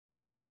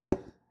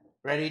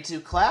Ready to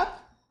clap?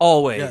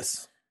 Always.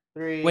 Yes.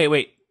 3,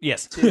 Wait.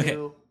 Yes.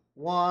 2,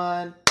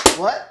 1.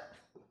 What?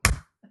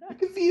 You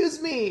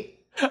confused me.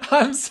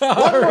 I'm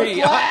sorry. One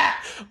more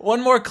clap.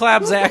 One more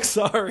clap, Zach.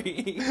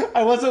 Sorry.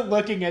 I wasn't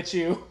looking at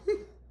you.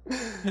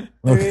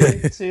 Okay.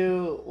 3,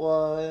 2,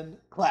 1,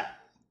 clap.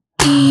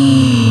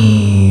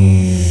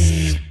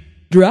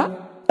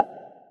 Drop.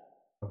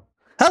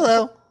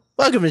 Hello.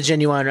 Welcome to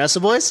Genuine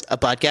Wrestle Boys, a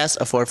podcast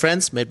of four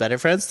friends made better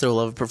friends through a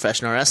love of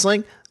professional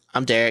wrestling.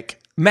 I'm Derek.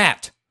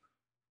 Matt.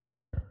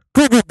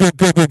 Good.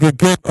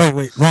 Oh,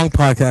 wait, wrong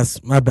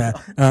podcast. My bad.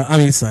 I'm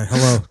Isai.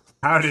 Hello.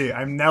 Howdy,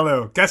 I'm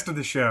Nello, guest of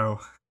the show.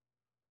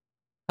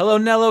 Hello,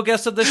 Nello,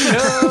 guest of the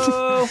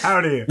show.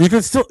 Howdy. You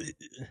can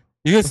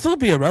still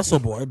be a wrestle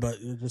boy,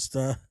 but you just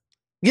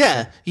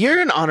Yeah,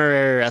 you're an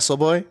honorary wrestle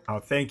boy. Oh,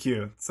 thank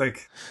you. It's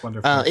like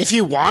wonderful. If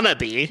you want to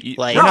be.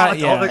 Like, You're not-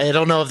 I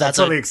don't know if that's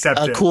totally a accept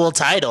it. cool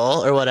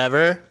title or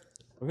whatever.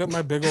 look at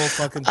my big old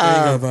fucking thing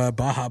of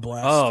Baja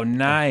Blast. Oh,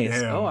 nice.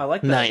 Damn. Oh, I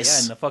like that. Nice.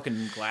 Yeah, in the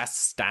fucking glass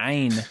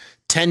stein.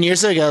 10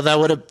 years ago, that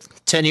would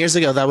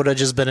have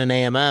just been an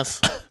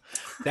AMF.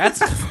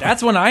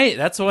 That's when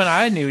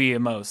I knew you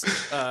most.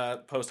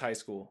 Post high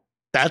school.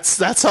 That's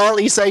all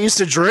Isai used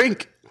to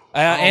drink.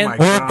 And my Or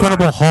God.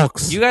 Incredible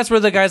Hulks. you guys were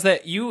the guys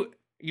that you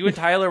and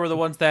Tyler were the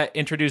ones that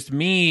introduced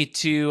me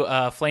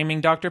to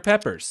flaming Dr.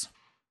 Peppers.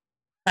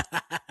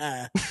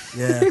 Yeah.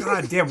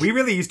 God damn, we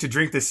really used to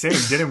drink the same,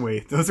 didn't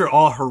we? Those are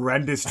all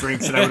horrendous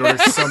drinks that I would order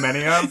so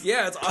many of.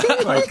 Yeah, it's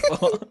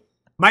awful.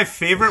 My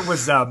favorite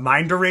was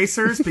Mind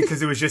Erasers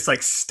because it was just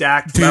like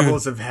stacked Dude.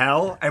 levels of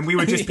hell. And we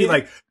would just be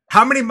like,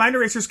 how many Mind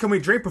Erasers can we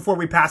drink before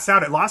we pass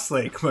out at Lost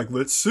Lake? I'm like,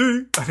 let's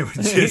see. And it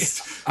was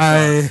just...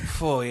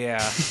 Oh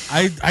yeah.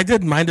 I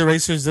did mind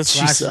erasers this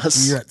Jesus.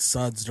 last year at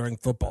Suds during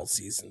football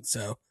season,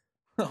 so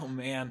Oh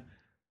man.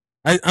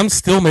 I'm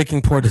still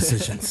making poor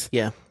decisions.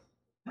 Yeah.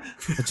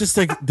 It's just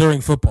like during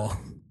football.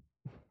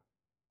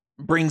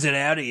 Brings it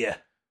out of you.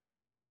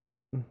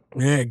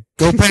 Yeah,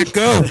 go Pack,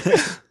 go.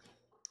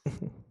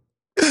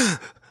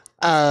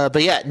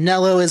 But yeah,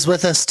 Nello is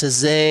with us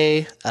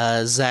today.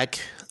 Zach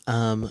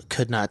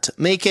could not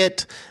make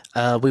it.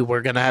 We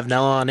were gonna have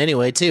Nello on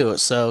anyway too,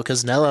 so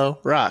because Nello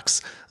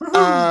rocks.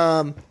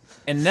 And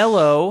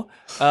Nello,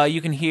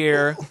 you can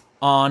hear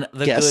on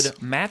the Yes.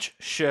 Good Match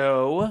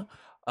Show,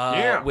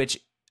 Yeah. which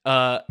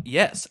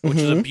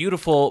is a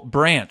beautiful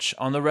branch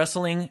on the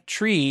wrestling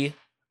tree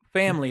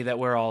family that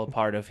we're all a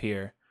part of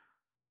here.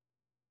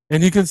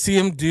 And you can see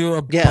him do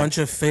a Yeah. bunch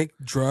of fake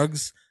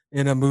drugs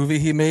in a movie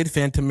he made,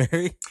 Phantom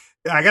Mary.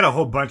 Yeah, I got a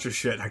whole bunch of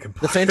shit I can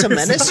The Phantom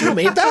Menace, you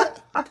made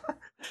that?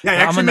 Yeah, I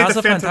actually made the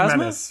Amenaza Phantom Fantasma?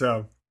 Menace,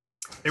 so...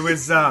 It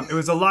was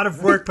a lot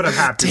of work, but I'm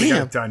happy we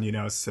got Damn. it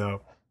done,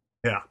 so...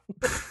 Yeah.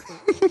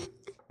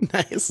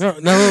 Nice.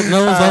 Nello's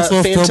also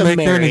a Phantom filmmaker. And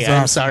Mary, he's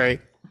I'm awesome. sorry.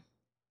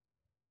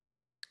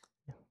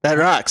 That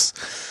rocks.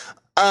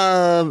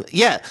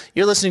 Yeah,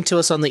 you're listening to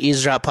us on the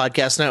Eavesdrop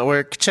Podcast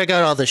Network. Check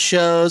out all the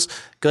shows.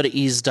 Go to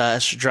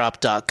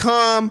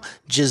ease-drop.com,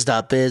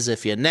 jizz.biz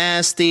if you're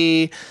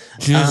nasty.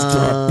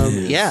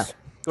 Jizz.biz. Yeah.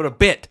 Go to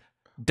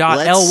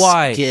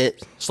bit.ly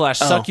Get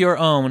 /suck your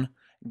own.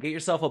 Get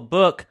yourself a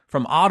book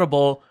from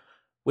Audible.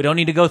 We don't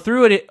need to go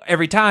through it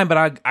every time,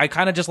 but I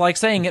kind of just like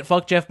saying it.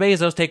 Fuck Jeff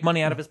Bezos. Take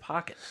money out of his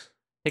pocket.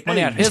 Take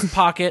money out of his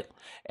pocket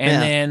and Yeah.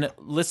 then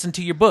listen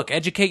to your book.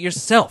 Educate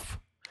yourself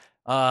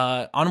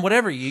on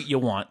whatever you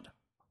want.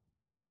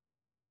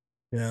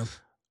 Yeah.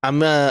 I'm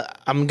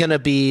gonna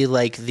be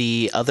like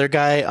the other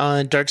guy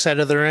on Dark Side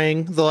of the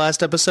Ring the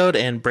last episode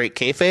and break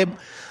kayfabe.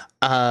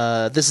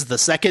 This is the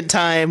second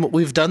time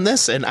we've done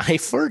this, and I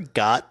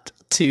forgot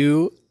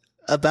to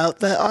about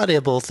the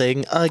Audible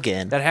thing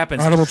again. That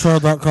happens.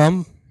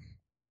 Audibletrial.com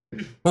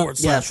 /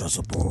 Yeah.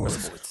 Wrestle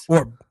Boys.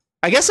 Or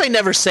I guess I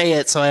never say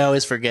it, so I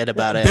always forget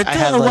about it. I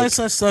have bit.ly like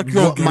 /suck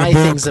your own my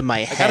book. things in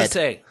my I gotta head.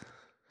 say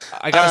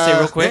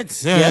real quick,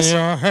 It's in Yes.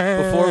 your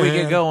head. before we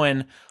get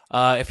going,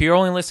 if you're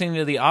only listening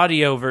to the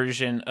audio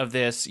version of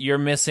this, you're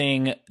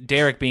missing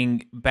Derek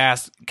being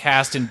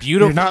cast in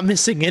beautiful. You're not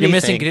missing anything. You're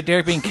missing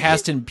Derek being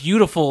cast in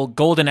beautiful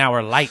golden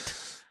hour light.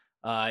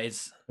 I'm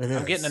is.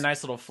 getting a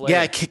nice little flare.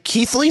 Yeah,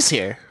 Keith Lee's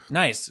here.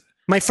 Nice.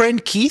 My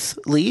friend Keith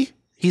Lee,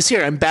 he's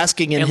here. I'm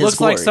basking in It his looks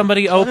glory. like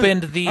somebody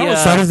opened the. Oh,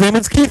 so his name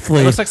is Keith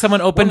Lee. It looks like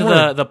someone opened One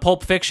word. the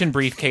Pulp Fiction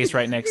briefcase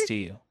right next to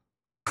you.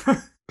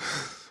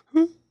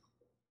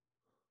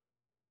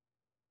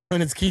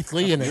 And it's Keith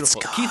Lee in it.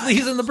 Beautiful. Keith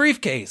Lee's in the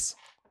briefcase.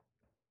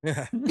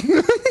 Yeah.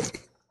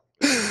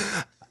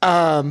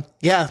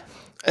 Yeah.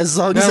 As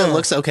long as it No.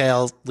 looks okay,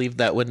 I'll leave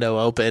that window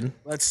open.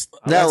 Let's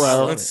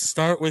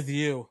start with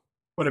you.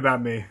 What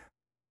about me?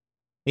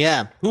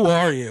 Yeah. Who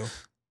are you?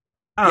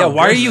 Oh, Yeah,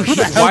 why are you Who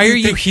the hell why do are you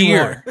you think you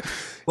here?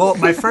 Well,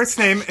 my first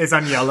name is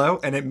Nello,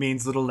 and it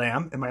means little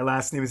lamb, and my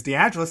last name is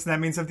DeAngelis, and that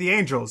means of the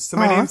angels. So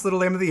my Aw. name's Little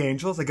Lamb of the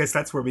Angels. I guess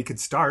that's where we could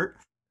start.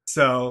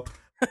 So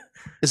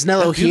Is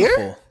Nello That's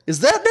beautiful. here? Is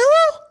that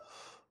Nello?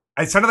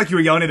 It sounded like you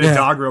were yelling at a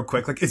dog real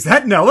quick. Like, is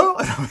that Nello?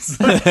 And I was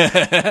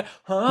like,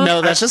 Huh?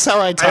 No, that's just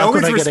how I talk I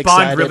always when I get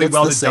respond excited. really It's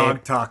well the to same.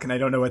 dog talk, and I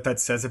don't know what that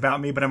says about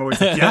me, but I'm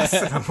always like, yes,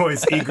 and I'm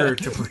always eager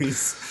to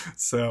please.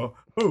 So,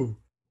 ooh.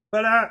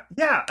 But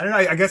yeah, I don't know.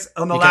 I guess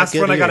on the You got last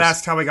good one, I got ears.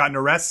 asked how I got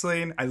into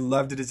wrestling. I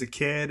loved it as a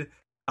kid.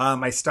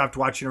 I stopped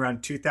watching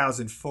around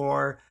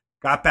 2004.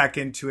 Got back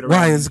into it around.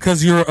 Why? Is it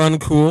because you were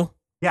uncool?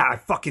 Yeah, I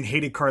fucking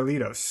hated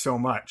Carlitos so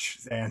much,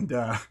 and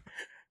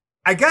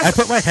I guess I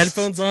put my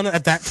headphones on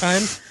at that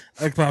time,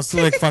 like I was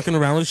still like fucking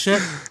around with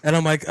shit, and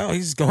I'm like, oh,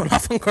 he's going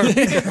off on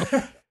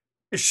Carlito.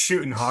 Just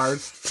shooting hard.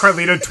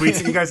 Carlito tweets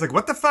at you guys like,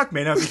 what the fuck,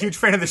 man? I was a huge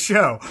fan of the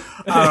show.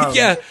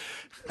 Yeah.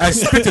 I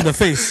spit in the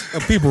face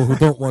of people who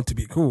don't want to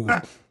be cool.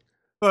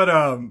 But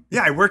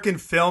yeah, I work in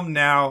film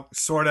now,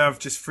 sort of,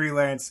 just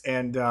freelance,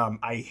 and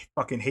I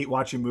fucking hate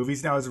watching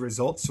movies now as a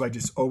result, so I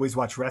just always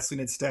watch wrestling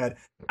instead.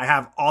 I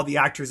have all the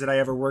actors that I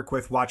ever work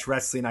with watch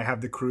wrestling. I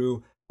have the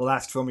crew. The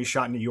last film we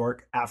shot in New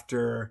York,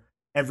 after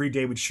every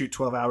day we'd shoot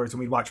 12 hours, and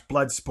we'd watch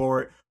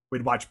Bloodsport,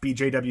 we'd watch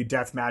BJW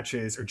death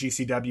matches, or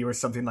GCW, or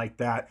something like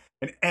that.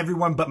 And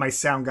everyone but my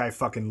sound guy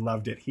fucking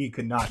loved it. He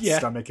could not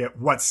stomach it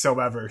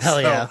whatsoever.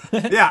 Hell yeah.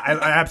 Yeah,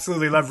 I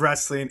absolutely love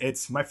wrestling.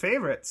 It's my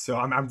favorite. So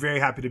I'm very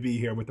happy to be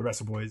here with the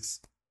Wrestle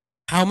Boys.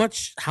 How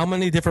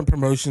many different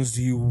promotions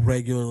do you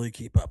regularly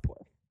keep up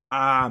with?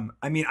 I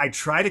mean, I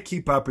try to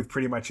keep up with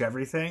pretty much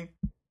everything.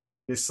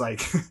 Just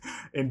like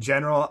in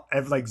general,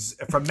 like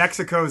from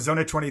Mexico,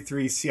 Zona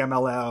 23,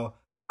 CMLL,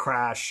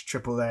 Crash,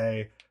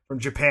 AAA. From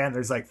Japan,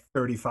 there's like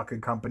 30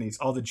 fucking companies.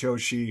 All the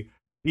Joshi,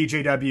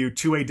 BJW,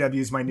 2AW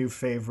is my new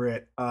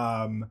favorite.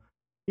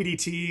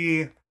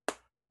 PDT,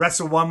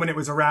 Wrestle One when it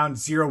was around,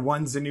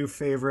 01's a new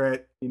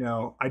favorite. You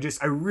know,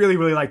 I really,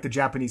 really like the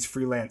Japanese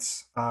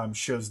freelance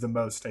shows the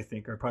most, I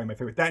think, are probably my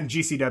favorite. That and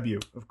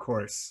GCW, of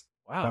course.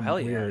 Wow, hell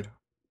weird.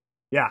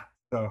 Yeah,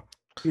 so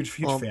huge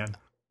fan.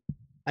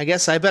 I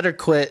guess I better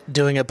quit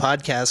doing a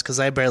podcast because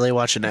I barely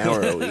watch an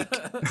hour a week.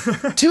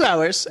 2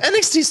 hours.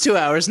 NXT's 2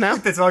 hours now.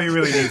 That's all you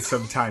really need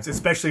sometimes,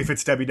 especially if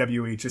it's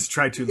WWE. Just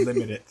try to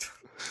limit it.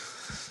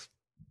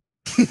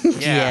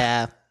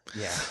 Yeah.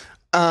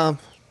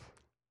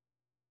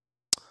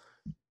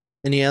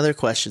 Any other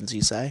questions,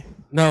 you say?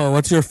 No,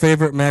 what's your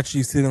favorite match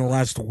you've seen in the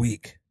last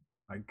week?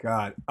 My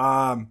God.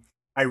 I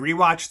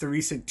rewatched the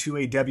recent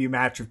 2AW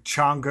match of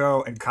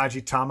Chongo and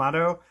Kaji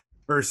Tamato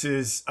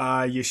versus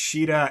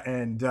Yoshida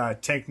and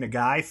Tank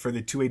Nagai for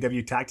the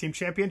 2AW Tag Team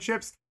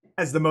Championships.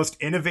 As the most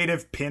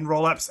innovative pin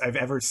roll-ups I've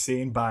ever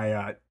seen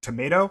by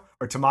Tomato.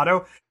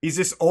 He's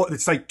this old,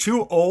 it's like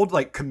two old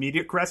like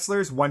comedic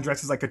wrestlers. One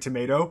dresses like a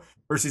tomato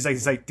versus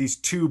like these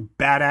two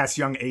badass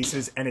young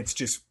aces, and it's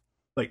just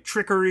like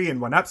trickery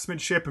and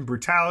one-upsmanship and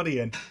brutality,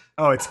 and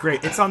oh, it's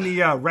great. It's on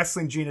the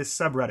Wrestling Genius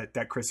subreddit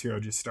that Chris Hero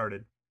just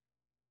started.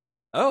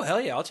 Oh, hell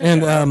yeah. I'll check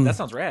And, that out. That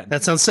sounds rad.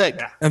 That sounds sick.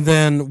 Yeah. And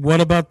then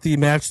what about the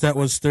match that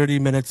was 30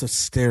 minutes of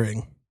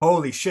staring?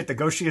 Holy shit, the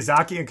Go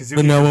Shiozaki and Kazuki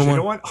The Noah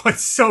Yoshida one? one? Oh,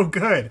 it's so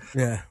good.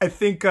 Yeah. I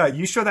think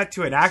you show that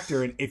to an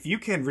actor, and if you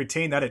can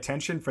retain that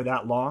attention for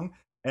that long,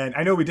 and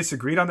I know we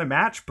disagreed on the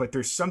match, but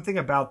there's something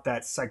about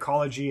that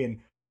psychology, and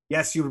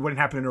yes, it wouldn't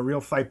happen in a real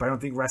fight, but I don't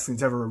think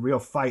wrestling's ever a real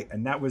fight,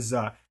 and that was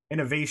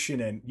innovation,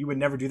 and you would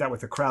never do that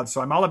with a crowd.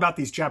 So I'm all about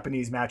these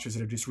Japanese matches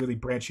that are just really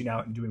branching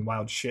out and doing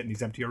wild shit in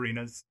these empty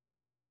arenas.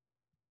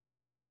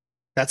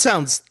 That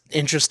sounds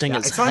interesting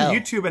as it's hell. on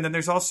YouTube, and then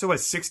there's also a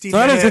 60 It's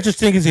not as minute...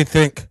 interesting as you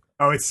think.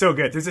 Oh, it's so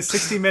good. There's a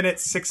 60-minute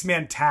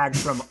six-man tag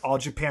from All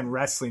Japan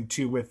Wrestling,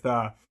 too, with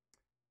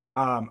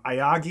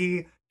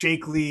Ayagi,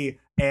 Jake Lee,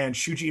 and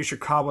Shuji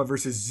Ishikawa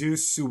versus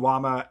Zeus,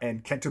 Suwama,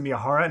 and Kento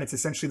Miyahara. And it's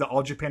essentially the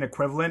All Japan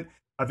equivalent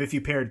of if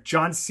you paired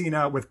John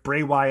Cena with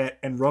Bray Wyatt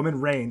and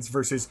Roman Reigns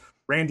versus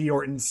Randy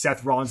Orton,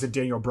 Seth Rollins, and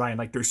Daniel Bryan.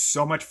 Like, there's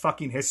so much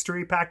fucking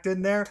history packed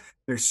in there.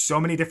 There's so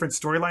many different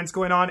storylines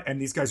going on,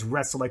 and these guys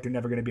wrestle like they're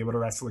never going to be able to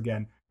wrestle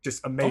again.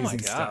 Just amazing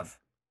stuff.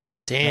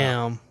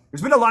 Damn.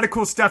 There's been a lot of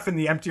cool stuff in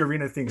the empty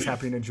arena things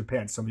happening in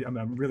Japan, so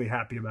I'm really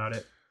happy about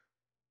it.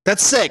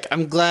 That's sick.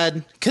 I'm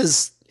glad,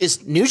 because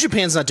New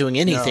Japan's not doing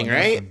anything, No,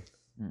 right?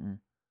 Mm-mm.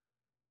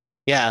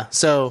 Yeah,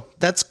 so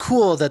that's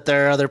cool that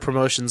there are other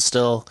promotions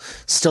still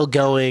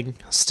going,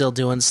 still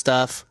doing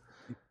stuff.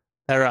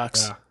 That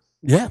rocks.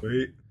 Yeah.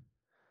 Sweet.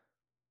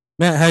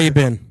 Matt, how you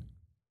been?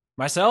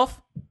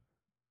 Myself?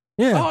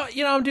 Yeah. Oh,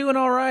 I'm doing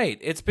all right.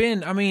 It's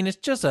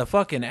just a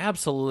fucking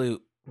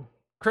absolute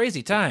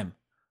crazy time.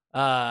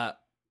 No,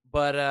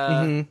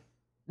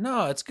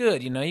 it's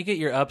good. You get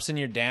your ups and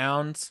your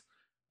downs.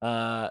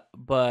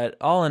 But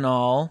all in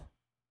all,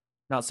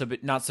 not so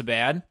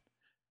bad.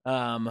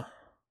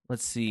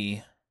 Let's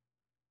see.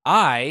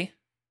 I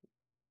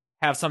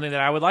have something that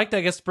I would like to,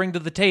 I guess, bring to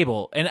the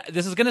table. And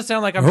this is going to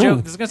sound like I'm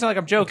joking. This is going to sound like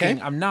I'm joking.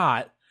 Okay. I'm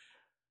not.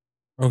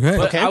 Okay.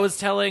 But Okay. I was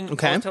telling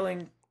Okay.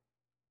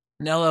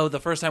 Nello the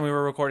first time we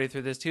were recording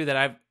through this too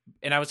I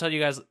was telling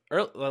you guys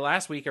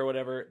last week or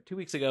whatever, 2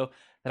 weeks ago,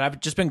 that I've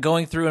just been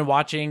going through and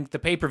watching the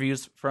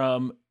pay-per-views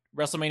from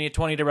WrestleMania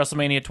 20 to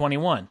WrestleMania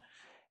 21.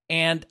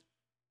 And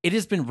it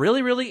has been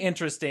really, really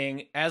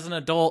interesting as an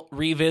adult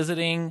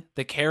revisiting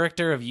the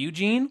character of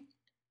Eugene.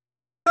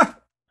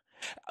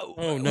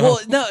 Oh no. Well,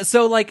 no.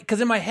 So like,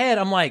 because in my head,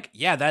 I'm like,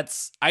 yeah,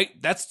 that's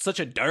such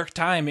a dark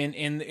time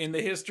in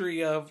the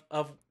history of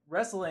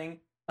wrestling,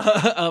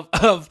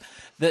 of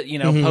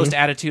the post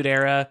Attitude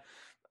Era,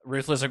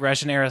 Ruthless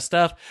Aggression era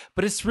stuff.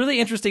 But it's really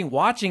interesting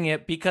watching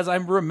it because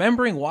I'm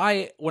remembering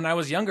why when I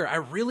was younger I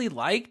really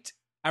liked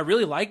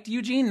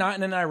Eugene, not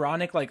in an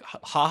ironic like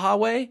haha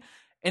way,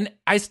 and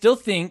I still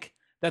think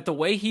that the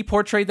way he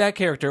portrayed that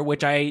character,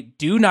 which I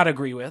do not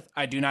agree with,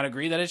 I do not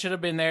agree that it should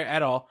have been there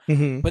at all.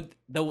 Mm-hmm. But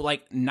the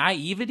like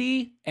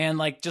naivety and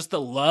like just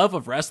the love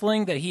of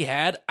wrestling that he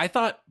had, I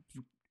thought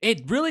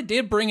it really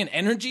did bring an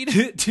energy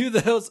to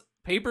those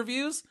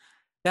pay-per-views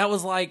that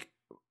was like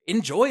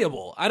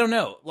enjoyable. I don't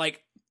know,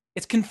 like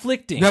it's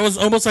conflicting. That was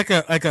almost like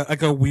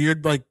a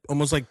weird, like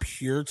almost like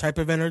pure type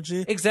of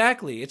energy.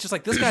 Exactly. It's just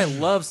like this guy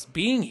loves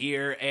being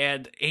here,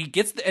 and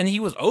he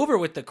was over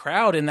with the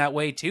crowd in that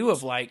way too.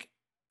 Of like,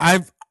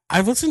 I've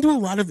listened to a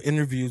lot of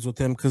interviews with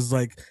him because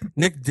like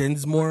Nick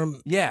Dinsmore,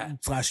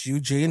 /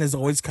 Eugene has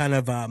always kind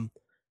of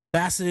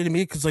fascinated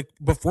me because like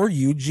before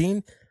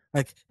Eugene,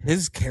 like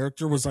his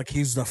character was like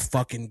he's the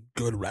fucking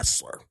good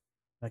wrestler,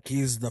 like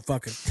he's the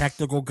fucking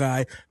technical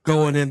guy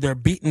going in there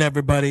beating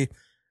everybody.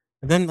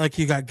 And then, like,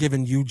 he got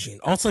given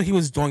Eugene. Also, he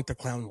was Doink the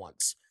Clown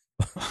once.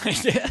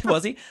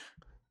 Was he?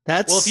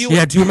 That's do you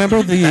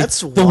remember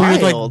the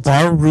weird like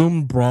bar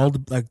room brawl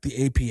like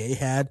the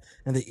APA had,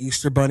 and the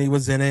Easter Bunny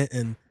was in it,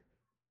 and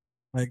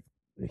like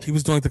he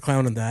was Doink the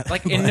Clown in that.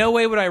 Like, in no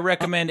way would I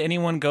recommend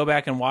anyone go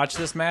back and watch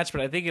this match,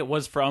 but I think it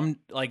was from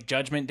like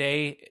Judgment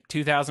Day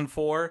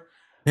 2004.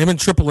 Him and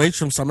Triple H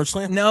from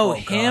SummerSlam. No,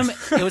 him.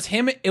 It was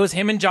him. It was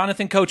him and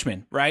Jonathan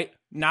Coachman. Right?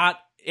 Not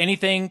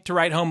anything to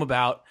write home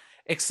about.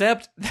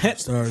 Except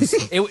that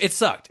it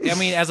sucked. I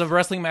mean, as a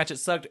wrestling match, it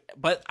sucked.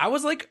 But I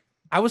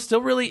was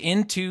still really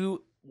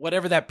into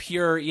whatever that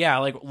pure,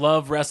 like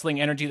love wrestling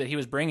energy that he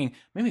was bringing.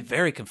 Made me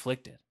very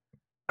conflicted.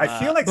 I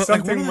feel like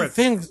something with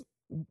things.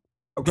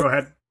 Oh, go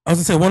ahead. I was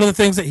gonna say one of the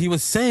things that he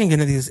was saying in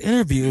these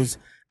interviews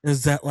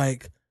is that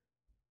like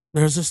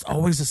there's just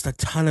always just a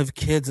ton of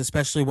kids,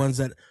 especially ones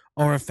that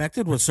are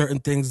affected with certain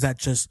things, that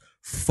just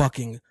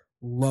fucking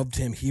loved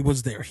him. He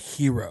was their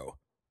hero,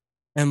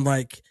 and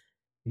like.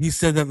 He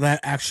said that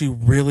actually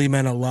really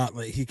meant a lot.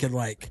 Like he could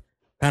like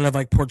kind of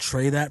like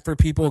portray that for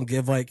people and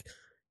give like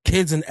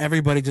kids and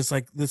everybody just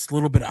like this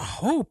little bit of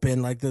hope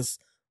and like this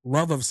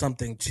love of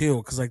something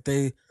too. Cause like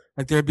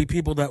there'd be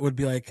people that would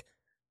be like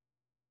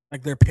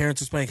their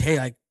parents just like, hey,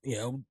 like,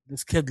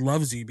 this kid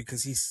loves you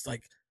because he's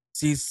like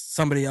sees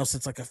somebody else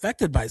that's like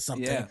affected by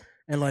something. Yeah.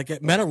 And like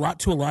it meant a lot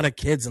to a lot of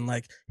kids. And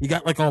like he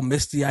got like all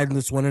misty eyed in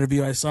this one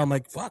interview I saw. I'm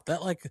like, fuck,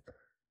 that like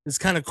is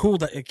kind of cool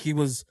that like, he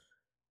was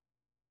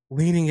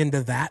leaning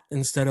into that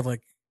instead of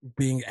like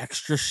being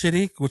extra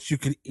shitty, which you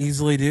could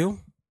easily do.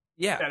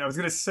 Yeah. And I was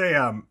gonna say,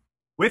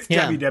 with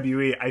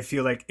WWE, I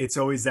feel like it's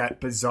always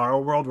that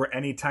bizarre world where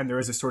anytime there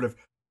is a sort of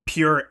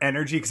pure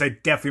energy, because I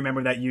definitely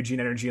remember that Eugene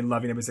energy and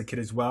loving him as a kid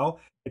as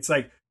well. It's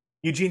like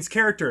Eugene's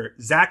character,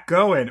 Zach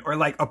Gowen, or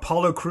like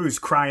Apollo Crews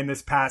crying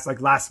this past like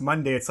last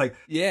Monday. It's like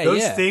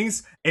those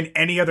things in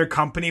any other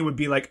company would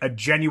be like a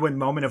genuine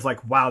moment of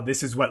like, wow,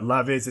 this is what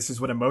love is, this is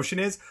what emotion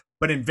is.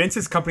 But in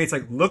Vince's company, it's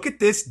like, look at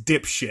this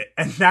dipshit.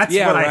 And that's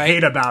what I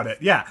hate about it.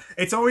 Yeah.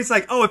 It's always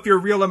like, oh, if you're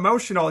real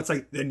emotional, it's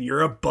like, then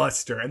you're a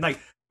buster. And like,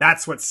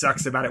 that's what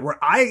sucks about it, where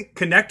I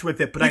connect with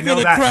it, but I know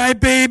that cry,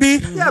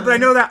 baby. Yeah, but I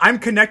know that I'm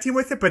connecting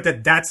with it,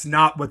 but that's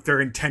not what their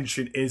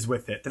intention is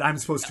with it, that I'm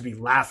supposed to be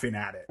laughing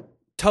at it.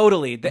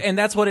 Totally. And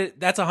that's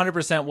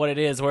 100% what it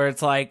is, where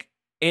it's like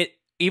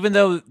even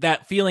though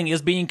that feeling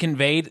is being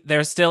conveyed,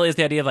 there still is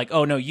the idea of like,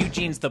 oh no,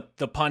 Eugene's the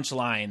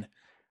punchline,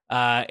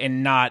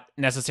 and not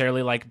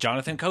necessarily like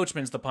Jonathan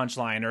Coachman's the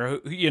punchline,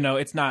 or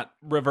it's not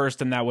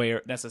reversed in that way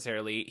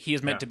necessarily. He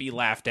is meant to be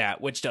laughed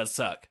at, which does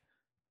suck.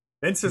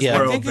 Vince's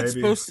world, I think it's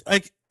supposed to,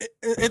 like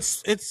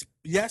it's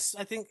yes,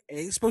 I think A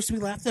is supposed to be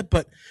laughed at,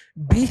 but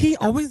B, he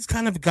always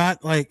kind of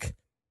got like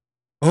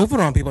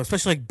over on people,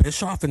 especially like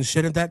Bischoff and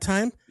shit at that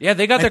time. Yeah,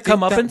 they got their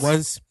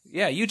comeuppance.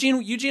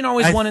 Eugene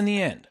always won in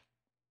the end.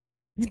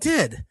 He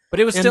did, but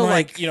it was still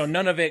like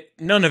none of it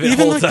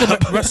holds like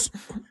up.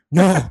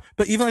 No,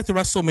 but even like the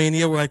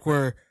WrestleMania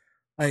where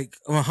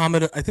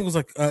Muhammad, I think it was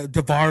like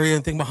Daivari, I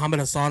think Muhammad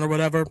Hassan or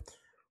whatever,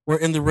 were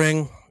in the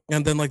ring,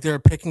 and then like they were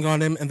picking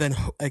on him, and then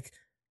like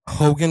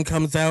Hogan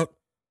comes out,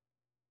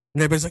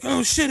 and everybody's like,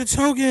 "Oh shit, it's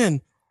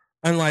Hogan!"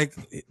 And like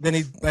then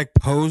he like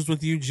posed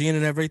with Eugene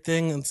and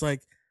everything, and it's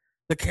like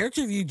the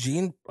character of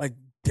Eugene like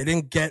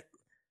didn't get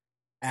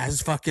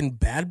as fucking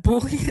bad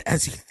bullied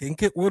as you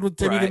think it would with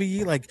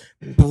WWE, like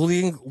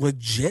bullying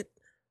legit,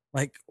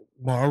 like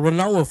Mauro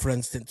Ranallo, for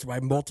instance, by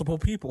multiple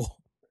people.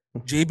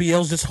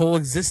 JBL's just whole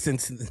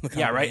existence in the company.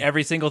 Yeah, right.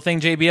 Every single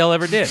thing JBL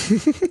ever did.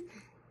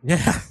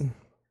 Yeah.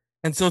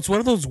 And so it's one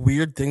of those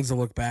weird things to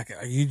look back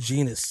at.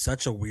 Eugene is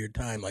such a weird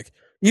time. Like,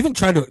 even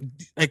trying to,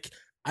 like,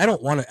 I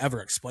don't want to ever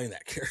explain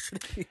that character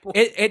to people.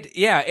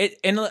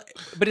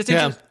 But it's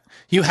interesting.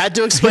 You had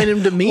to explain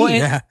him to me.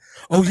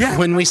 Oh, yeah.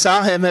 When we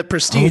saw him at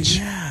Prestige.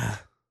 Oh, yeah.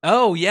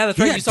 Oh, yeah, that's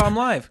right. You saw him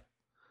live.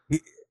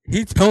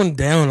 he toned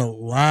down a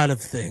lot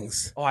of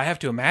things. Oh, I have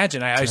to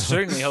imagine. I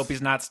certainly hope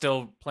he's not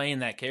still playing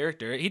that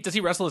character. Does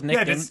he wrestle as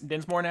Nick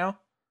Dinsmore now?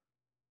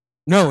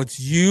 No, it's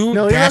you.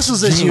 No, he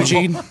wrestles as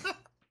Eugene.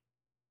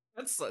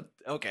 That's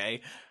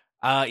okay.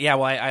 Yeah,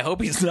 well, I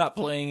hope he's not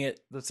playing it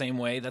the same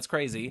way. That's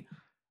crazy.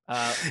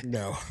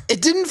 No.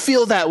 It didn't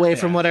feel that way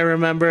from what I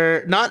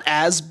remember. Not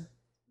as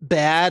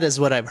bad as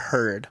what I've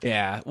heard.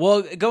 Yeah.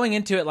 Well, going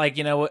into it, like,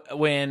 you know,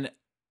 when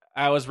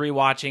I was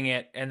rewatching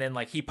it and then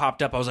like he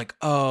popped up, I was like,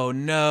 oh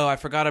no, I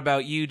forgot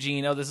about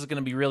Eugene. Oh, this is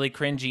going to be really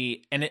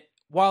cringy. And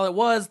while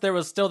there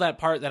was still that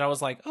part that I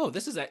was like, oh,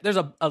 there's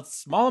a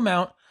small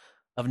amount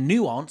of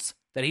nuance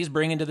that he's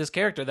bringing to this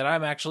character that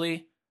I'm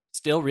actually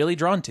still really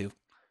drawn to.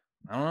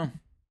 I don't know.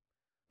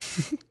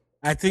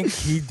 I think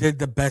he did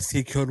the best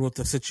he could with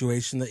the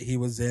situation that he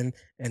was in,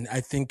 and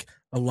I think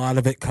a lot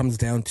of it comes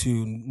down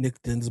to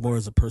Nick Dinsmore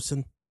as a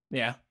person.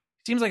 Yeah,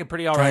 seems like a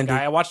pretty alright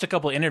guy. I watched a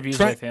couple interviews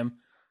with him,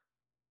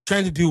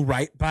 trying to do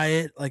right by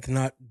it, like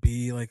not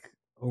be like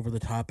over the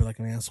top and like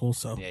an asshole.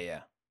 So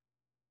yeah.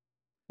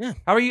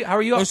 How are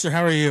you? Oh, sir,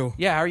 how are you?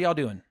 Yeah, how are y'all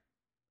doing?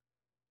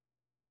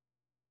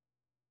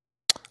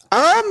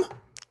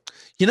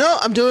 You know,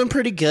 I'm doing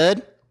pretty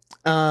good.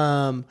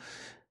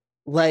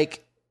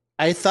 Like,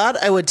 I thought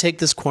I would take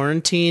this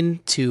quarantine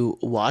to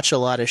watch a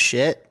lot of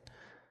shit.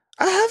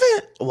 I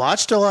haven't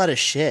watched a lot of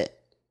shit.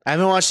 I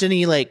haven't watched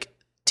any, like,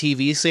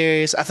 TV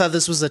series. I thought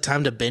this was the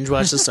time to binge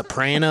watch The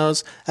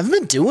Sopranos. I haven't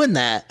been doing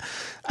that.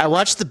 I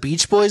watched the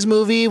Beach Boys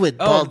movie with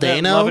Paul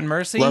Dano. Love and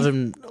Mercy?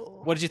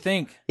 What did you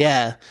think?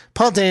 Yeah.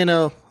 Paul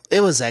Dano.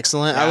 It was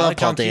excellent. I love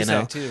Paul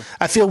Dano.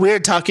 I feel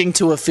weird talking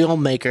to a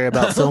filmmaker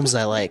about films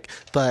I like,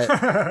 but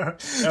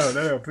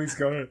no, please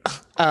go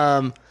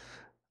ahead.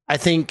 I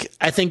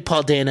think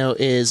Paul Dano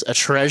is a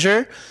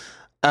treasure.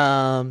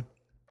 I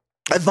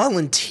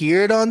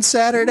volunteered on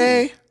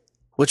Saturday,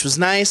 which was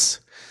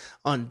nice.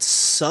 On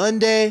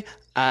Sunday,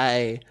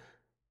 I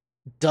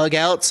dug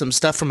out some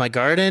stuff from my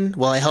garden.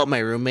 Well, I helped my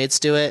roommates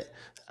do it.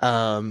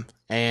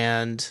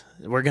 And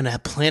we're gonna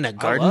plant a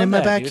garden in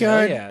my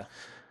backyard. Dude. Yeah.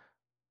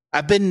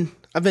 I've been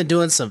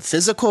doing some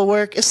physical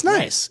work. It's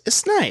nice.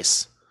 It's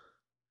nice.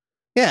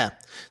 Yeah,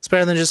 it's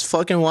better than just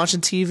fucking watching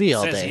TV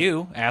all Says day.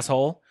 You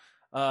asshole.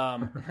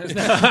 I'm just.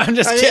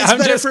 It's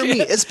better for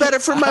me. It's better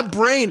for my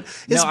brain.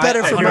 It's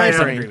better for my brain.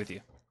 I agree with you.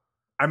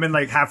 I'm in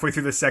like halfway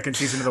through the second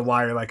season of The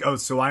Wire. Like, oh,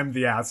 so I'm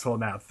the asshole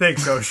now.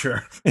 Thanks,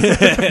 Osher.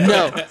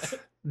 No,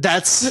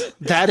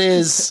 that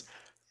is.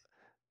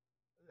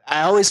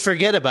 I always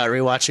forget about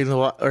rewatching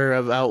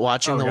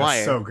watching The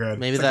Wire. So good.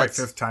 Maybe it's that's like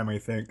my fifth time, I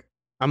think.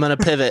 I'm gonna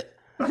pivot.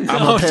 I'm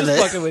just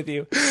fucking with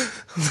you.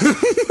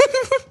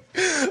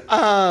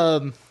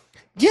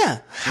 Yeah.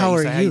 How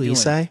are you,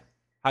 Isai?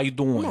 How you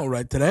doing? I'm all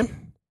right today.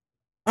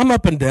 I'm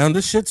up and down.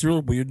 This shit's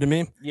real weird to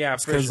me. Yeah,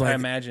 because I like,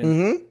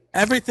 imagine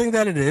everything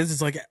that it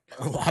is like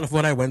a lot of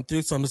what I went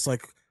through. So I'm just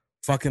like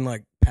fucking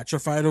like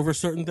petrified over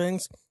certain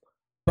things.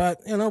 But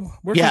you know,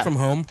 working from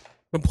home,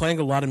 been playing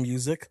a lot of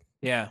music.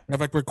 Yeah, I've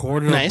like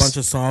recorded a bunch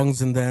of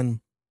songs, and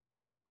then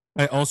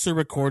I also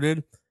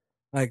recorded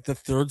like the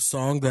third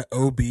song that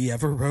OB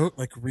ever wrote.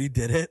 Like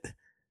redid it.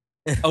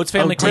 Oh, it's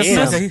Family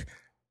Christmas.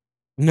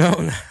 No,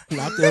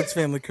 not the It's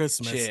Family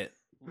Christmas. Shit.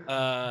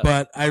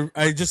 But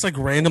I just like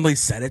randomly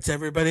said it to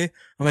everybody.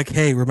 I'm like,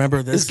 hey,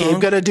 remember this song? Is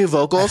Gabe gonna do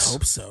vocals? I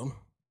hope so.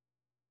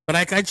 But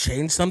I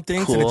changed some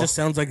things, and it just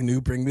sounds like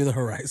new Bring Me the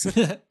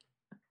Horizon.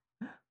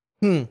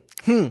 Wait,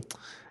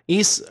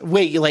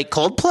 you like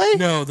Coldplay?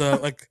 No, the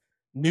like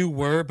new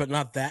word, but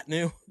not that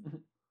new.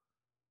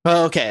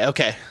 Oh,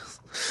 okay.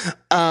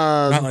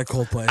 Not like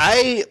Coldplay.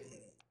 I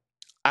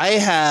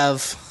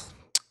have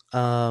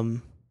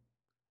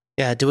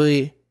yeah, do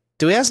we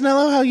ask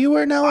Nello how you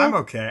were, Nello? I'm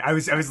okay. I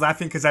was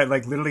laughing because I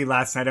like literally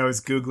last night I was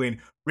Googling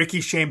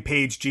Ricky Shane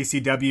Page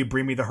GCW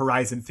Bring Me the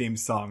Horizon theme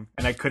song,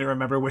 and I couldn't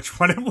remember which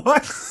one it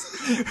was.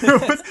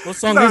 What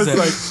song is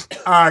it?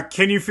 Like,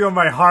 Can You Feel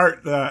My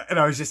Heart? And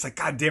I was just like,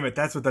 God damn it,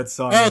 that's what that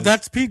song is. Oh,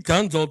 that's Pete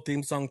Dunne's old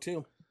theme song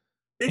too.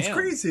 It's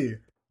crazy.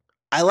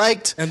 I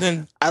liked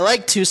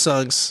two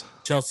songs.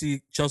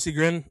 Chelsea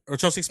Grin or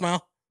Chelsea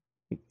Smile.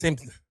 Same.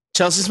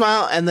 Chelsea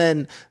Smile, and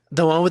then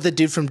the one with the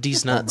dude from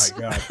D's Nuts. Oh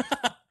my god.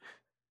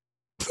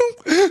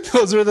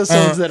 Those were the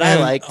songs that I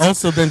liked.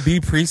 Also, then B.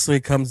 Priestley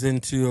comes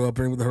into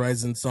Bring Me the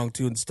Horizon song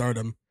 2 in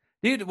Stardom.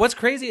 Dude, what's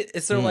crazy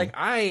is like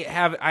I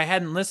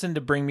hadn't listened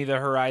to Bring Me the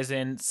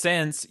Horizon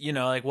since, you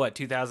know, like what,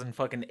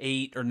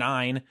 2008 or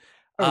 9.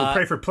 Oh,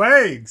 Pray for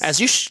Plagues. As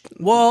you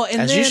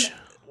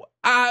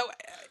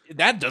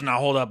that does not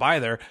hold up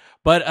either.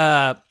 But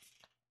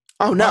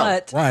oh no.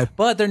 Why?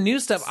 But their new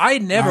stuff, I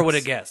never would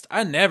have guessed.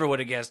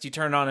 You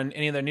turn on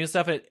any of their new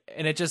stuff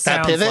and it just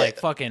sounds like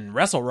fucking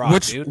wrestle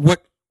rock, dude.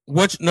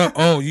 No,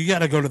 oh, you got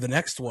to go to the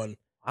next one.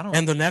 I don't.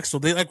 And the next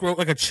one, they like wrote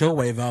like a chill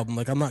wave album.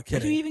 Like, I'm not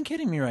kidding. Are you even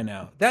kidding me right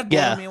now? That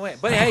blew me away.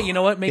 But hey, you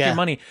know what? Make your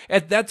money.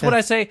 That's what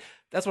I say.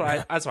 That's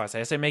what I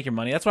say. I say make your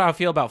money. That's what I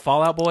feel about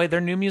Fall Out Boy.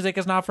 Their new music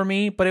is not for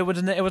me, but it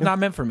was not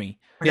meant for me.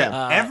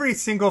 Yeah. Every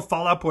single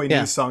Fall Out Boy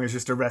new song is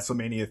just a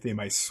WrestleMania theme.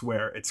 I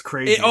swear, it's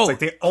crazy. It's like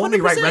they only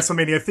 100%. Write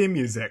WrestleMania theme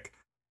music.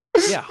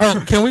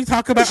 Yeah. Can we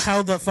talk about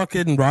how the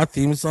fucking Raw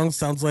theme song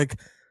sounds like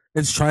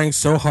it's trying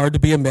so hard to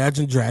be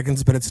Imagine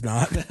Dragons, but it's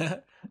not?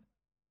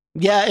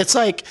 Yeah, it's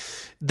like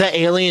the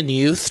alien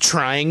youth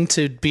trying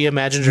to be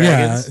Imagine Yeah,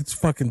 Dragons. it's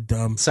fucking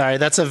dumb. Sorry,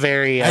 that's a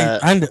very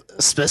I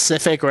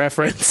specific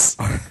reference.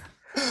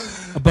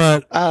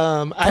 But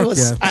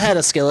I had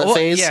a skillet Well,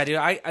 phase. yeah, dude.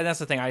 That's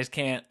the thing. I just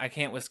can't. I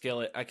can't with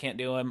Skillet. I can't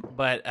do him.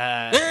 But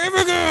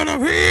never gonna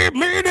keep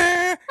me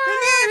there.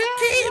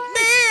 Keep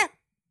me.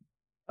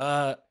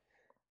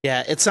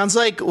 Yeah, it sounds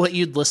like what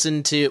you'd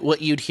listen to,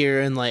 what you'd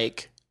hear in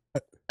like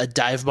a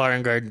dive bar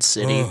in Garden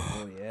City.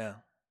 oh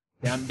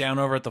yeah, down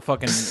over at the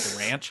fucking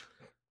ranch,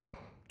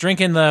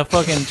 drinking the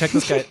fucking.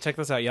 Check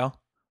this out, y'all.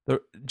 The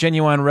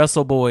Genuine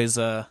Wrestle Boys.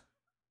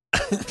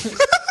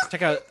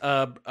 Check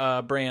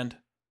out brand.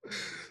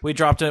 We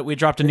dropped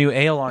a new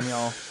ale on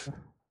y'all.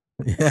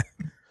 Yeah.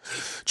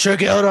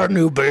 Check out our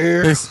new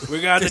beer. We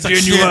got the It's like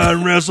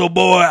Genuine Wrestle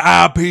Boy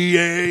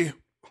IPA.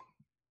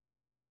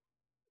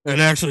 It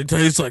actually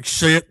tastes like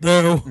shit,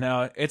 though.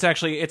 No, it's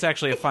actually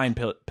a fine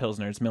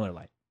pilsner. It's Miller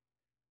Lite.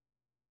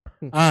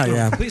 Ah,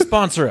 yeah. Please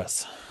sponsor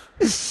us.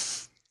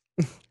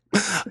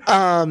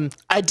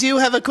 I do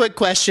have a quick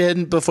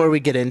question before we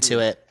get into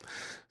it.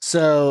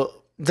 So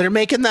they're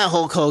making that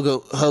Hulk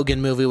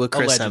Hogan movie with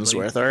Chris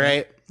Allegedly. Hemsworth, all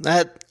right?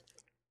 That,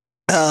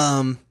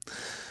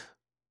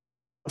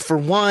 for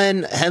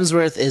one,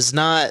 Hemsworth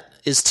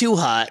is too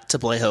hot to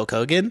play Hulk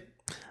Hogan.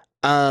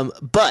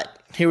 But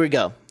here we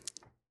go.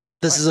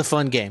 This is a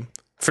fun game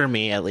for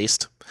me, at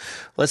least.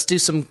 Let's do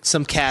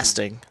some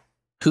casting.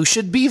 Who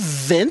should be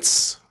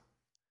Vince?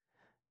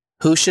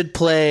 Who should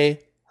play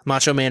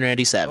Macho Man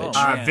Randy Savage?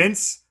 Oh, man.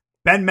 Vince,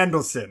 Ben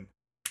Mendelsohn.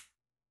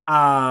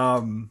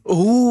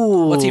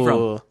 Ooh, What's he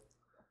from?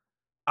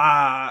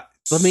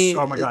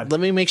 Oh my god. Let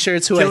me make sure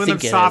it's who I Killing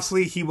think Them it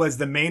Softly. He was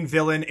the main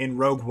villain in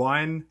Rogue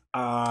One.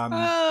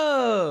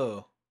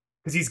 Oh.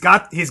 Because he can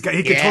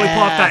totally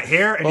pull off that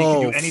hair and he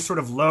can do Oh. any sort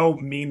of low,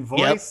 mean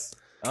voice.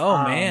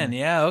 Oh man,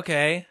 yeah,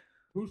 okay.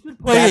 Who should is.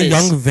 play That a is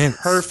young Vince?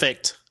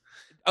 perfect.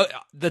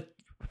 The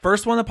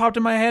first one that popped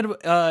in my head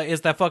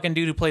is that fucking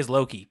dude who plays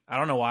Loki. I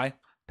don't know why.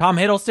 Tom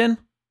Hiddleston.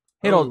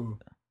 Ooh.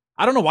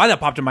 I don't know why that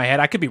popped in my head.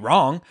 I could be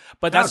wrong,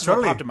 but that's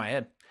totally. what popped in my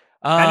head.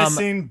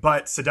 Menacing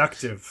but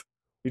seductive.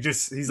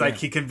 He's like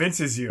he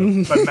convinces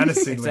you, but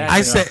menacingly.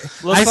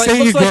 Exactly.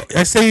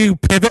 I say you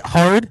pivot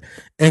hard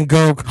and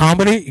go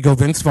comedy. You go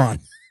Vince Vaughn.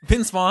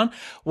 Vince Vaughn.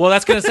 Well,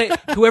 that's gonna say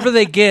whoever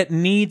they get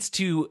needs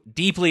to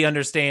deeply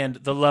understand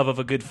the love of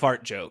a good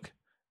fart joke.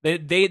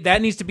 That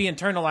needs to be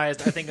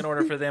internalized, I think, in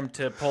order for them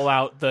to pull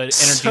out the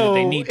energy that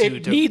they need to.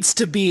 It needs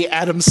to be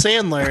Adam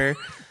Sandler,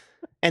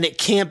 and it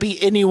can't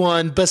be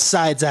anyone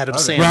besides Adam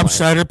Sandler. Rob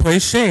Schneider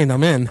plays Shane.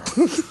 I'm in.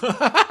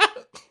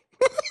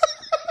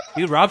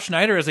 Dude, Rob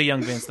Schneider is a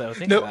young Vince, though.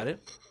 Think Nope. about it.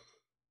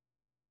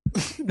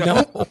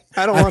 No,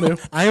 I don't want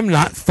to. I am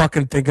not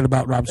fucking thinking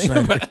about Rob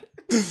Schneider.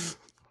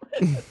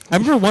 I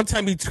remember one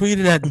time he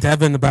tweeted at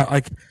Devin about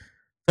like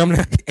some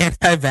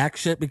anti-vax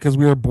shit because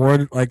we were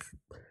bored like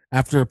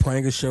after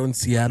playing a show in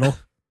Seattle.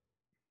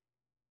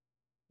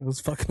 It was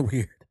fucking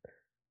weird.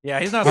 Yeah,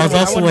 he's not. I was I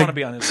also wouldn't like- want to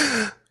be on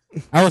his.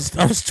 I was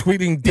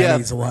tweeting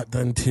Denny's a lot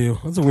then too.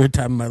 It was a weird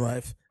time in my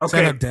life. Okay.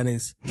 Shout out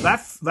Denny's.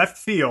 left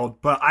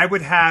field, but I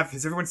would have.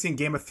 Has everyone seen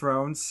Game of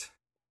Thrones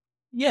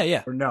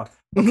Yeah. or no?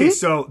 Okay,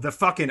 so the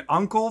fucking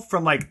uncle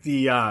from like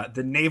the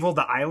naval,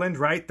 the island,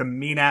 right? The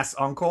mean ass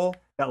uncle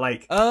that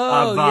like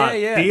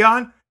yeah.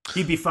 Theon.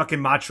 He'd be fucking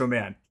Macho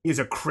Man. He's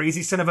a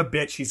crazy son of a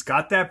bitch. He's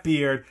got that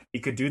beard. He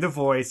could do the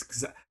voice.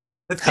 'Cause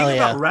the thing Hell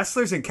yeah. about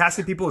wrestlers and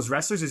casting people as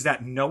wrestlers is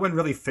that no one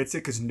really fits it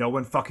because no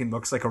one fucking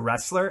looks like a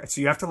wrestler.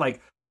 So you have to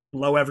like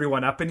blow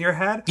everyone up in your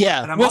head.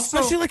 Yeah. And I'm Well, also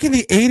especially like in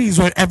the 80s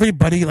when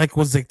everybody like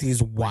was like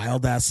these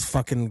wild ass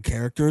fucking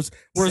characters.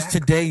 Whereas Exactly.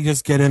 today you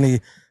just get any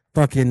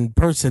fucking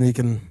person you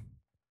can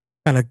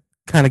kind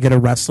of get a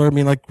wrestler. I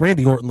mean, like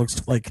Randy Orton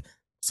looks like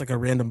it's like a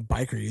random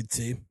biker you'd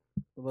see.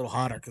 A little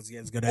hotter because he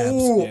has good abs.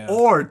 Ooh, Yeah.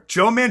 or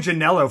Joe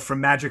Manganiello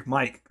from Magic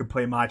Mike could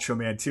play Macho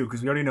Man too,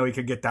 because we already know he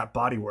could get that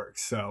body work.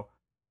 So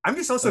I'm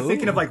just also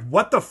thinking of like,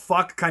 what the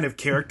fuck kind of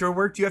character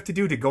work do you have to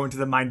do to go into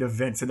the mind of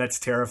Vince? And that's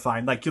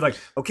terrifying. Like you're like,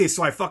 okay,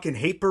 so I fucking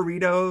hate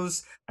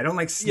burritos. I don't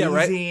like Yeah,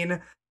 right.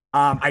 sneezing.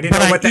 I didn't But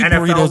know I what the eat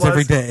NFL burritos was.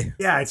 every day.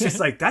 Yeah, it's just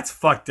like that's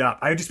fucked up.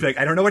 I would just be like,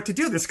 I don't know what to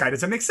do. This guy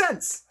doesn't make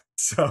sense.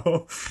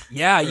 So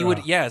Yeah, you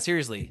would. Yeah,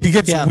 seriously. He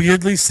gets Yeah.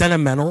 weirdly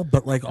sentimental,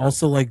 but like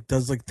also like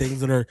does like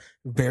things that are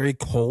very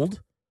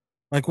cold.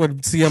 Like when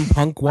CM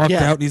Punk walked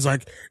Yeah. out, and he's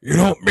like, "You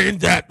don't mean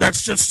that.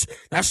 That's just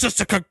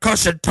a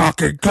concussion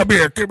talking. Come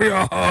here, give me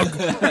a hug."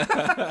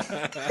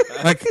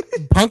 Like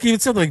Punk even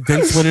said like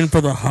Vince went in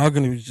for the hug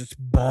and he was just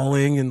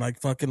bawling and like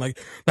fucking like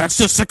that's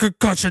just a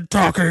concussion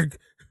talking.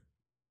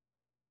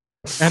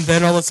 And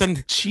then all of a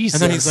sudden, Jesus.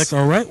 and then he's like,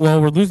 "All right,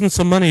 well, we're losing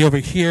some money over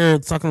here.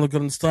 It's not going to look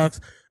good in stocks.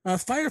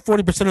 Fire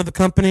 40% of the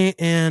company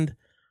and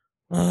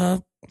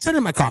send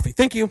in my coffee.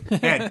 Thank you."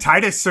 and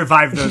Titus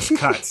survived those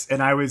cuts,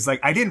 and I was like,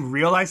 I didn't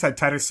realize how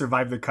Titus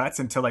survived the cuts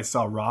until I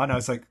saw Raw, and I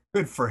was like,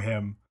 good for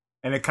him.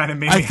 And it kind of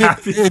made me I think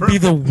happy. it'd for be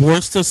him. the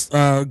worst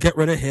to get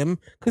rid of him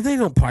because they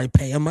don't probably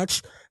pay him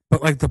much.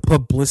 but like the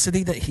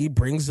publicity that he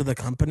brings to the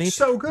company,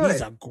 So good.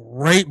 He's a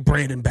great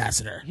brand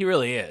ambassador. He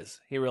really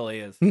is. He really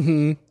is.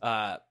 Mm-hmm.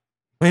 I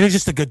mean, he's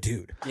just a good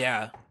dude.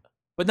 Yeah.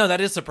 But no,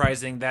 that is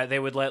surprising that they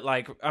would let,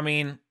 like, I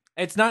mean,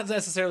 it's not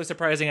necessarily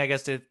surprising, I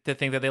guess, to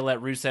think that they let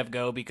Rusev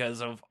go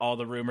because of all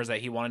the rumors that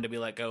he wanted to be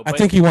let go. But I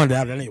think he wanted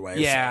out anyway.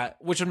 yeah,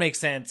 which would make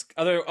sense.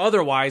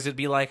 Otherwise, it'd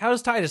be like, how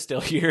is Titus still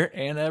here?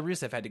 And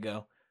Rusev had to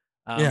go.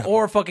 Yeah.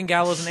 Or fucking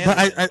Gallows and But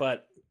Anderson.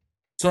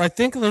 So I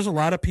think there's a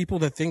lot of people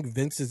that think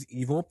Vince is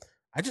evil.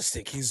 I just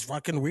think he's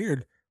fucking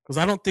weird because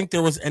I don't think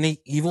there was any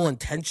evil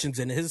intentions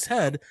in his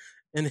head.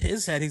 In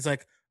his head, he's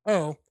like,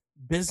 oh,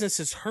 business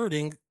is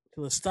hurting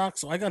to the stock,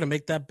 so I got to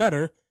make that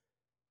better.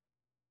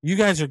 You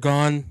guys are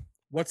gone.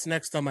 What's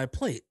next on my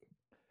plate?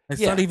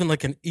 It's not even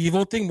like an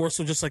evil thing, more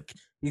so just like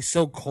he's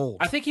so cold.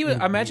 I think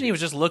I imagine he was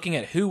just looking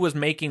at who was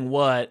making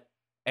what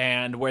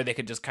and where they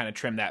could just kind of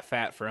trim that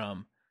fat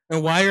from.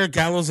 And why are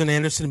Gallows and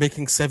Anderson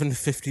making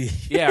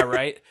 $750? Yeah,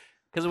 right.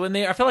 Because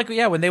I feel like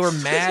when they were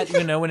mad,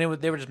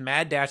 they were just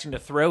mad dashing to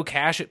throw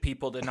cash at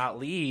people to not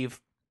leave.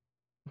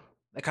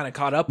 That kind of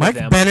caught up with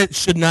them. Mike Bennett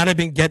should not have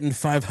been getting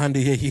 $500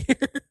 a year.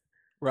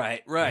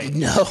 Right.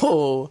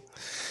 No.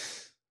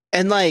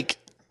 And like,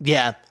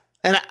 yeah.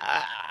 And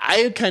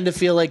I kind of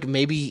feel like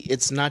maybe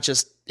it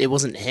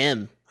wasn't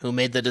him who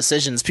made the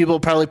decisions. People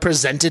probably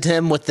presented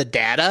him with the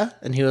data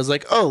and he was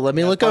like, oh, let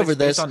me look over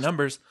this. Based on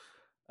numbers.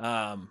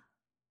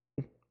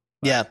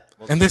 Yeah.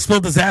 And they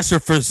spelled disaster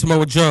for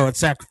Samoa Joe at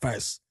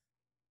Sacrifice.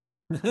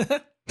 I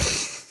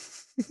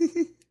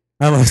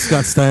love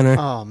Scott Steiner.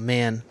 Oh,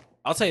 man.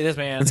 I'll tell you this,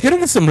 man. Let's get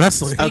into some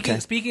wrestling.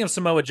 Speaking of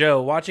Samoa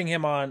Joe,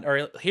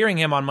 hearing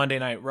him on Monday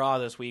Night Raw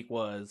this week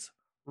was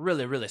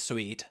really, really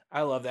sweet.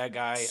 I love that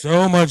guy.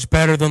 So much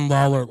better than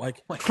Lawler.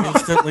 Like,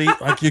 instantly,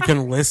 like, you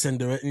can listen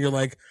to it and you're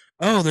like,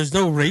 oh, there's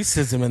no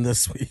racism in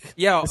this week.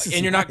 Yeah,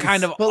 and you're not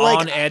kind of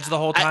on edge the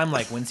whole time.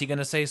 Like, when's he going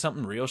to say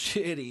something real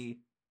shitty?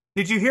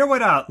 Did you hear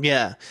what?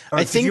 Yeah,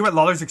 did you hear what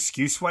Lawler's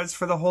excuse was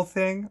for the whole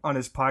thing on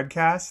his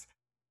podcast?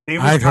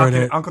 Heard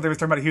it. Uncle Dave was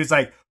talking about it. He was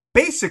like,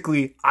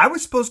 basically, I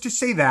was supposed to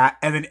say that,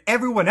 and then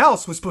everyone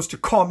else was supposed to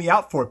call me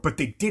out for it, but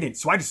they didn't,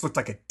 so I just looked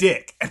like a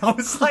dick. And I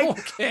was like,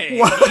 okay.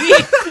 What?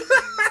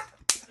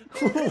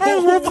 I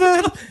love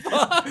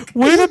that.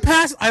 Way to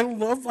pass. I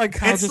love like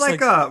how it's just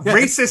like a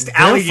racist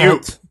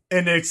alley-oop.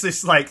 And it's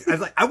just like,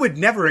 I would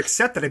never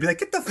accept that. I'd be like,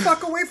 get the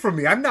fuck away from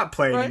me. I'm not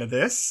playing into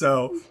this.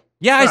 So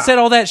yeah, I said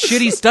all that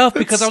shitty stuff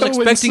because I was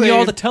expecting you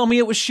all to tell me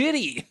it was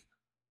shitty.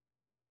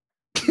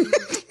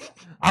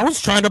 I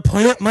was trying to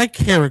play up my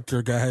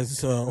character, guys,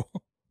 so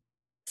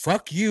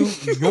fuck you.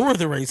 You're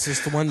the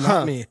racist one,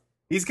 not me.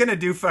 He's going to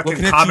do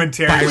fucking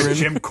commentary with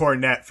Jim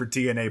Cornette for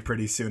TNA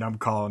pretty soon. I'm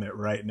calling it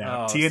right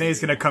now. TNA's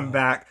going to come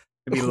back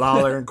and be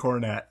Lawler and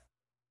Cornette.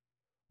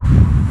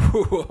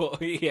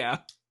 Yeah.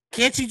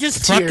 Can't you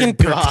just fucking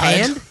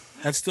pretend?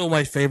 That's still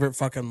my favorite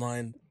fucking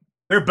line.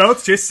 They're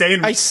both just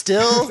saying... I was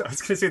going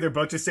to say they're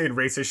both just saying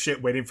racist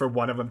shit, waiting for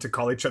one of them to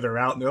call each other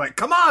out. And they're like,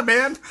 come on,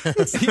 man.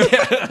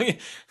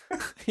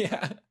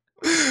 Yeah.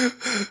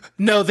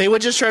 No, they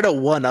would just try to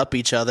one-up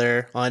each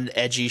other on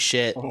edgy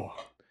shit. Oh.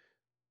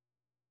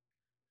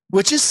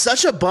 Which is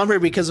such a bummer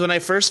because when I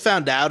first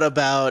found out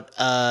about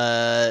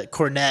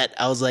Cornette,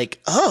 I was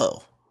like,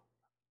 oh.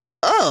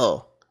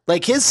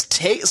 Like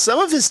some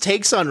of his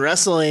takes on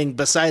wrestling,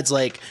 besides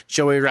like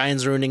Joey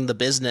Ryan's ruining the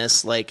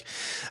business, like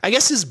I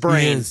guess his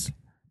brain,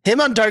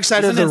 him on Dark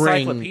Side of the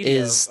Ring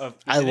is,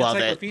 I love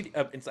it.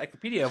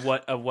 Encyclopedia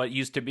of what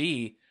used to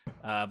be,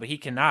 but he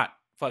cannot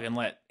fucking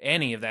let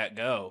any of that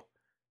go.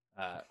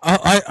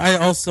 I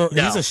also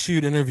he's a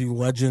shoot interview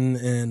legend,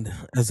 and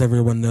as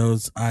everyone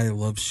knows, I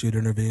love shoot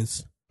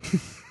interviews.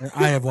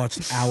 I have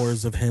watched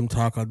hours of him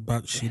talk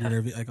about shoot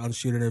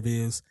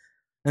interviews.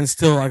 And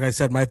still, like I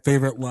said, my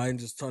favorite line,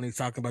 just Tony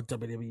talking about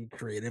WWE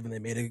creative,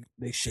 and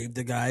they shaved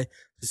the guy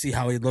to see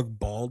how he looked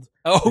bald.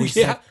 Oh,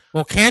 yeah. Said,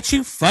 well, can't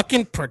you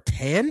fucking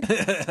pretend?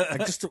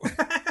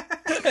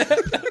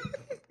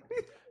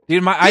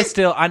 Dude,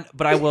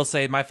 but I will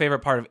say my favorite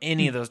part of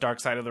any of those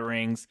Dark Side of the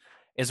Rings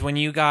is when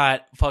you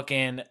got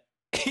fucking,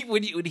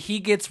 when he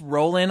gets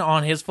rolling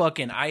on his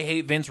fucking I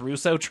hate Vince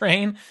Russo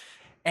train,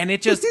 and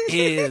it just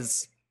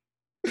is...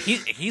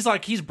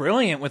 He's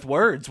brilliant with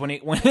words when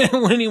he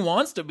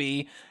wants to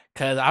be.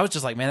 Cause I was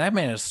just like, man, that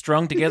man has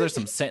strung together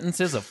some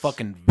sentences of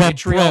fucking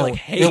vitriol. Like,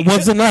 hey, it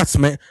wasn't us,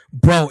 man,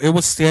 bro. It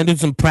was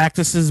standards and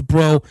practices,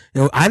 bro.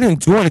 I didn't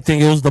do anything.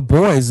 It was the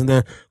boys and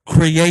their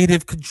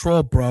creative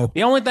control, bro.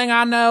 The only thing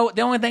I know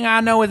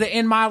is that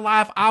in my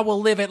life, I will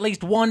live at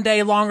least one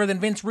day longer than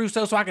Vince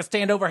Russo, so I can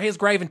stand over his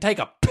grave and take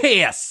a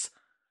piss.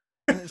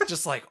 And it's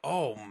just like,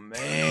 oh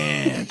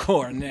man,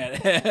 Cornette,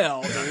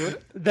 hell,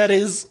 dude. That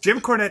is Jim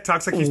Cornette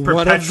talks like he's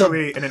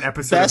perpetually in an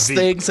episode best of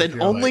things,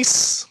 and only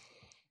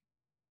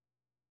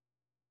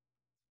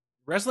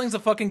wrestling's a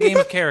fucking game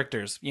of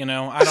characters. I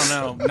don't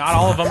know. Not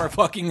all of them are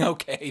fucking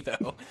okay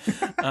though.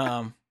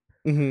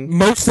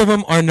 Most of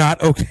them are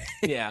not okay.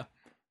 Yeah.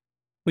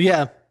 Well,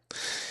 yeah.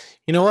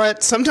 You know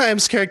what?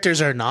 Sometimes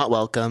characters are not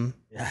welcome.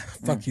 Yeah.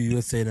 Fuck you,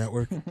 USA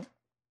Network.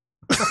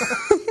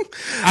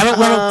 I don't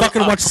want to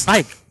fucking watch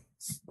Psych.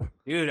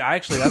 Dude,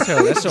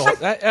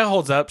 that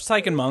holds up.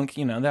 Psych and Monk,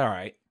 they're all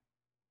right.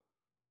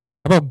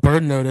 How about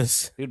Burn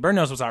Notice? Dude, Burn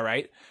Notice was all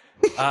right.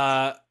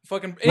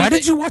 Fucking. Why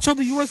did you watch all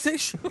the USA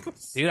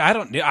shows?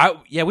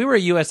 Dude, we were a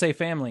USA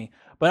family.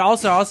 But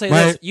also, I'll say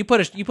this: you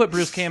put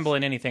Bruce Campbell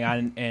in anything,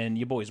 and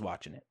your boy's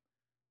watching it.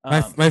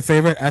 My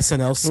favorite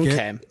SNL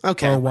skit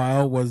Okay. for a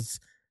while was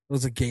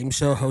a game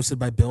show hosted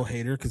by Bill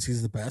Hader because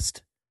he's the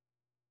best,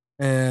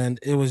 and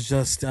it was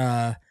just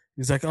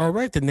he's like, all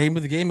right, the name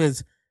of the game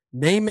is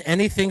Name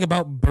Anything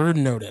About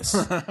Burn Notice.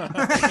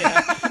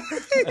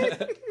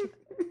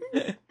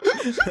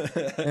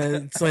 And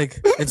it's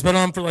like it's been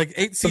on for like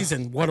 8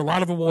 seasons, won a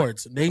lot of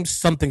awards. Name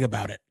something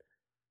about it.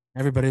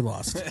 Everybody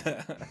lost.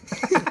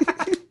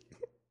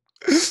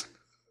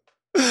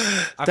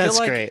 That's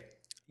great.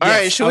 All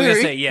Yes, right, should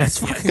we say yes.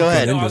 Go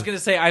ahead. No, I was going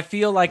to say I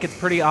feel like it's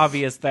pretty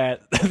obvious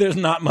that there's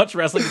not much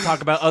wrestling to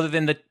talk about other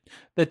than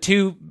the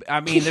two. I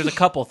mean, there's a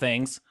couple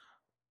things,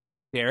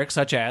 Derek,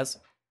 such as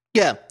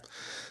Yeah.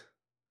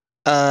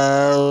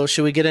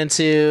 Should we get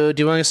into?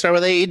 Do you want to start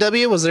with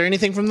AEW? Was there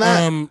anything from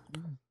that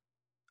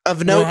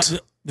of note?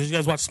 Did you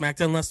guys watch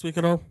SmackDown last week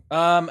at all?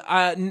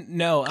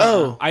 No.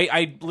 Oh.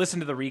 I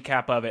listened to the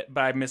recap of it,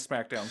 but I missed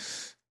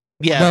SmackDown.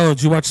 Yeah. No,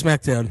 did you watch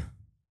SmackDown?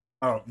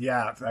 Oh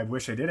yeah, I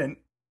wish I didn't.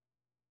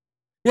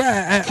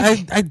 Yeah,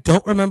 I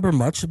don't remember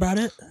much about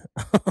it.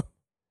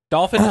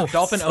 Dolphin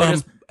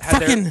Otis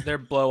had their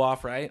blow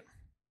off, right?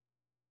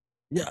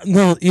 Yeah,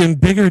 no. In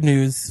bigger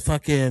news,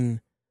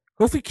 fucking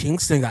Kofi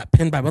Kingston got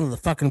pinned by one of the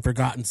fucking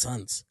Forgotten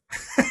Sons.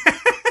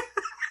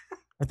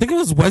 I think it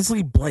was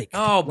Wesley Blake.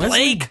 Oh,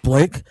 Blake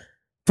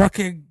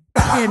fucking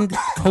pinned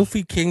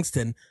Kofi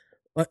Kingston.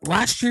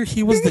 Last year,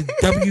 he was the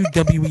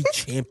WWE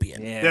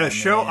champion. Yeah, the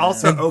show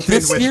also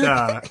opened with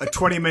a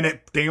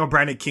 20-minute Daniel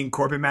Bryan and King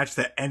Corbin match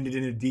that ended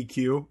in a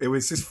DQ. It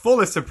was just full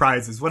of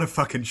surprises. What a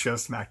fucking show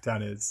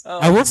SmackDown is.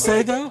 I will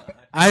say though,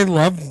 I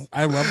loved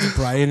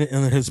Bryan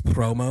in his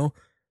promo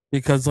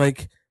because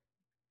like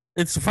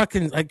it's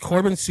fucking like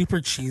Corbin's super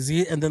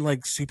cheesy and then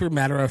like super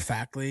matter of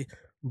factly,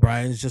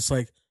 Bryan's just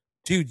like,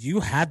 dude,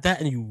 you had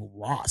that and you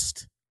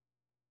lost.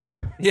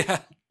 Yeah.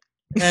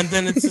 And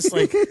then it's just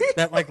like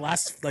that like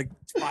last like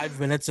 5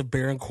 minutes of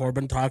Baron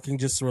Corbin talking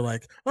just were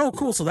like, oh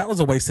cool, so that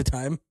was a waste of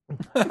time.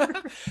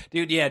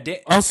 Dude, yeah.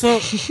 Also,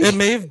 it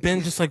may have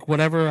been just like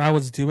whatever I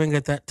was doing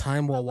at that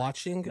time while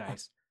watching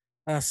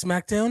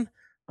SmackDown.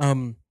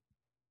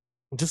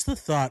 Just the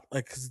thought,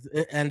 like, 'cause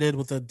it ended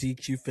with a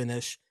DQ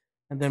finish,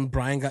 and then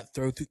Bryan got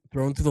thrown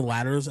through the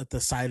ladders at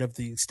the side of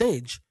the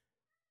stage,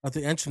 at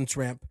the entrance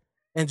ramp,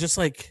 and just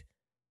like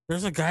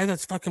there's a guy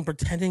that's fucking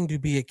pretending to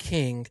be a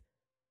king.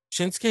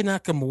 Shinsuke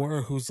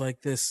Nakamura, who's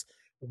like this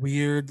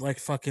weird, like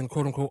fucking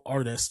quote unquote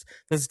artist,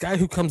 this guy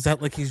who comes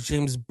out like he's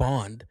James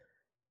Bond,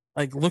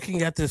 like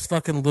looking at this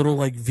fucking little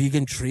like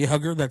vegan tree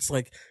hugger that's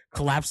like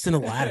collapsed in a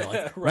ladder.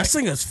 Like Right.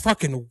 wrestling is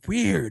fucking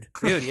weird,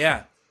 dude.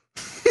 Yeah,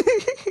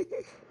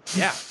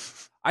 yeah.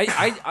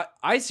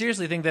 I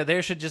seriously think that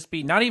there should just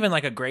be not even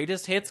like a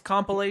greatest hits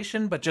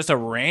compilation, but just a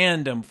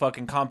random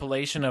fucking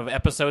compilation of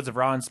episodes of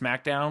Raw and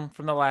SmackDown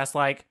from the last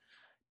like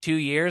 2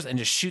 years and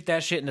just shoot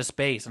that shit into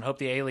space and hope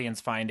the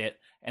aliens find it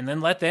and then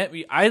let them.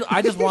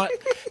 I just want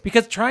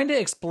because trying to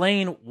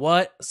explain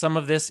what some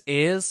of this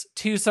is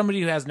to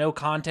somebody who has no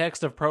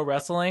context of pro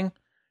wrestling,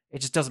 it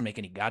just doesn't make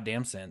any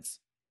goddamn sense.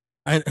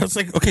 I was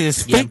like, okay,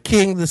 this fake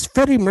king, this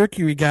Freddie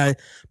Mercury guy,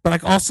 but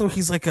like also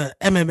he's like a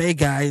MMA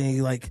guy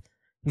and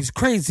he's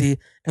crazy,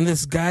 and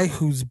this guy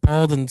who's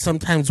bald and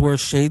sometimes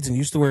wears shades and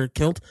used to wear a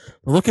kilt,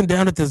 looking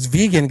down at this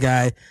vegan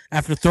guy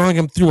after throwing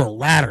him through a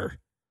ladder.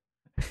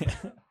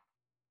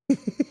 But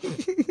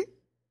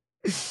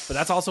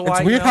that's also why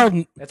it's weird how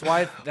that's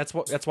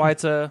why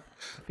it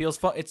feels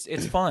fun.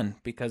 It's fun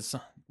because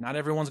not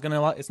everyone's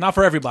gonna. It's not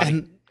for everybody.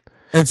 And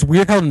it's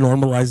weird how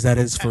normalized that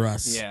is for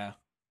us. Yeah.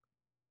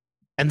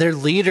 And their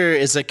leader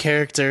is a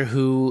character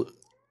who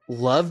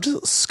loved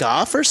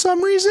ska for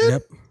some reason.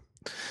 Yep.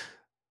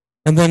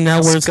 And then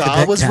now wears ska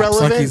cadet was caps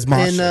relevant like he's in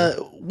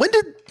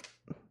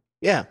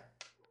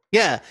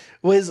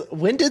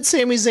when did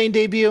Sami Zayn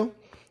debut?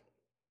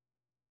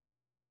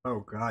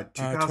 Oh God,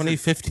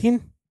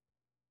 2015.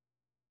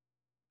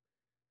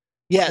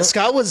 Yeah,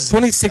 Scott was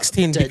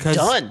 2016 because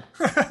done.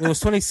 It was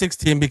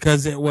 2016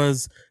 because it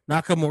was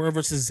Nakamura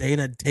versus Zayn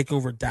at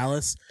Takeover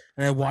Dallas,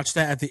 and I watched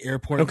that at the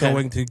airport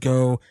going to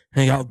go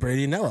hang out with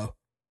Brady and Nello.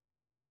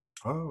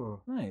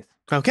 Oh, Nice.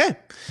 Okay,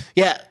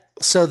 yeah.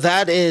 So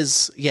that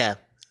is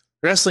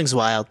wrestling's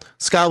wild.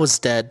 Scott was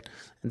dead,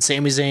 and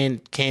Sami Zayn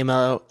came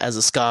out as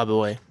a ska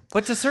boy.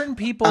 But to certain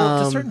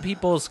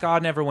people, ska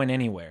never went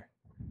anywhere.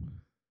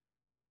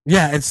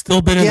 Yeah, it's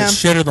still been in the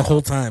shitter the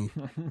whole time.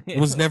 It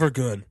was never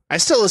good. I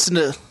still listen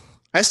to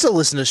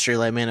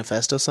Streetlight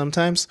Manifesto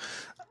sometimes.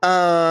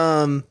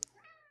 What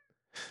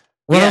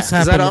else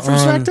happened? Is that all from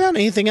SmackDown?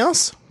 Anything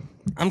else?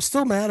 I'm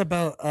still mad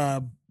about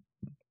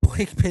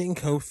Blake pinning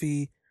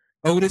Kofi.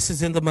 Otis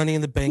is in the Money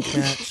in the Bank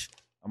match.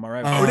 I'm all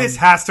right. Otis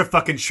has to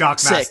fucking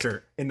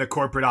Shockmaster in the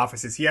corporate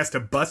offices. He has to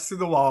bust through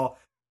the wall,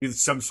 do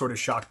some sort of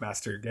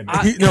Shockmaster gimmick.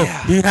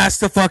 He has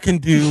to fucking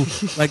do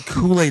like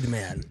Kool-Aid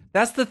Man.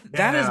 That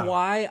is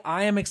why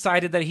I am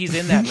excited that he's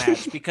in that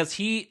match, because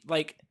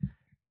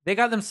they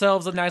got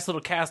themselves a nice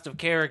little cast of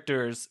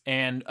characters,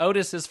 and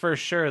Otis is for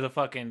sure the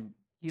fucking.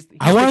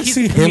 I want to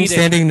see him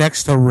standing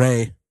next to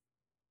Ray.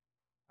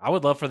 I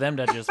would love for them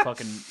to just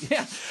fucking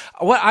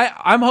What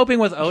I'm hoping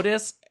with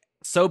Otis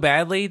so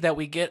badly that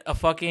we get a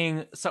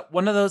fucking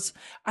one of those.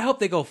 I hope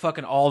they go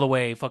fucking all the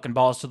way, fucking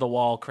balls to the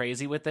wall,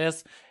 crazy with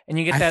this, and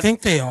you get that. I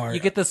think they are. You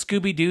get the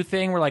Scooby Doo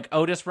thing where like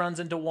Otis runs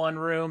into one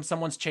room,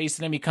 someone's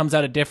chasing him, he comes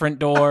out a different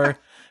door.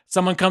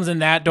 Someone comes in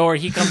that door,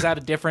 he comes out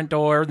a different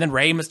door. Then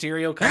Rey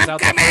Mysterio comes out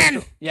the first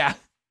door. Yeah,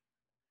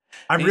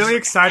 I'm really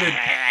excited.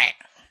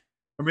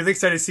 I'm really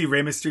excited to see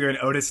Rey Mysterio and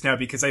Otis now,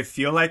 because I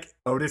feel like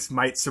Otis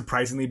might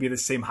surprisingly be the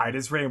same height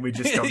as Rey, and we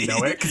just don't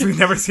know it because we've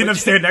never seen them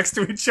stand next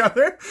to each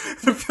other. I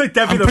feel like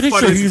that'd be the funniest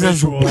pretty sure he's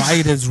visual. as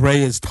wide as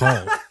Ray is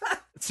tall.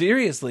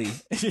 Seriously,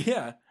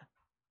 yeah.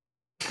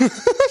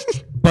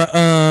 But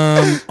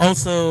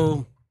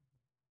also,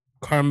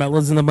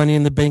 Carmella's in the Money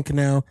in the Bank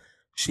now.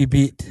 She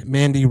beat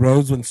Mandy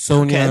Rose when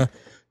Sonya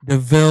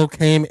Deville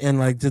came and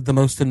like did the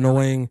most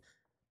annoying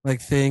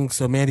thing.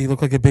 So Mandy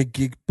looked like a big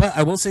geek. But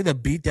I will say the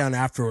beatdown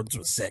afterwards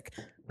was sick,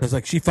 because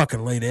like she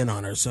fucking laid in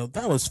on her, so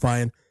that was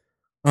fine.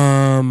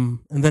 And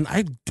then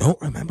I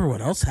don't remember what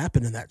else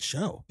happened in that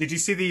show. Did you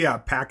see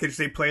the package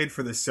they played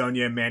for the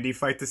Sonya and Mandy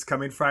fight this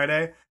coming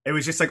Friday? It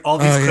was just like all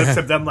these clips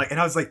of them, like, and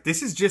I was like,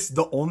 this is just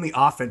the only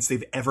offense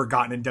they've ever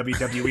gotten in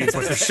WWE. Is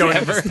what they're showing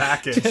in this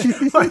package.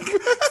 Like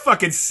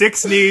fucking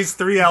 6 knees,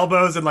 3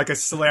 elbows, and like a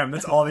slam.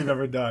 That's all they've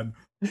ever done.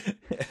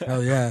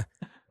 Hell yeah.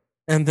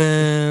 And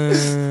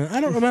then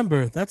I don't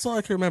remember. That's all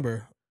I can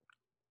remember.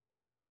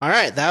 All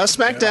right, that was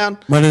SmackDown.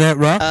 Monday Night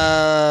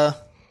Raw.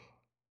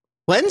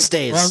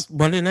 Wednesdays. Well,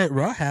 Monday Night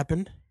Raw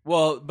happened.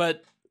 Well,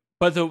 but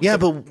but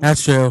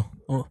that's true.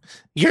 Well,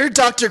 you're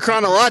Dr.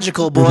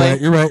 Chronological, boy.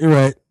 You're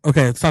right.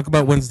 Okay, let's talk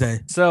about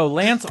Wednesday. So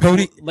Lance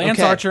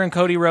Archer and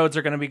Cody Rhodes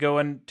are going to be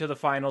going to the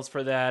finals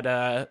for that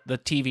the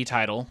TV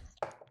title.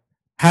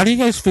 How do you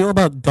guys feel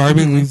about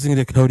Darby losing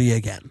to Cody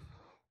again?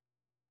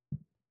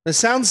 It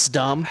sounds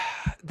dumb.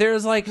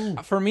 There's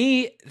for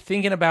me,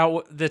 thinking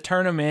about the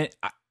tournament,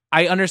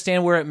 I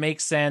understand where it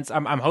makes sense.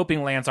 I'm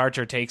hoping Lance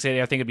Archer takes it.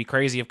 I think it'd be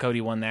crazy if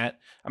Cody won that.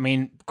 I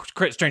mean,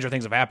 stranger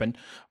things have happened,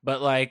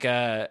 but it's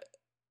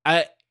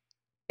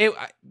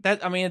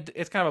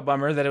kind of a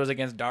bummer that it was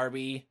against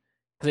Darby,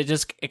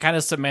 because it kind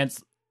of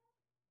cements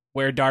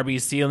where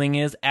Darby's ceiling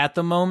is at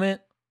the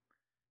moment.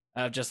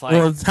 Just like,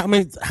 well, how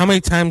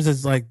many times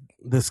has like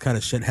this kind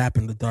of shit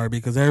happened to Darby?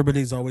 Because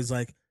everybody's always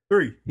like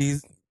 3.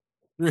 He's.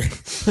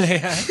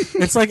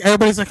 It's like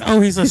everybody's like,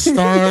 oh, he's a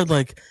star,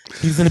 like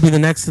he's gonna be the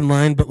next in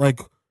line. But like,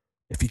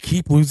 if you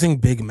keep losing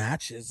big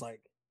matches,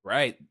 like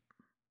right,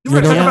 you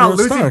want to talk about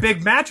losing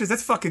big matches?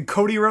 That's fucking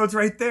Cody Rhodes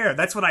right there.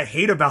 That's what I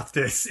hate about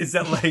this. Is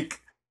that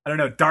like, I don't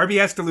know, Darby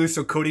has to lose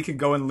so Cody can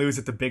go and lose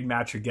at the big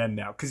match again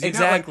now? Because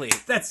exactly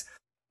that's.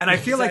 And I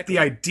feel like the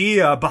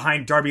idea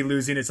behind Darby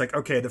losing is like,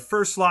 okay, the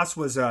first loss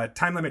was a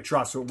time limit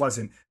draw, so it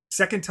wasn't.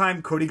 Second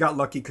time, Cody got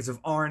lucky because of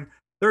Arn.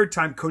 Third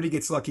time, Cody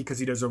gets lucky because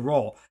he does a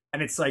roll.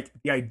 And it's like,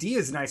 the idea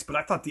is nice, but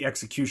I thought the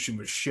execution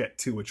was shit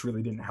too, which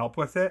really didn't help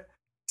with it.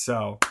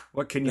 So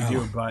what can you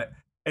do? But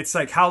it's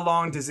like, how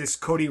long does this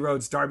Cody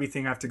Rhodes Darby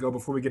thing have to go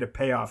before we get a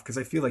payoff? Because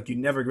I feel like you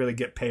never really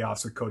get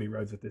payoffs with Cody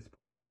Rhodes at this point.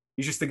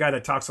 He's just the guy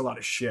that talks a lot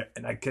of shit,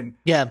 and I can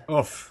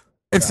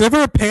It's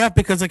never a payoff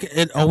because like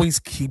it always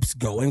keeps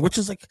going, which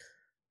is like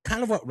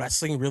kind of what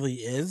wrestling really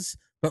is.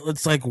 But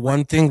it's like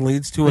one thing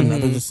leads to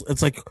another. Just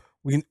it's like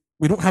we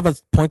don't have a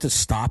point to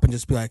stop and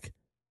just be like,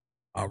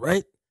 all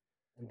right,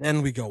 and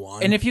then we go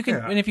on. And if you can,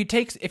 and if you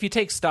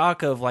take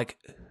stock of like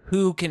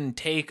who can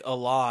take a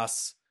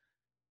loss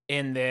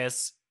in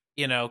this,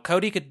 you know,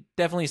 Cody could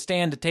definitely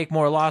stand to take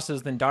more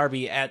losses than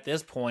Darby at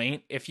this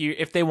point.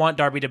 If they want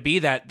Darby to be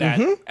that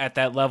at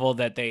that level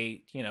that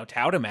they, you know,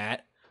 tout him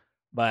at,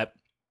 but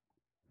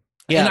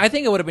and I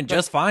think it would have been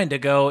just fine to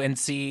go and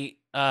see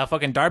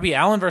fucking Darby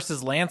Allin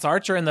versus Lance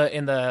Archer in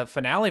the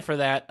finale for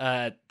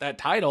that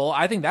title.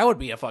 I think that would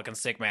be a fucking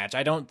sick match.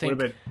 I don't think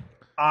would have been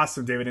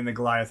awesome, David, in the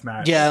Goliath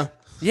match. Yeah,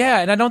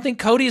 and I don't think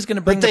Cody is going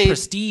to bring the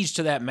prestige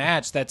to that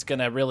match. That's going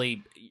to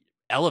really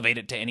elevate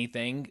it to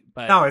anything.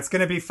 But no, it's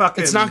going to be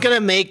fucking. It's not going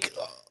to make.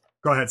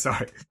 Go ahead.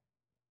 Sorry.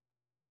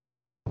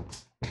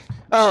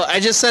 Oh, I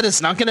just said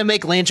it's not going to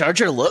make Lance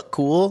Archer look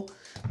cool.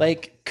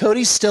 Like,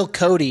 Cody's still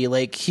Cody.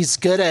 Like, he's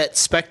good at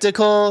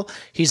spectacle.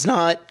 He's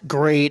not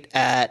great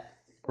at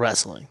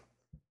wrestling.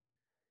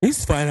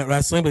 He's fine at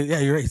wrestling, but yeah,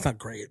 you're right. He's not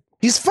great.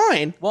 He's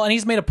fine. Well, and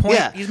he's made a point.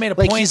 Yeah. He's made a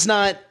like, point.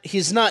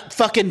 He's not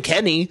fucking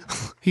Kenny.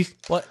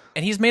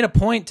 And he's made a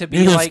point to be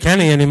Neither's like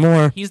Kenny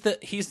anymore. He's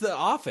the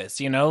Office,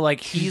 you know, like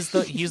he's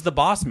the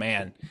boss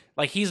man.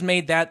 Like, he's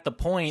made that the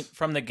point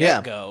from the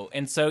get-go.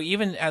 And so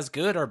even as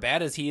good or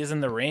bad as he is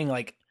in the ring,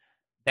 like,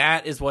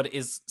 that is what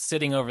is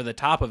sitting over the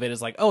top of it,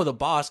 is like, oh, the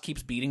boss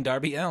keeps beating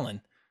Darby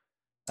Allin.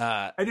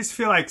 I just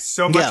feel like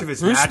so much of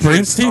his Bruce matches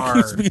Springsteen are.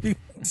 keeps beating.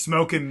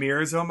 smoke and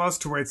mirrors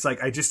almost, to where it's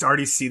like I just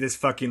already see this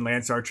fucking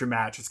Lance Archer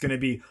match. It's gonna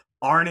be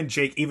Arn and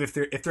Jake, even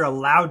if they're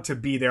allowed to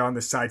be there on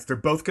the sides, they're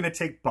both gonna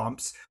take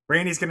bumps.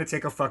 Randy's gonna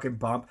take a fucking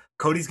bump.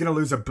 Cody's gonna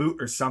lose a boot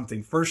or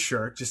something for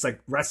sure. Just like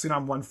wrestling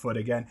on one foot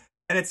again.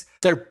 And it's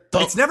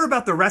never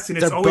about the wrestling.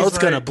 It's they're always both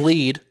like, gonna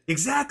bleed.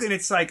 Exactly. And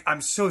it's like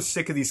I'm so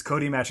sick of these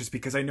Cody matches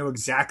because I know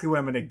exactly what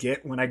I'm gonna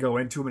get when I go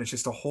into them, and it's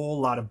just a whole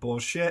lot of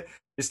bullshit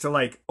just to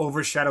like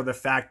overshadow the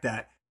fact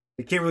that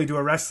they can't really do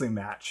a wrestling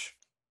match.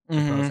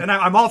 Mhm. And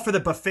I'm all for the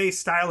buffet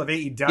style of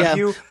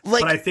AEW,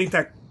 but I think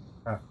that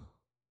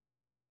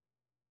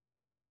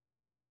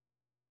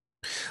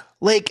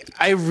like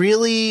I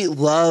really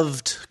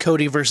loved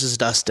Cody versus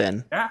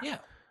Dustin, Yeah.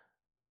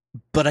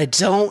 but I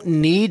don't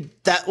need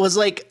that was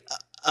like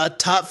a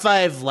top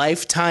 5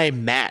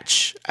 lifetime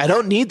match. I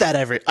don't need that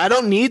every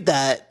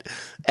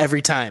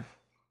time.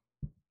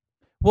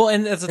 Well,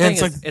 and that's the And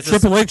thing. it's like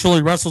Triple H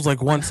only wrestles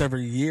like once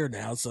every year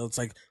now, so it's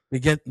like we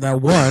get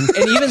that one.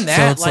 And even that,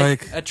 so it's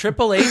like a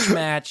Triple H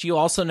match, you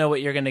also know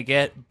what you're going to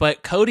get.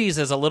 But Cody's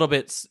is a little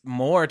bit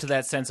more to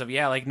that sense of,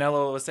 like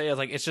Nello was saying,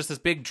 like it's just this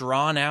big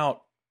drawn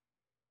out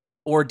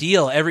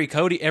ordeal every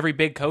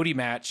big Cody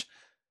match.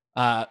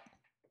 And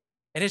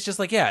it's just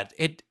like,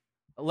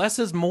 less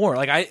is more.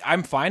 Like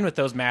I'm fine with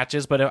those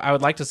matches, but I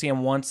would like to see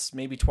him once,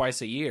 maybe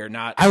twice a year.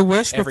 Not I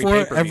wish every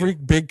before pay-per-view. every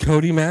big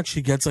Cody match,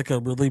 he gets like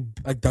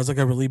does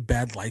a really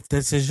bad life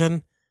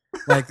decision.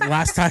 Like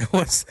last time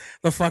was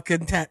the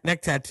fucking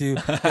neck tattoo.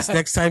 This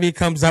next time he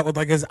comes out with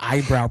like his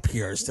eyebrow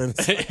pierced, and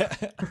Yeah.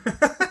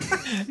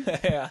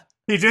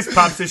 he just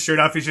pops his shirt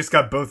off. He's just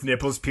got both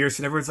nipples pierced,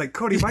 and everyone's like,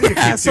 "Cody, why do you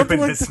keep something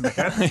doing like this,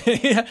 man?"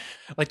 Yeah.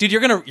 Like, dude, you're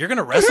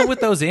gonna wrestle with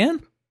those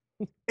in?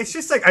 It's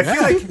just like I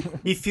feel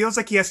like he feels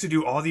like he has to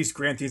do all these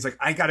grand things. Like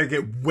I gotta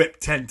get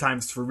whipped 10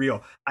 times for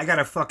real. I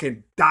gotta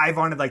fucking dive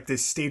onto like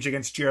this stage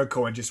against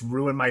Jericho and just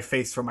ruin my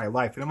face for my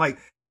life. And I'm like,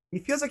 he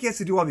feels like he has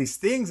to do all these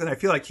things, and I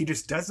feel like he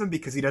just does them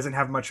because he doesn't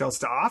have much else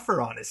to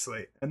offer,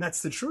 honestly. And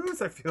that's the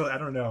truth. I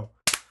don't know.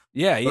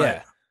 Yeah.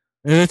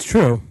 and it's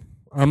true.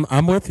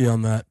 I'm with you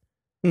on that.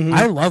 Mhm.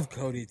 I love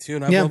Cody too,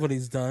 and I love what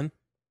he's done.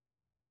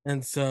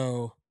 And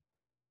so,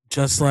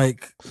 just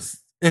like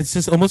it's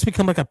just almost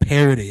become like a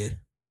parody.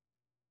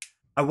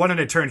 I wanted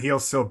to turn heel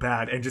so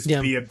bad and just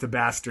Yeah. be the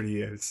bastard he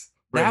is.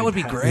 That Really would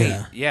be bad.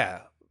 great.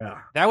 Yeah. Yeah.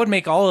 That would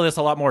make all of this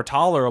a lot more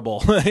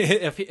tolerable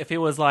if it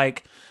was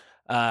like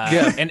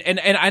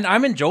and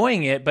I'm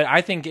enjoying it, but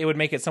I think it would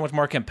make it so much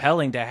more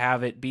compelling to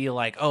have it be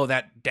like, oh,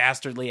 that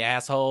dastardly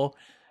asshole.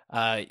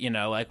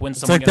 Like when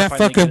It's someone like that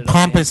fucking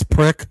pompous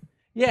prick.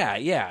 Yeah.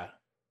 Yeah.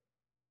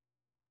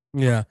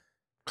 Yeah.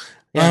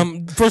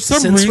 For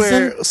some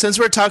reason, since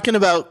we're talking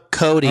about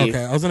Cody,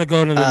 okay, I was gonna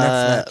go to the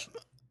next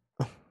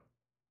match.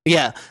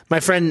 yeah, my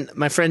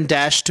friend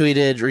Dash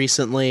tweeted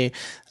recently,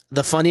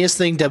 the funniest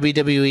thing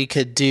WWE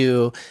could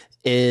do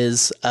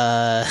is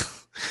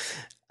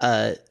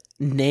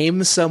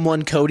name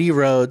someone Cody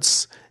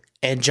Rhodes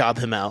and job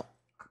him out.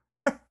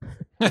 Oh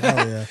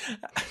yeah,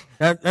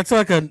 that's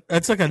like a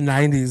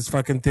 90s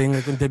fucking thing.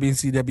 Like when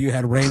WCW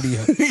had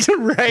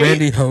Right.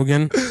 Randy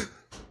Hogan.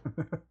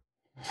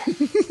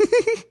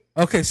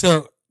 Okay,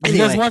 so you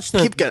guys watch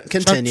the Chuck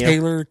continue.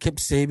 Taylor, Kip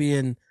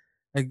Sabian,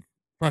 like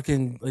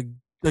fucking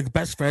like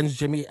best friends,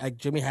 Jimmy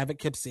Havoc,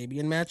 Kip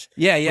Sabian match?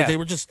 Yeah. Where they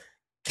were just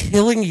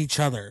killing each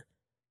other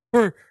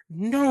for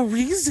no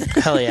reason.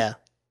 Hell yeah.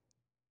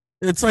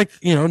 It's like,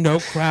 no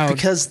crowd.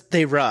 Because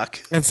they rock.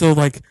 And so,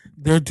 like,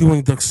 they're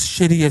doing the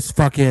shittiest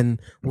fucking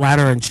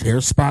ladder and chair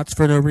spots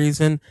for no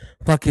reason.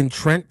 Fucking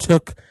Trent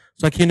took,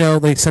 it's like,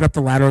 they set up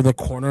the ladder in the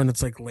corner and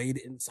it's like laid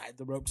inside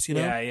the ropes,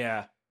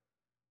 Yeah.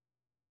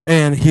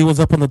 And he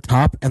was up on the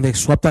top and they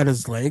swept out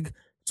his leg.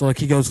 So, like,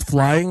 he goes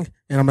flying,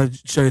 and I'm going to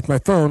show you with my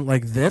phone,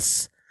 like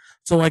this.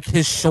 So, like,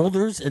 his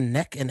shoulders and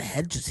neck and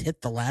head just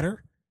hit the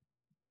ladder.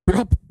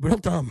 Real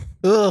dumb.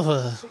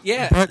 Ugh.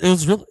 Yeah. But it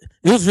was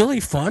really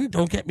fun.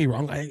 Don't get me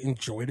wrong. I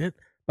enjoyed it.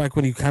 Like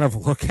when you kind of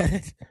look at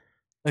it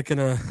like in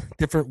a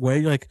different way,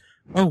 you're like,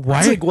 oh, why?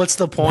 It's like, what's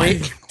the Why are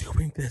point? you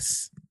doing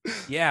this?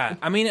 Yeah.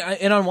 I mean,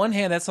 and on one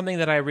hand, that's something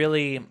that I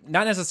really,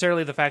 not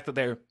necessarily the fact that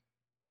they're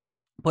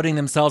putting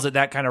themselves at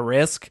that kind of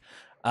risk,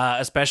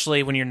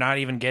 especially when you're not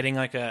even getting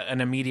like an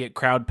immediate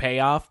crowd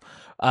payoff.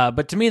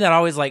 But to me, that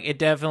always it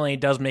definitely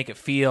does make it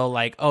feel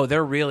like, oh,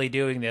 they're really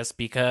doing this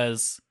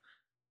because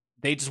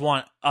they just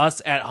want us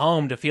at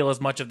home to feel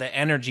as much of the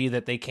energy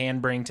that they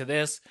can bring to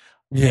this.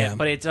 Yeah.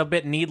 But it's a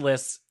bit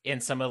needless in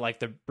some of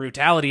the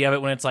brutality of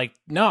it when it's like,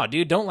 no,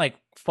 dude, don't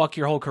fuck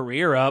your whole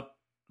career up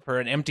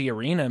for an empty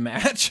arena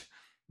match.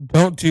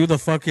 Don't do the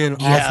fucking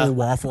Yeah. awful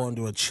waffle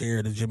into a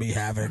chair to Jimmy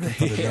Havoc. And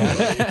put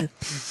it down.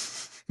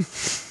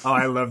 Oh,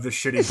 I love the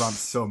shitty bumps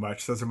so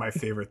much. Those are my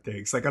favorite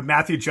things. Like a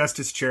Matthew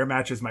Justice chair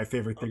match is my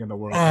favorite thing in the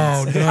world.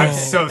 Oh, no. I'm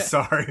so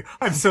sorry.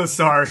 I'm so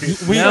sorry.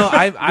 We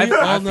I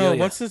all feel know ya.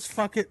 what's that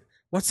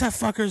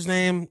fucker's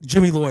name?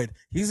 Jimmy Lloyd.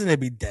 He's gonna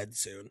be dead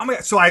soon. Oh my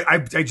God. So I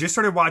just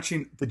started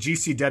watching the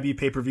GCW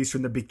pay-per-views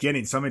from the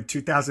beginning. So I'm in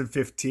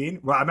 2015.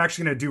 Well, I'm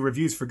actually going to do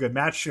reviews for Good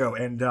Match Show.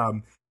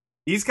 And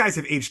these guys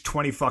have aged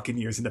 20 fucking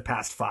years in the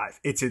past 5.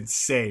 It's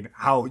insane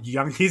how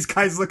young these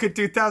guys look in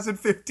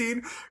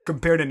 2015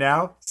 compared to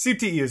now.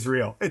 CTE is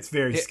real. It's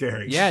very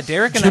scary. Yeah,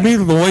 Derek and Jimmy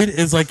Lloyd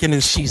is like in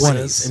his Jesus.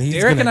 20s, and he's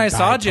Derek and gonna I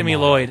saw die Jimmy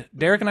tomorrow. Lloyd.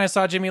 Derek and I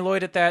saw Jimmy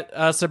Lloyd at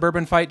that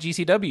Suburban Fight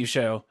GCW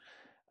show.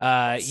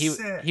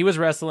 Sick. He was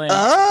wrestling.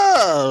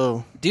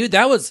 Oh, Dude,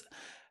 that was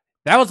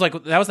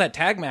that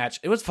tag match.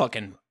 It was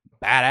fucking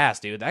badass,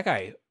 dude. That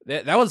guy.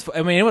 That was.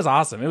 I mean, it was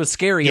awesome. It was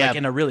scary, Yeah. like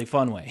in a really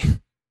fun way.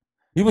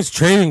 He was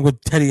training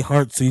with Teddy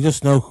Hart, so you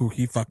just know who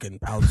he fucking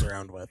pals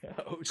around with.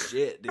 Oh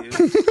shit, dude.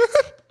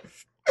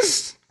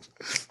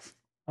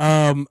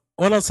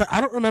 What else? I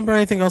don't remember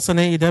anything else on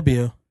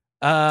AEW.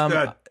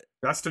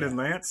 Dustin and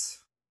Lance.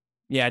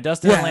 Yeah,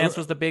 Dustin Yeah. and Lance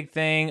was the big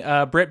thing.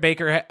 Britt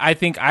Baker, I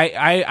think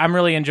I'm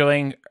really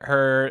enjoying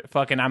her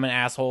fucking I'm an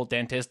asshole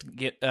dentist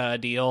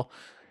deal.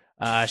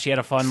 She had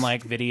a fun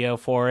like video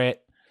for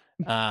it.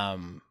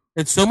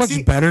 It's so much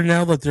See- better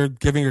now that they're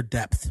giving her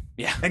depth.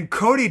 Yeah. And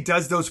Cody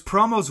does those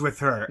promos with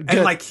her. Good.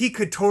 And like he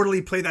could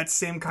totally play that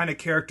same kind of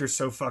character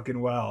so fucking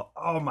well.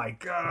 Oh my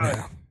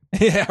god.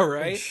 Yeah. Yeah,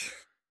 right.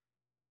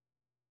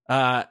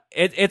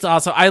 It's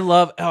awesome. I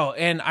love. Oh,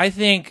 and I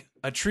think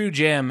a true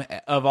gem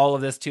of all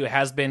of this too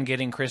has been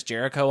getting Chris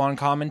Jericho on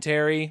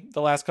commentary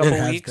the last couple It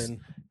has weeks,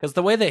 been. because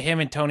the way that him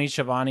and Tony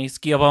Schiavone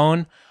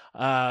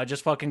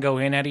just fucking go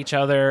in at each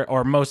other,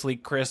 or mostly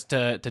Chris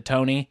to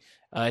Tony,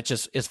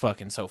 it's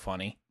fucking so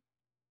funny.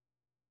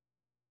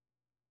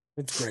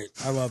 It's great.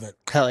 I love it.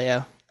 hell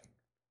yeah.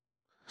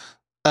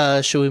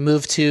 Should we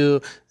move to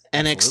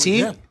NXT?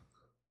 Yeah.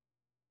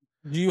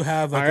 Do you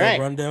have like All right.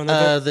 a rundown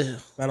of it?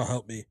 The, That'll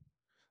help me.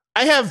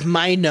 I have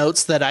my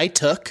notes that I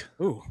took.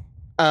 Ooh.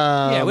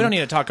 Yeah, we don't need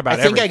to talk about.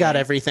 I think I got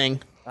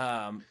everything.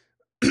 Um,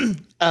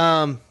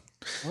 I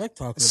like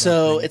talking about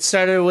So things. it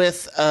started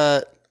with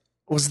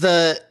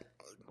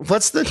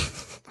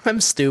I'm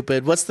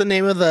stupid. What's the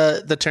name of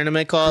the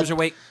tournament called?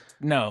 cruiserweight.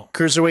 No.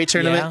 Cruiserweight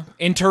tournament. Yeah.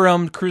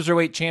 Interim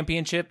cruiserweight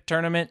championship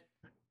tournament.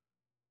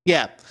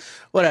 Yeah.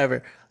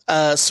 Whatever.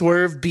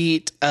 Swerve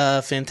beat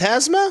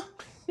Phantasma.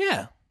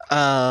 Yeah.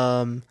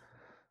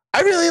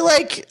 I really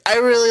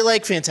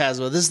like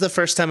Phantasma. This is the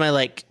first time I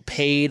like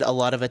paid a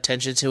lot of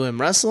attention to him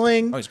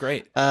wrestling. Oh, he's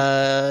great.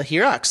 He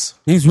rocks.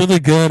 He's really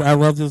good. I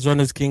love his run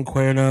as King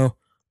Cuerno.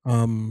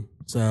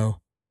 So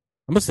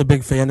I'm just a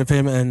big fan of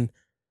him, and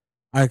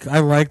I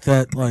like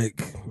that.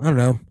 Like, I don't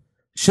know,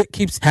 shit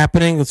keeps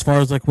happening as far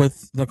as like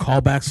with the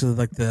callbacks to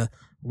like the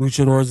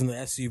luchadors and the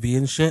SUV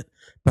and shit,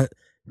 but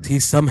he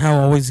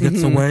somehow always gets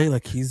Mhm. away.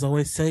 Like, he's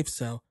always safe.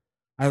 So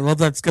I love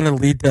that's going to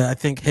lead to, I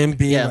think, him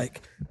being Yeah.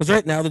 like, because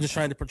right now they're just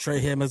trying to portray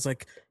him as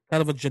like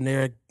kind of a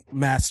generic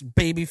masked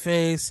baby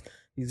face.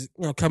 He's,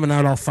 coming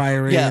out all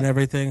fiery Yeah. and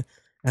everything.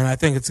 And I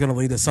think it's going to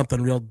lead to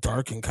something real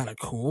dark and kind of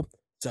cool.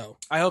 So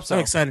I hope so.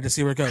 I'm excited to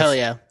see where it goes. Hell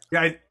yeah.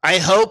 Yeah, I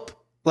hope.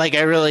 Like,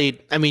 I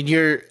mean,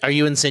 are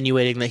you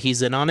insinuating that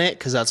he's in on it?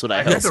 Because that's what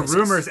I I hope. heard the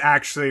rumors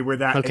actually were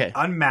that Okay. an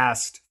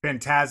unmasked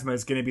Phantasma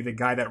is going to be the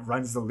guy that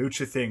runs the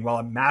lucha thing, while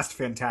a masked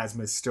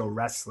Phantasma is still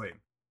wrestling.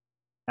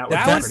 That would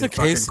If be that's the pretty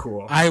fucking case,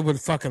 cool. I would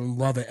fucking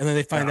love it. And then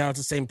they find Yeah. out it's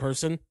the same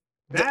person.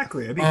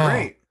 Exactly, it'd be Oh.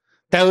 great.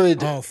 That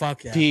would Oh,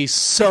 fuck yeah. be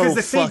so Because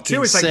the thing fucking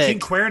too is like King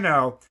sick.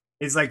 Cuerno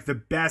is like the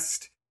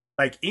best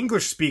like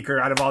English speaker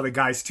out of all the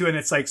guys too, and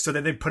it's like so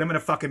then they put him in a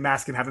fucking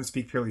mask and have him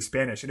speak purely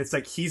Spanish, and it's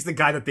like he's the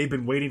guy that they've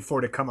been waiting for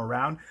to come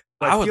around.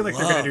 But I I would feel like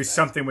they're gonna love do that.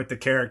 something with the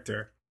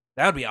character.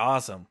 That would be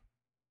awesome.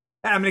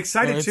 Yeah, I'm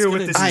excited Yeah, it's too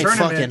with gonna- this I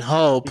tournament fucking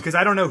hope. because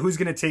I don't know who's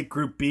gonna take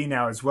Group B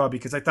now as well,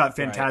 because I thought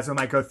Phantasma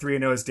might go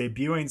 3-0 as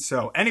debuting,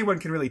 so anyone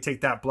can really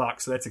take that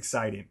block, so that's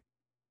exciting.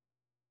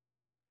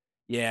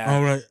 Yeah.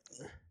 All right.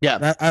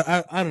 Yeah.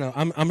 I don't know.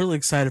 I'm really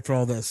excited for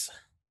all this.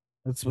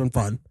 It's been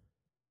fun.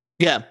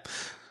 Yeah.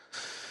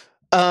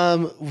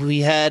 We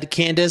had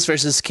Candace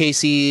versus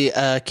Casey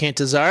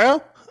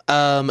Cantazaro.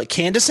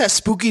 Candace has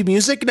spooky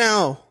music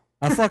now.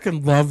 I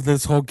fucking love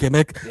this whole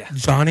gimmick. Yeah.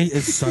 Johnny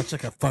is such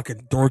like a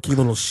fucking dorky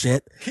little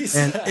shit,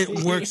 and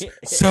it works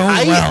so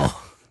I-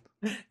 well.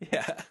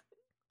 Yeah.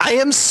 I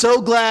am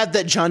so glad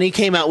that Johnny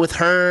came out with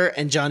her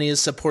and Johnny is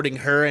supporting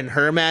her in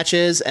her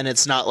matches, and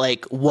it's not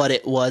like what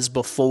it was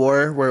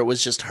before, where it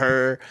was just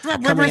her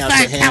From coming out to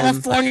Riverside, him.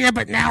 California,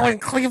 but now in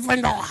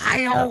Cleveland,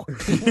 Ohio.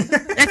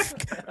 It's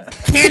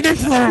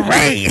Candice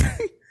LeRae,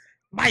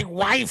 my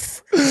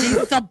wife.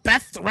 She's the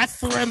best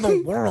wrestler in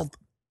the world.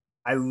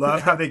 I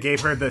love how they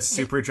gave her the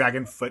Super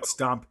Dragon Foot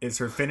Stomp is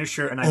her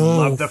finisher, and I Oh,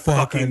 love the fuck,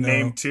 I fucking know.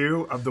 name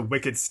too of the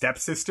Wicked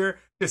Stepsister.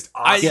 Just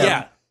awesome.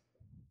 Yeah.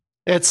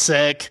 It's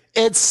sick.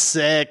 It's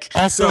sick.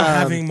 Also,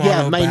 having Mono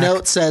yeah, my back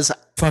note says,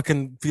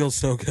 fucking feels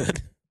so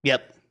good.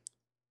 yep.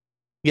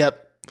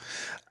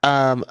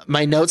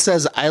 My note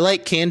says, I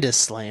like Candace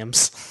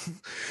slams.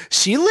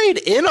 She laid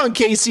in on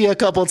Casey a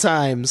couple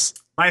times.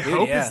 My Dude,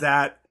 hope yeah. is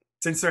that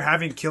since they're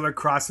having Killer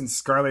Cross and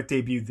Scarlet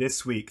debut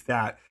this week,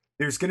 that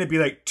there's going to be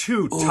like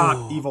two top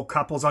Ooh. evil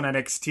couples on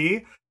NXT.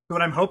 So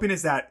what I'm hoping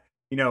is that,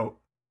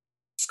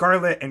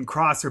 Scarlett and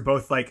Cross are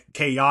both like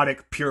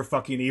chaotic, pure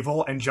fucking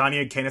evil, and Johnny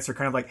and Candice are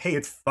kind of like, hey,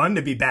 it's fun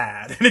to be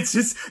bad. And it's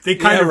just, they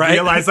kind of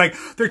realize, like,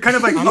 they're kind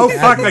of like, oh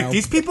fuck, like,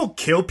 these people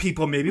kill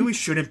people, maybe we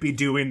shouldn't be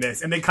doing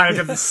this. And they kind of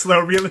have this slow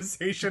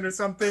realization or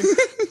something.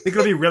 I think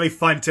it'll be really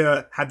fun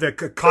to have the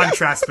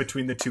contrast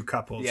between the two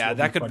couples. Yeah,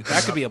 that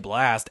could be a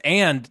blast.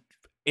 And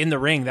in the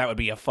ring, that would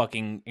be a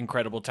fucking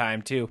incredible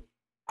time too.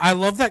 I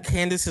love that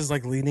Candice is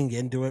like leaning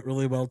into it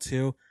really well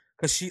too,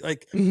 because she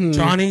like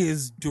Johnny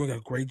is doing a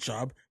great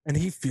job, and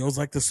he feels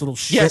like this little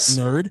shit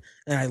nerd,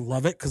 and I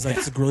love it because like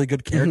it's a really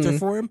good character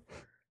for him.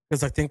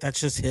 Because I think that's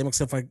just him,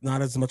 except like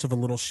not as much of a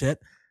little shit.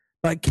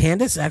 But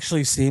Candice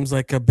actually seems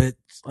like a bit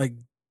like,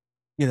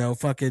 you know,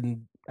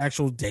 fucking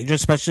actual danger,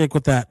 especially like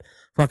with that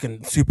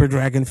fucking super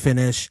dragon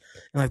finish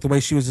and like the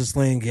way she was just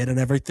laying in and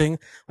everything.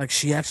 Like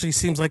she actually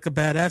seems like a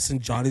badass,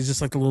 and Johnny's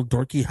just like a little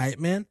dorky hype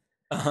man.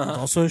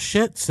 Also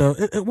shit, so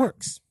it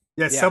works.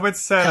 Yeah, someone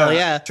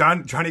said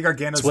Johnny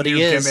Gargano's new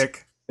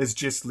gimmick is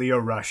just Leo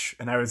Rush,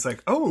 and I was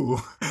like,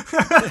 oh.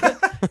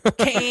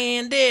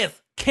 Candice.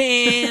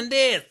 Hey,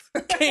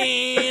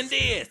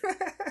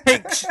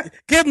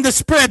 give him the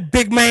spread,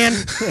 big man.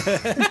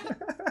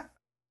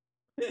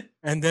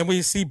 And then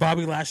we see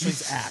Bobby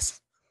Lashley's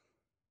ass.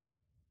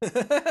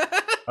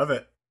 Love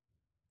it.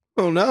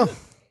 Oh no.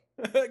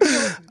 Give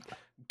him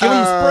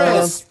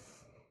the spread.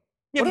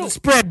 Give him the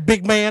spread,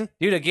 big man.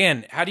 Dude,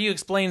 again, how do you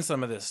explain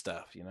some of this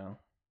stuff, you know?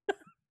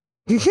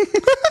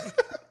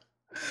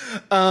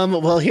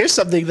 Well, here's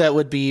something that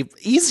would be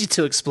easy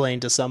to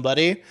explain to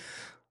somebody.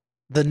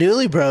 The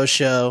Newly Bro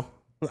Show.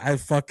 I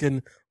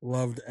fucking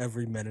loved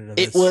every minute of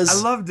it. this.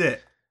 I loved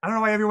it. I don't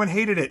know why everyone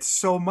hated it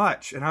so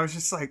much. And I was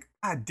just like,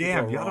 God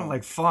damn, y'all don't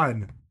like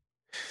fun.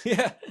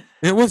 Yeah.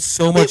 It was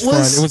so much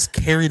fun. It was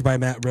carried by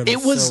Matt Riddle.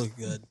 It was so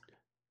good.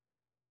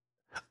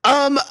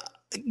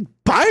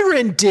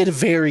 Byron did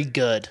very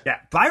good. Yeah,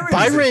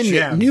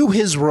 Byron knew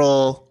his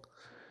role.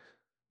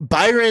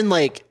 Byron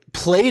like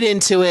played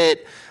into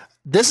it.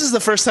 This is the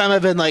first time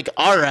I've been like,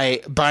 all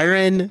right,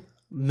 Byron,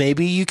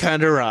 maybe you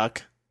kind of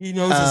rock. He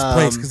knows his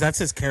place because that's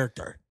his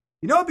character.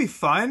 You know what'd be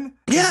fun?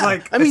 Yeah, it's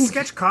like a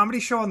sketch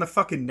comedy show on the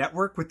fucking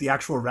network with the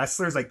actual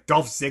wrestlers, like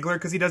Dolph Ziggler,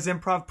 because he does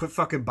improv, put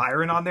fucking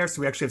Byron on there, so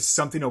we actually have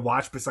something to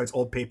watch besides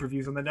old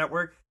pay-per-views on the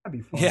network. That'd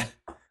be fun. Yeah,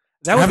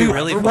 that would be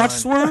really fun. Watch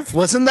Swerve?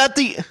 Wasn't that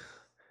the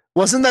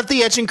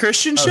Edge and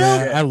Christian show?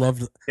 Yeah, I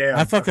loved it. Yeah,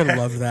 I fucking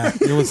loved that.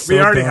 It was so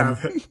we already dumb.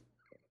 have it.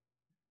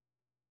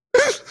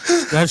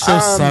 That show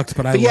sucked,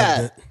 but I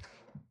loved it.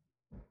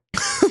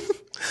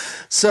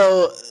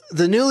 So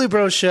the Newly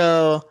Bro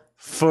Show,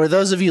 for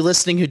those of you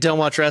listening who don't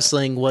watch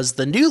wrestling, was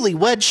the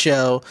Newlywed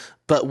Show,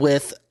 but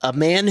with a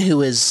man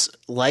who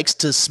likes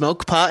to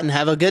smoke pot and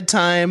have a good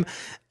time,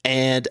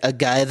 and a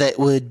guy that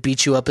would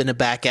beat you up in a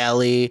back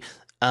alley.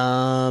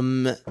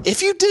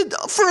 If you did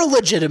for a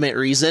legitimate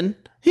reason,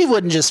 he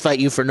wouldn't just fight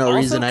you for no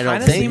reason. I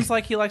don't think. Seems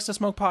like he likes to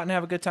smoke pot and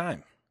have a good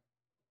time.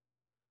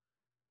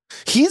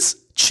 He's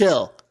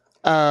chill.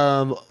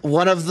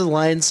 One of the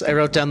lines I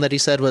wrote down that he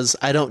said was,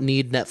 "I don't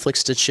need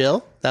Netflix to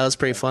chill." That was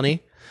pretty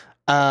funny.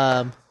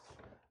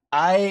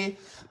 I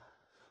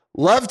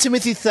love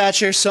Timothy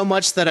Thatcher so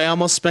much that I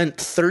almost spent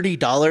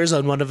 $30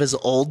 on one of his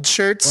old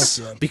shirts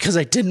because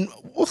I didn't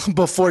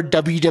before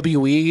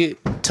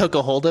WWE took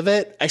a hold of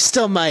it. I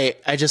still might.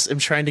 I just am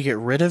trying to get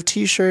rid of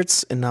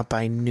t-shirts and not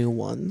buy new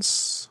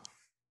ones.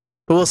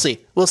 But we'll see.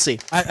 We'll see.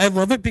 I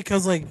love it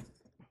because like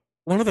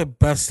one of the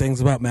best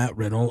things about Matt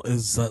Riddle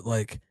is that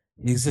like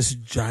he's this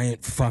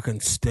giant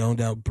fucking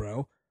stoned out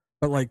bro,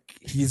 but like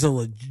he's a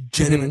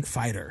legitimate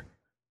fighter.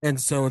 And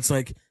so it's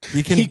like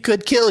he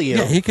could kill you.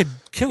 Yeah, he could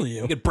kill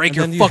you. He could break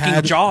your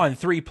fucking jaw in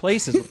 3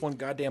 places with one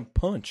goddamn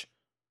punch.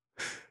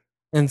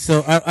 And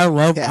so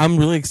I'm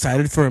really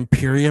excited for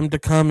Imperium to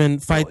come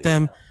and fight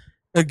them.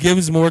 It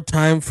gives more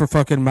time for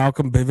fucking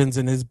Malcolm Bivens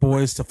and his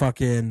boys to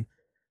fucking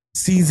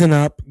season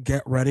up,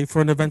 get ready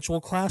for an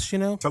eventual clash, you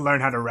know? To learn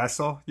how to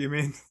wrestle, you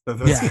mean? So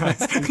those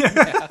guys.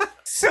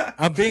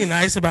 I'm being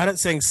nice about it,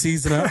 saying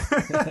season up.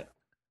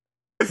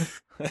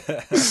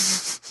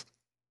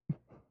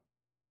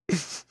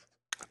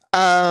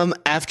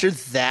 After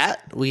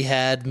that, we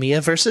had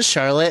Mia versus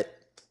Charlotte.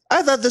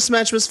 I thought this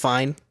match was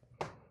fine.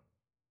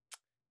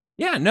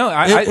 Yeah, no,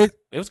 it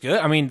was good.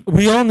 I mean,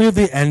 we all knew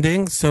the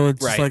ending, so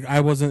it's just like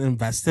I wasn't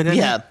invested in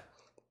it.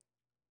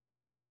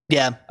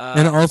 Yeah.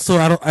 And also,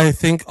 I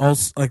think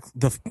also like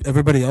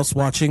everybody else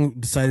watching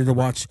decided to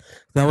watch.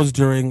 That was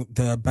during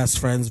the Best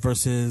Friends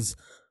versus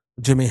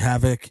Jimmy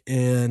Havoc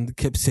and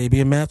Kip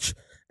Sabian match,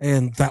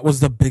 and that was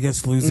the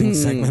biggest losing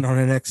segment on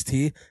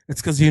NXT. It's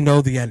because you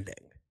know the ending.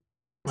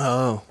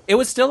 Oh, it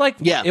was still like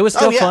it was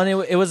still fun.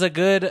 It was a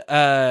good.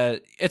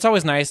 It's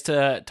always nice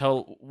to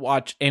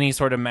watch any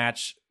sort of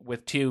match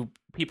with two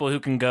people who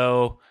can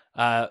go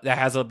that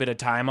has a bit of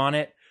time on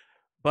it.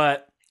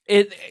 But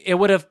it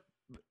would have.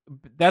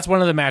 That's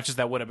one of the matches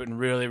that would have been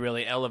really,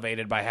 really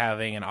elevated by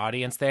having an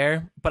audience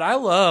there. But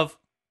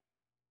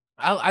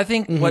I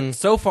think what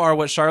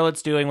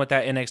Charlotte's doing with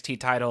that NXT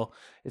title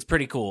is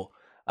pretty cool.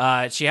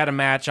 She had a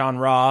match on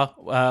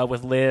Raw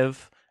with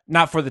Liv.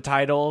 not for the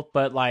title,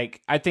 but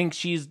like I think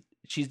she's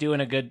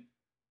doing a good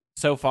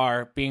so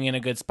far, being in a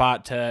good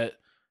spot to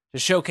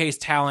showcase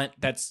talent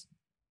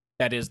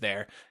that is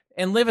there,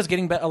 and Liv is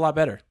getting a lot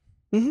better.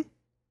 Mm-hmm.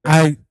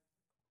 I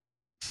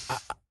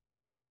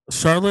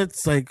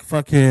Charlotte's like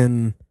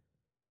fucking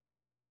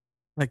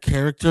like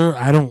character.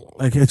 I don't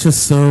like. It's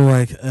just so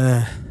like.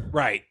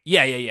 Right.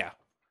 Yeah.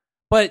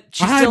 But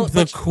she's I'm still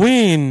the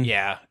queen.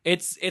 Yeah.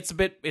 It's a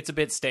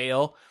bit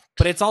stale,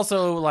 but it's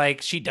also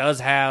like she does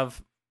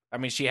have. I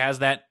mean, she has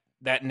that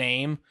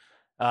name,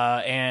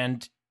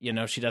 and you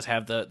know she does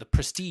have the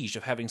prestige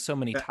of having so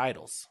many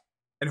titles.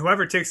 And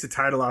whoever takes the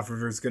title off of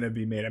her is going to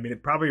be made. I mean,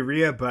 probably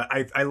Rhea, but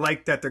I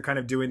like that they're kind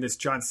of doing this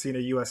John Cena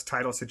U.S.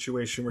 title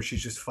situation where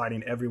she's just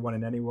fighting everyone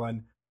and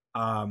anyone.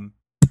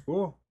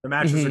 Cool. The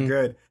matches are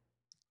good.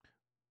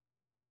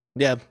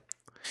 Yeah.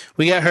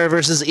 We got her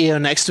versus Io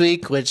next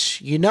week,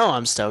 which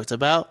I'm stoked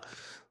about.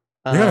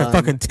 They're gonna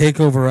fucking take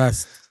over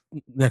us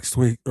next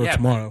week or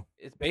tomorrow.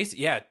 It's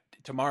basically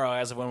tomorrow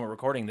as of when we're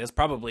recording this.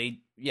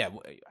 Probably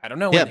I don't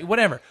know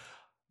whatever.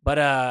 But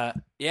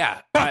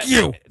fuck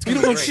you. It's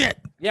gonna be shit.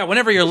 Yeah,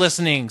 whenever you're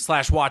listening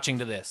 / watching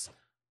to this,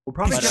 we'll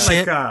probably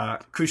get like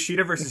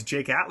Kushida versus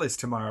Jake Atlas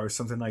tomorrow or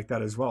something like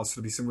that as well. So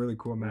it'll be some really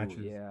cool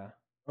matches. Ooh, yeah.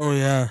 Oh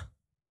yeah.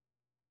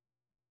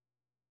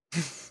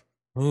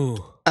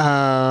 Ooh.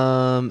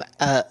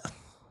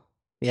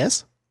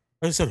 Yes.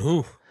 I said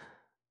who?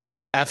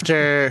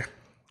 After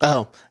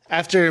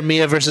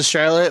Mia versus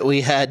Charlotte,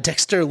 we had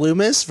Dexter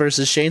Lumis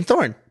versus Shane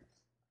Thorne.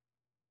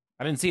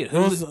 I didn't see it.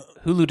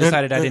 Hulu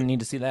decided I didn't need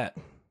to see that.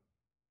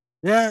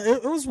 Yeah,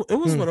 it was what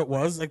it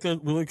was. Like they're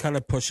really kind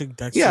of pushing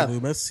Dexter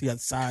Lumis. He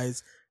had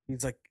size.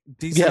 He's like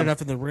decent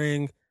enough in the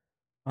ring.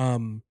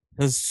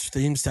 His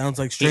theme sounds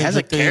like Stranger He has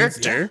a Things.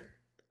 character.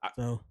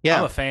 So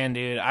I'm a fan,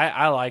 dude.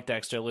 I like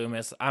Dexter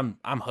Lumis. I'm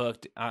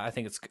hooked. I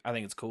think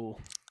it's cool.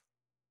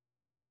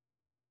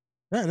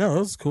 Yeah, no, it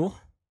was cool.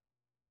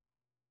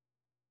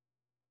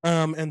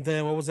 And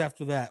then what was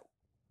after that?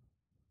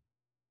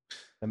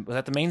 Was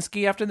that the main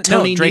ski after that?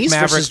 Tony Drake Nese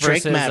Maverick versus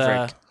Drake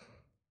Maverick.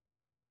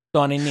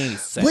 Tony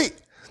Nese. Wait,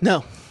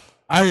 no.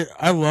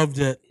 I loved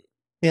it.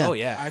 Yeah. Oh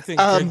yeah. I think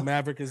Drake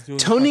Maverick is doing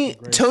Tony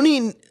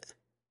Nese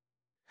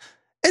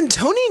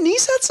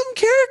had some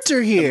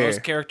character here. The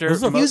most character.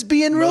 He was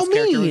being real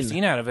mean. We've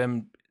seen out of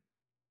him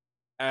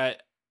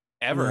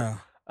ever.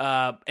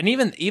 Yeah. And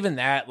even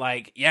that,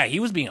 like, he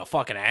was being a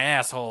fucking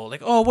asshole.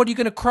 Like, oh, what are you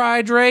gonna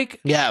cry,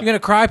 Drake? Yeah, you're gonna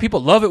cry.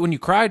 People love it when you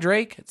cry,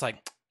 Drake. It's like,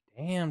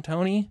 damn,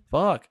 Tony,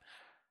 fuck.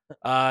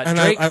 And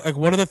Drake, I like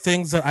one of the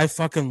things that I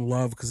fucking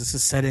love because this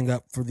is setting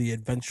up for the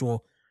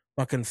eventual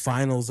fucking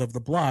finals of the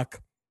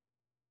block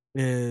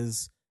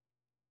is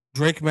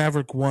Drake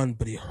Maverick won,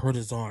 but he hurt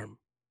his arm,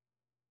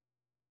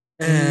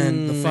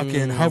 and the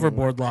fucking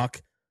hoverboard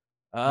lock.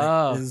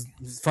 Is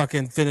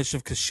fucking finish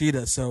of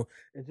Kushida, so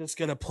it's just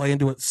gonna play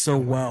into it so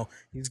well.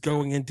 He's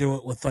going into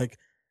it with like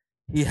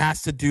he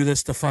has to do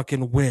this to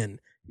fucking win,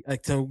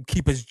 like to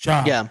keep his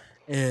job. Yeah,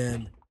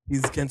 and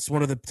he's against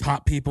one of the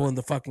top people in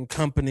the fucking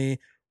company,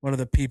 one of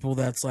the people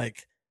that's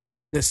like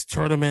this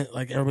tournament,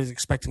 like everybody's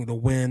expecting to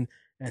win,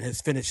 and his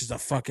finish is a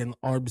fucking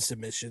arm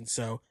submission.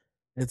 So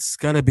it's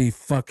gonna be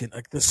fucking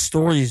like the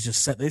story is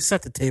just set. They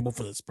set the table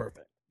for this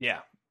perfect. Yeah,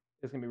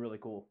 it's gonna be really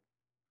cool.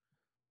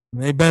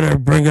 They better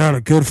bring out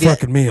a good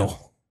fucking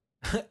meal.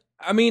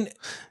 I mean,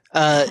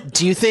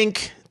 do you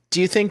think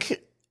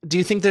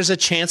there's a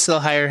chance they'll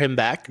hire him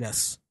back?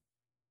 Yes.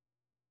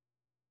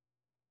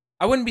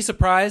 I wouldn't be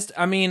surprised.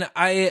 I mean,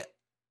 I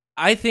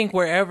think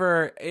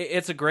wherever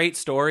it's a great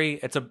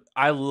story.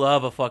 I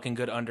love a fucking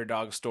good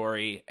underdog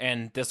story,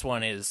 and this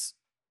one is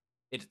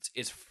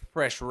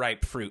fresh,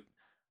 ripe fruit.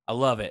 I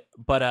love it.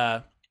 But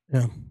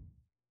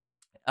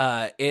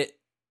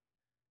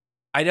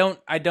I don't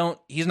think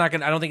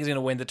he's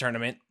gonna win the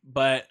tournament,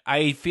 but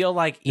I feel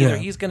like either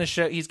he's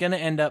gonna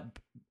end up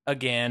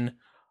again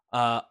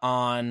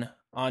on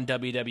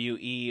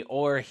WWE,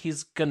 or he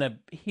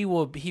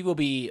will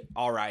be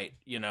all right,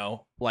 you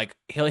know, like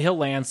he'll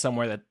land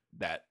somewhere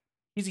that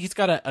he's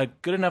got a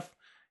good enough,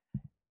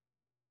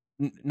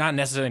 not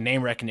necessarily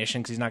name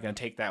recognition because he's not going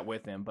to take that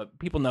with him, but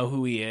people know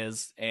who he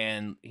is,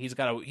 and he's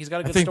got a good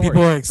story. I think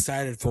people are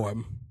excited for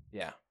him.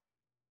 Yeah.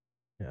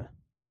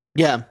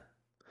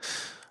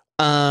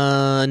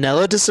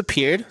 Nello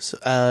disappeared,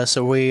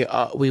 so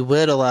we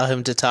would allow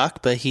him to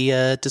talk, but he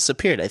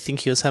disappeared. I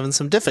think he was having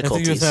some difficulties. I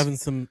think he was having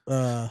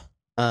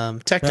some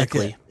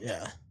technically.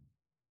 Yeah.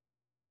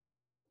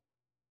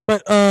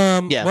 But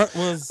what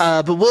was?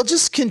 But we'll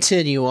just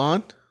continue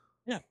on.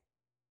 Yeah.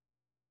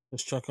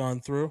 Just truck on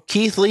through.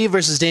 Keith Lee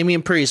versus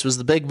Damian Priest was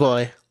the big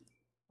boy.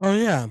 Oh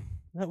yeah,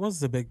 that was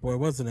the big boy,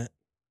 wasn't it?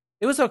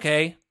 It was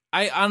okay.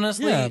 I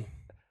honestly,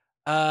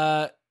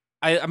 I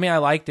mean, I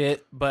liked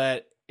it,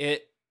 but I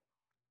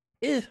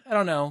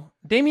don't know.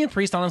 Damian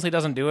Priest honestly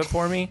doesn't do it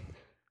for me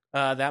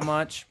that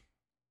much.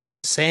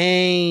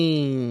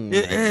 Same.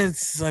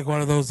 It's like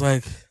one of those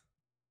like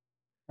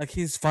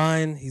he's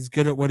fine. He's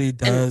good at what he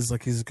does.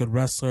 Like he's a good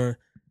wrestler.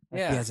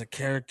 Like, he has a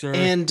character,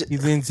 and he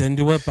leans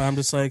into it. But I'm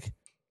just like,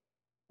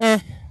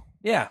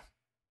 Yeah.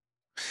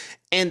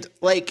 And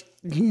like,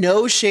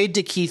 no shade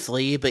to Keith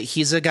Lee, but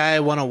he's a guy I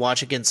want to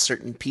watch against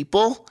certain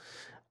people.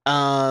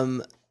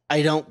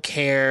 I don't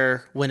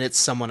care when it's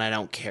someone I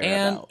don't care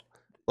And about.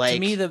 Like, to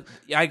me,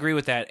 I agree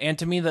with that. And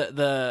to me,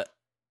 the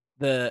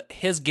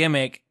his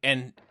gimmick,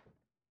 and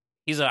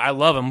I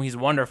love him. He's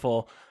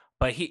wonderful,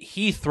 but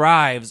he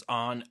thrives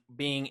on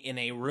being in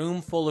a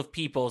room full of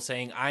people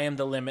saying, "I am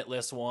the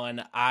limitless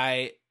one.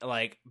 I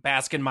like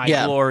bask in my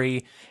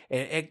glory."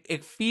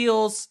 It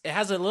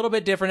has a little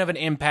bit different of an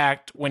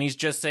impact when he's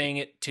just saying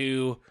it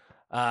to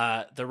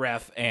the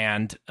ref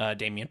and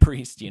Damian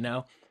Priest. You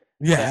know.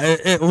 Yeah,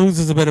 it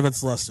loses a bit of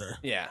its luster.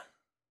 Yeah.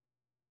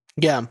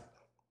 Yeah.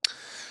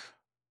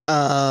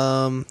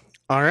 All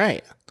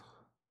right.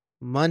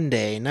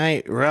 Monday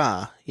Night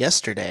Raw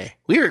yesterday.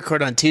 We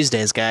record on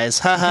Tuesdays, guys.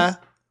 Haha.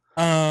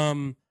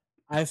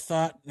 I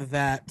thought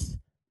that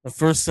the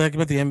first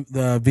segment,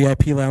 the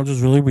VIP lounge,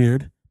 was really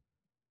weird.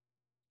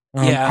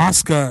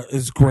 Asuka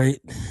is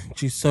great.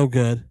 She's so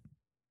good.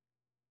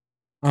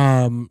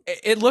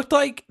 It looked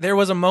like there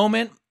was a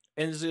moment,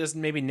 and it's just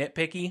maybe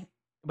nitpicky,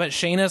 but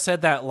Shayna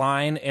said that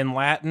line in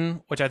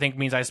Latin, which I think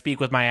means I speak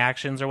with my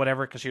actions or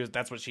whatever, because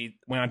that's what she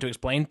went on to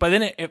explain. But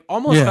then it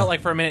almost felt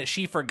like for a minute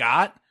she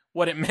forgot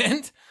what it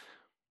meant,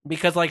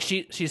 because like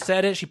she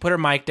said it, she put her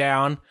mic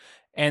down,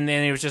 and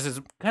then it was just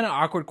this kind of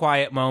awkward,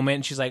 quiet moment,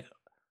 and she's like,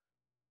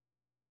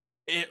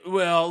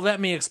 well,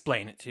 let me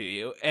explain it to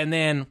you. And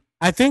then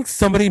I think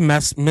somebody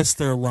missed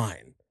their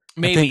line.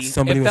 Maybe it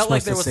felt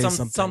like there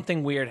was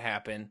something weird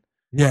happen.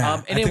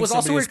 Yeah, and it was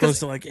also weird supposed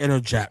to like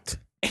interject.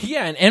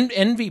 Yeah, and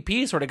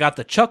MVP sort of got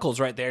the chuckles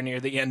right there near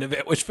the end of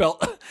it, which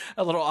felt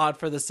a little odd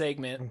for the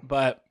segment,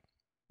 but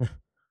he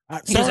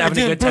was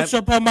having a good time. Brush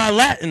up on my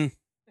Latin.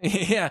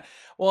 Yeah.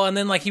 Well, and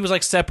then like he was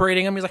like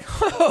separating them. He's like,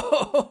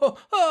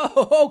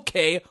 oh,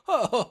 okay,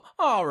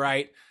 all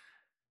right.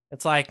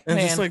 It's like, man,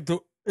 just like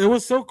it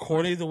was so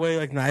corny the way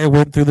like Nia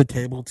went through the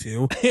table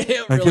too.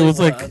 It like really it was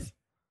like,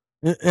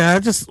 yeah,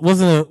 it just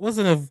wasn't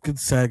a good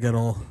seg at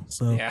all.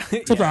 So yeah,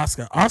 except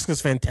Asuka. Asuka's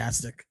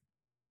fantastic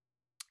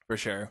for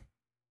sure.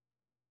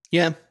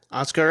 Yeah,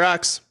 Asuka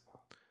rocks.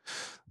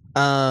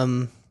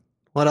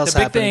 What else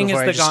happened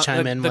before I just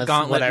chime in with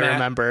what I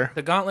remember?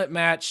 The gauntlet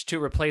match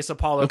to replace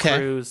Apollo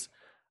Crews,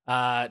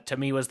 to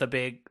me was the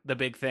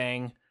big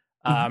thing.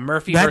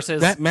 Murphy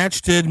versus that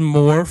match did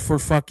more for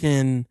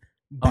fucking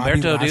Bobby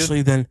Humberto,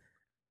 Lashley than.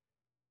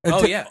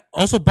 Yeah.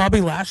 Also,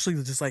 Bobby Lashley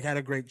just like had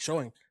a great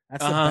showing.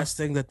 That's the best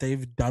thing that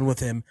they've done with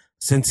him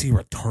since he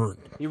returned.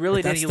 He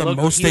really did. He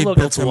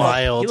looked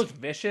wild. He looked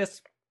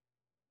vicious.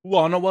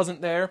 Lana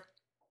wasn't there.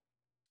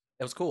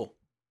 It was cool.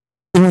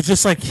 It was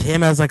just like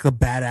him as like a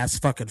badass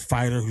fucking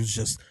fighter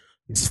who's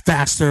he's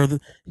faster,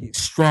 he's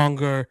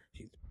stronger,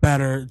 he's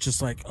better.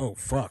 Just like, oh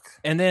fuck.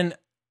 And then,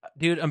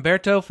 dude,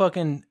 Humberto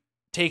fucking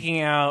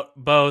taking out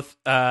both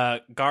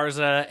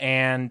Garza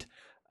and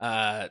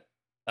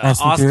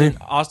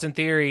Austin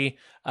Theory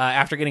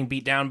after getting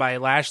beat down by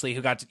Lashley,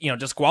 who got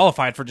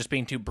disqualified for just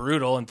being too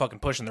brutal and fucking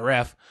pushing the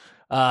ref.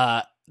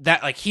 That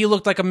like he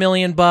looked like $1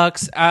 million.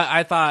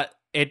 I thought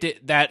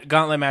that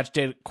gauntlet match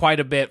did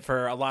quite a bit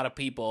for a lot of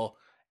people,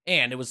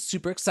 and it was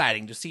super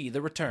exciting to see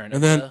the return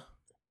of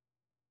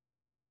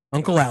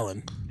Uncle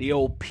Allen, the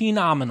old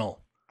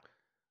phenomenal.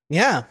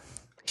 Yeah,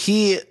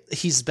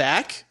 he's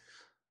back.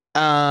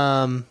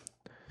 Was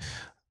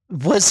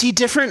he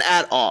different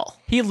at all?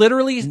 He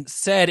literally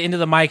said into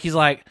the mic, he's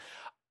like,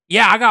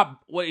 "Yeah, I got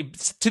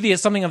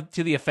something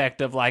to the effect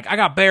of like, I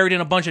got buried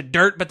in a bunch of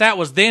dirt, but that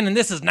was then, and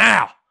this is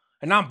now,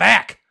 and I'm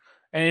back."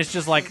 And it's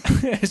just like,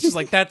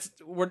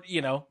 we're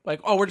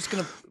just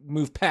gonna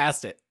move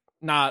past it.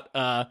 Not,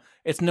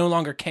 it's no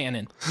longer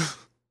canon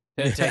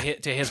to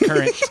his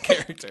current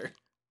character.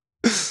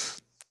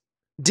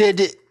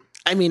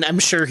 I'm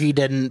sure he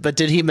didn't, but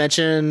did he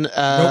mention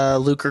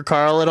Luke or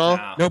Carl at all?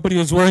 No. Nobody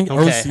was wearing OC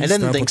I didn't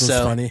stuff, think which was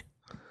so. Funny.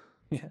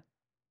 Yeah.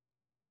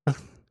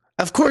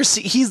 Of course,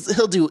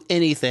 he'll do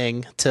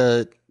anything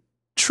to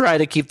try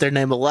to keep their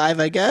name alive,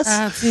 I guess.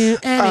 I'll do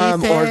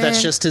anything, or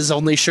that's just his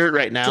only shirt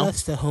right now.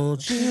 just to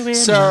hold you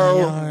in my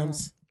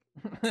arms.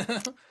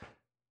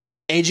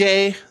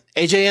 AJ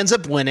ends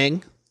up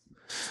winning.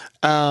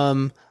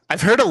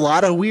 I've heard a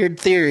lot of weird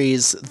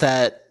theories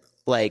that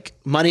like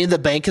Money in the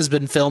Bank has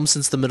been filmed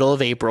since the middle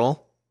of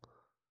April.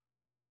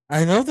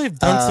 I know they've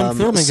done some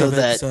filming of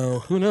it, so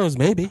who knows?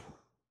 Maybe.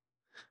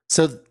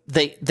 So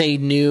they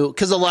knew,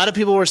 because a lot of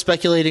people were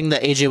speculating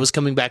that AJ was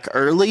coming back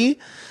early,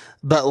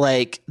 but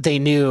like they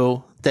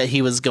knew that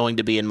he was going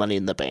to be in Money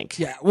in the Bank.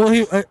 Yeah, well,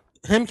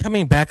 him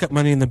coming back at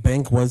Money in the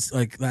Bank was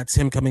like that's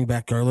him coming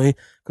back early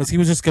because he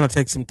was just gonna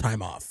take some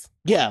time off.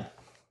 Yeah.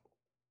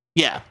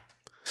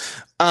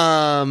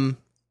 And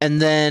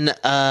then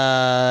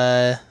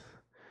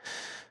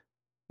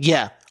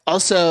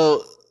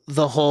also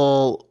the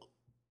whole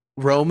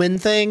Roman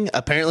thing.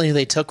 Apparently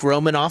they took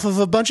Roman off of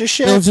a bunch of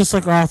shit. It was just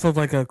like off of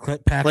like a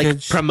clip package,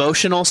 like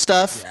promotional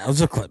stuff. Yeah, it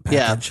was a clip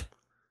package.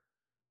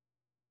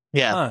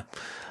 Yeah.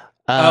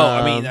 Huh.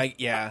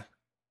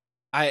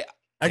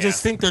 I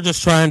just think they're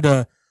just trying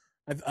to.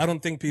 I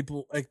don't think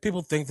people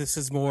think this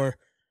is more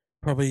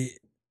probably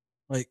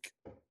like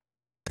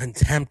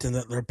contempt and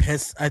that they're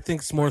pissed. I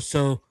think it's more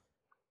so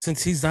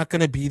since he's not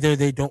going to be there,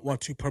 they don't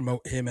want to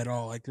promote him at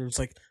all. Like there's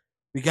like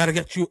we got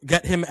to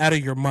get him out of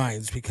your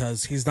minds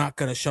because he's not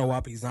going to show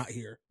up. He's not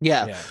here.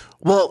 Yeah.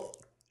 Well,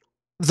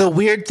 the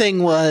weird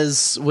thing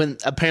was when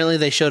apparently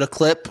they showed a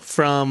clip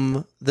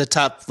from the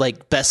top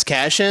like best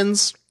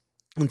cash-ins,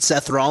 and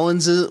Seth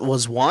Rollins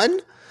was one.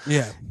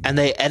 Yeah, and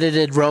they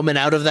edited Roman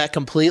out of that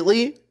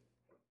completely.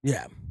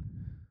 Yeah.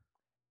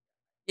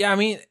 Yeah, I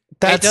mean,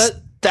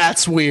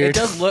 that's weird. It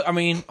does look. I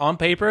mean, on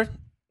paper,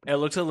 it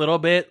looks a little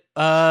bit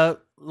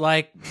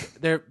like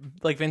they're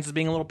like Vince is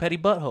being a little petty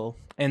butthole,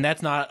 and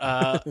that's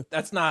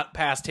not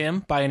past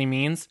him by any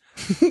means.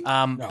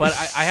 No. But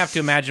I have to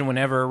imagine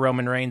whenever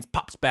Roman Reigns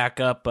pops back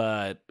up,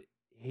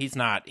 he's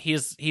not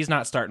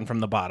starting from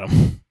the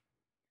bottom.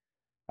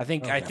 I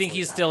think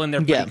he's still in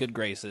their pretty good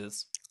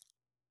graces.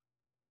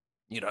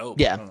 You'd hope.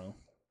 Yeah. I don't know.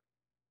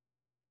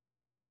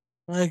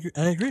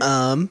 I agree.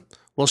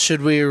 Well,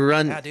 should we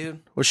run? Yeah, dude.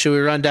 Or should we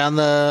run down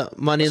the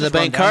Money in the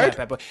Bank card?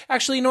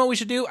 Actually, you know what we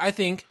should do? I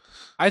think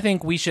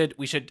we should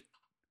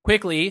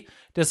quickly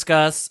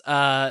discuss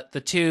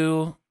the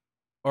two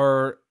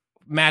or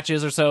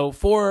matches or so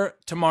for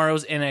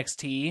tomorrow's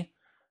NXT.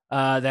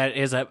 That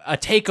is a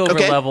takeover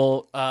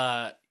level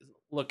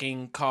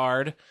looking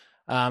card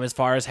as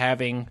far as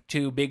having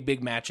two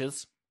big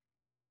matches.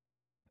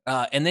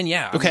 And then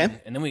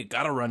and then we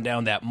gotta run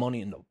down that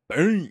Money in the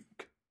Bank.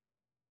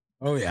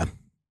 Oh yeah.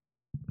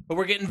 But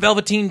we're getting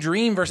Velveteen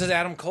Dream versus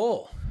Adam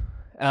Cole.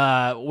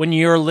 When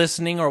you're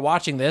listening or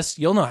watching this,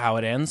 you'll know how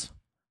it ends.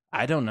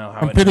 I don't know how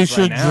it ends. I'm pretty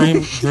sure right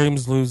now.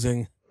 Dream's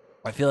losing.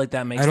 I feel like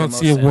that makes. I don't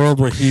see a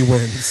world where he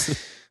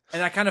wins.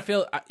 And I kind of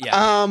feel,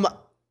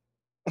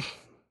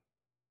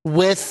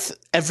 with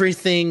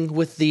everything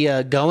with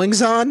the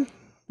goings on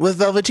with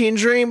Velveteen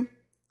Dream,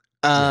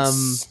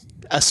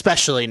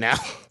 especially now.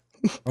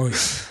 Oh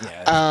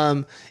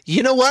yeah.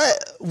 You know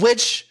what?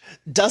 Which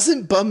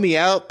doesn't bum me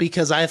out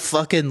because I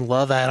fucking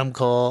love Adam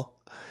Cole.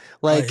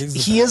 Like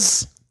he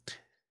is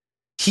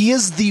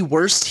the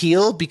worst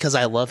heel because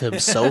I love him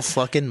so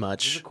fucking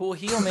much. He's a cool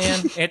heel,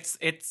 man. It's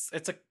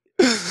a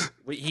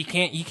he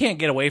can't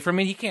get away from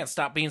it. He can't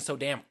stop being so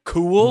damn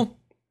cool.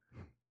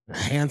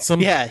 Handsome.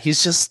 Yeah,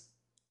 he's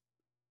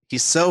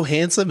so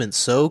handsome and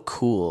so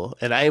cool.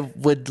 And I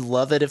would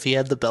love it if he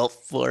had the belt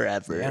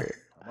forever. Yeah.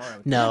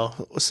 No.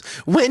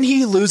 When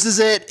he loses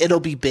it,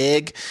 it'll be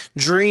big.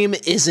 Dream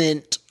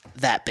isn't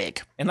that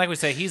big. And like we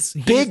say, he's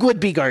big would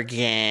be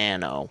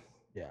Gargano.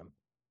 Yeah.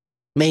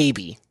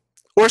 Maybe.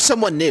 Or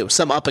someone new,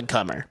 some up and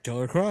comer.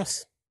 Killer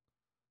Cross.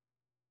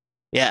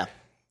 Yeah.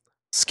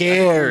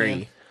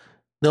 Scary.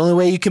 The only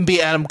way you can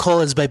beat Adam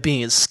Cole is by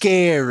being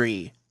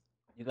scary.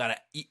 You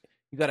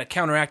gotta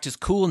counteract his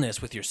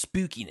coolness with your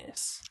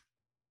spookiness.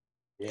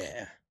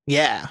 Yeah.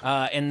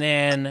 Yeah. And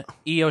then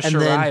Io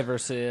Shirai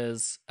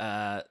versus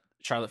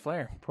Charlotte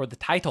Flair for the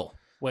title,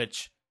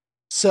 which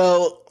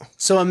So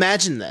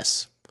imagine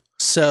this.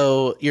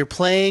 So you're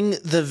playing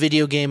the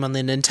video game on the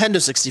Nintendo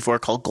 64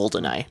 called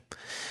GoldenEye.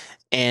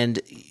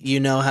 And you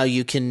know how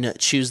you can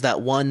choose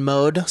that one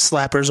mode,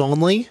 slappers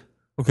only?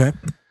 Okay.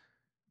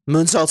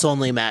 Moonsaults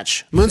only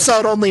match.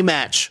 Moonsault only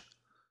match.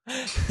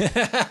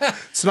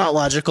 It's not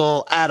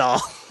logical at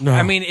all. No.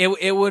 I mean,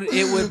 it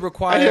would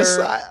require.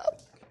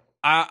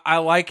 I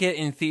like it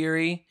in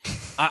theory.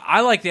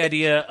 I like the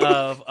idea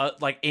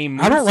of like a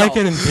moonsault. I don't like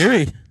it in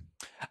theory.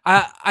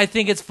 I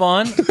think it's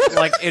fun.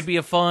 Like it'd be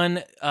a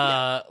fun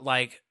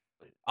like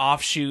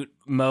offshoot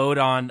mode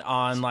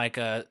on like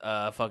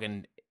a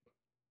fucking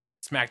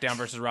SmackDown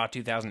versus Raw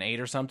 2008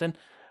 or something.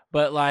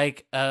 But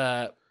like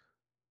I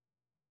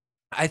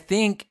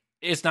think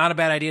it's not a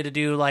bad idea to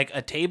do like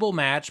a table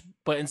match,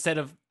 but instead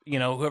of,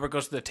 whoever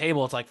goes to the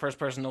table, it's like first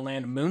person to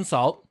land a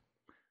moonsault.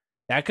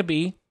 That could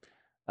be.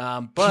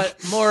 But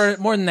more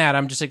than that,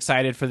 I'm just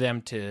excited for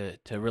them to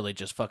really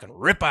just fucking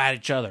rip at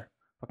each other.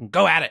 Fucking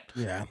go at it.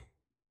 Yeah.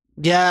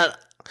 Yeah.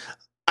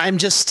 I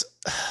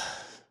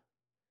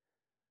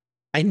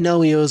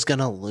know Io's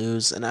gonna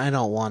lose, and I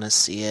don't want to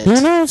see it. Who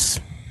knows?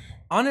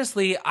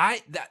 Honestly,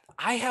 I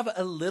have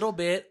a little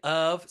bit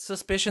of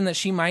suspicion that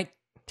she might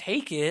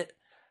take it,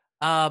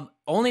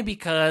 only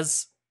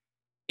because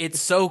it's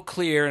so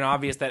clear and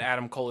obvious that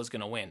Adam Cole is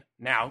going to win.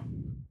 Now,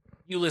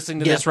 you listening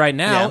to this right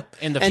now,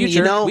 in the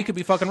future, we could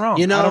be fucking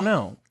wrong. I don't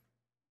know.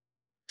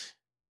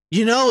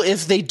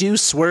 If they do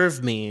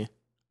swerve me,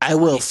 I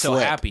will flip. So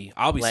happy.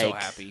 I'll be so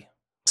happy.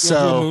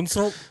 So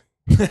moonsault?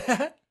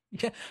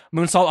 Yeah,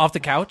 moonsault off the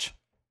couch.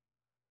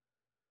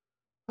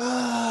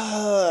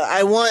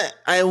 I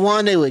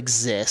want to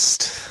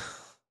exist.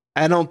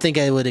 I don't think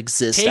I would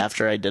exist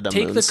after I did a moonsault.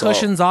 Take the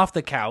cushions off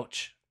the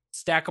couch,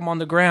 stack them on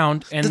the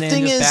ground, and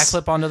then just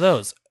backflip onto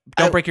those.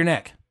 Don't break your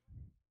neck.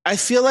 I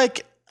feel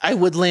like I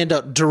would land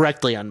out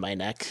directly on my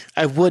neck.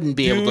 I wouldn't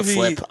be able to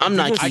flip. I'm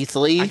not Keith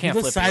Lee. I can't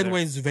flip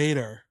sideways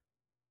Vader.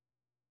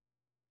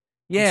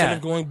 Yeah. Instead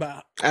of going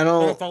back. I don't.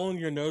 Instead of following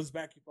your nose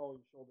back, you follow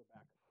your shoulder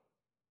back.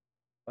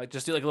 Like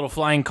just do like a little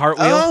flying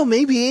cartwheel. Oh,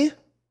 maybe.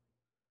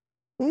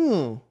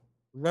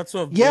 That's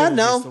what. Yeah, Baylor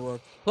no. used to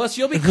look. Plus,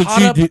 you'll be Could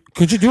caught you up.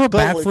 could you do a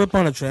But, backflip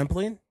on a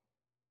trampoline?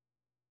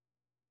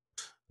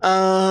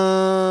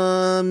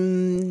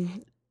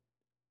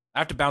 I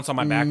have to bounce on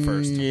my back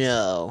first.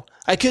 No,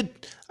 I could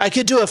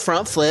do a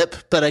front flip,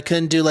 but I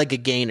couldn't do like a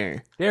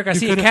gainer. Derek, I You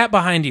see a could've- cat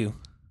behind you.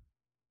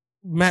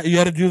 Matt, you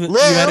had to do the. You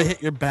Lil. had to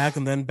hit your back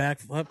and then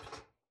backflip.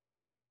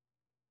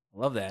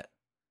 Love that.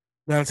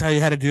 That's how you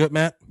had to do it,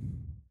 Matt.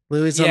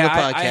 Louis on the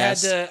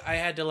podcast. I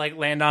had to like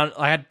land on.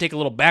 I had to take a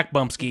little back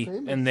bump ski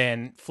and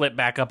then flip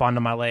back up onto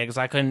my legs.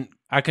 I couldn't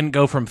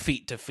go from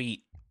feet to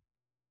feet.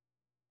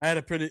 I had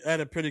a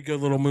pretty good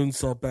little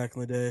moonsault back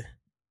in the day.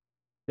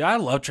 Yeah, I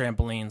love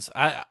trampolines.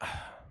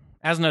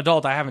 As an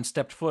adult, I haven't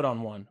stepped foot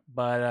on one,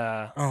 but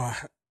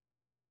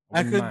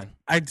I could.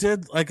 I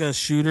did like a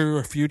shooter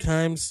a few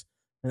times,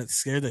 and it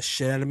scared the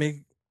shit out of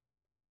me.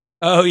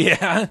 Oh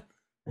yeah,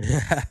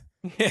 Yeah,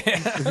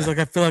 yeah, because like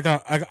I feel like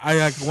I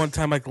like one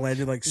time like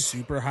landed like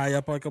super high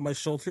up like on my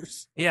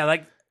shoulders. yeah.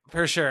 Like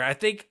for sure. I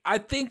think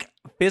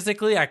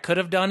physically I could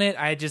have done it.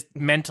 I just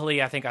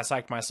mentally, I think I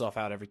psyched myself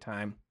out every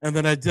time. And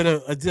then I did a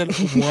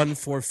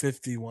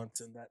 450 once,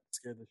 and that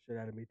scared the shit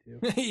out of me too.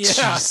 Yeah,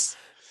 Jeez.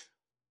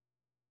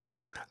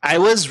 I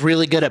was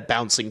really good at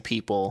bouncing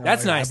people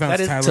That's nice. I bounced That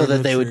is- Tyler so that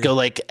into they a would tree. go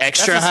like that's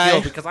extra a skill high.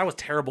 because I was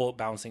terrible at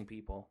bouncing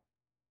people.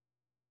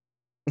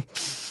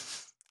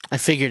 I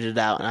figured it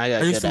out and I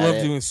got I used good to love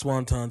at it. doing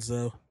swantons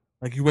though.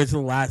 Like you wait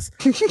till the last,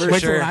 For wait till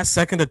sure. the last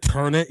second to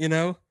turn it. You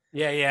know,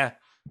 Yeah.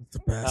 it's the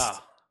best. Oh,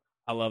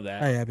 I love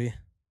that. Hi, Abby.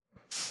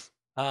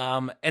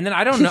 And then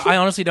I don't know. I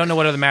honestly don't know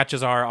what other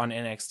matches are on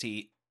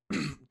NXT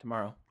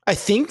tomorrow. I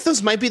think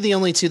those might be the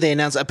only two they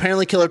announced.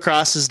 Apparently, Killer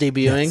Cross is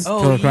debuting. Yes.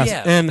 Oh Killer Cross.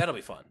 yeah, And- that'll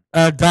be fun.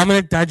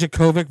 Dominic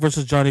Dijakovic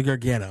versus Johnny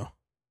Gargano.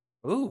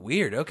 Ooh,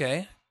 weird.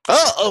 Okay.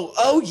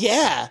 Oh,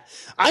 yeah.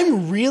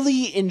 I'm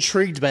really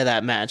intrigued by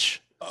that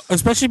match.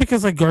 Especially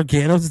because like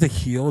Gargano's the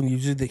heel, and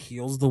usually the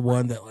heel's the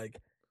one that like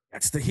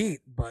gets the heat.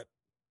 But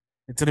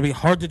it's gonna be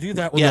hard to do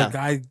that when Yeah. the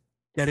guy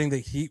getting the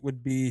heat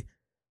would be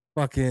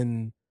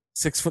fucking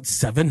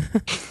 6'7".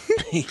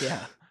 Yeah.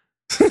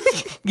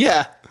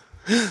 Yeah.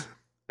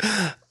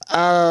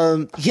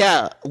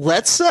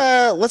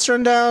 Let's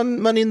run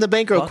down Money in the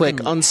Bank real quick.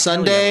 Fucking On hell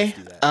Sunday,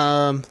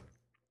 yeah,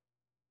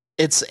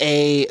 let's do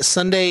that.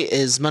 Sunday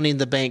is Money in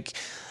the Bank.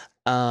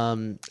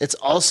 It's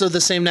also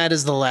the same night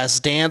as The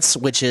Last Dance,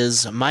 which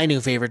is my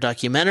new favorite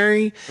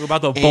documentary. What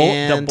about the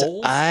And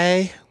Bulls?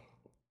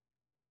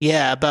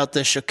 about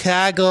the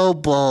Chicago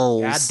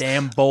Bulls.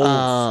 Goddamn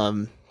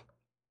Bulls.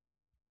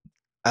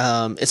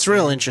 It's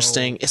real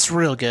interesting. It's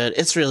real good.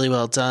 It's really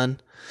well done.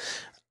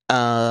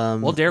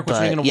 Well, Derek, what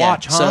you but gonna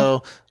watch, huh?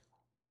 So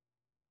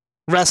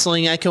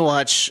wrestling, I can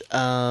watch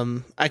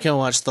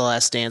The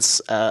Last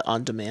Dance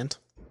on demand.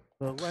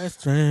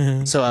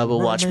 So I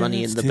will watch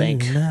Money in the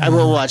Bank. I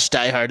will watch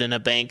Die Hard in a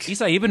Bank.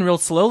 Isai, you've been real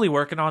slowly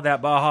working on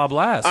that Baja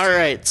Blast. All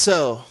right,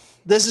 so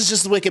this is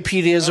just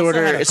Wikipedia's Also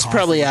order. had a It's coffee.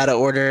 probably out of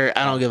order.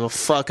 I don't give a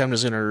fuck. I'm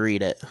just gonna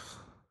read it.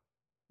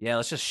 Yeah,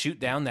 let's just shoot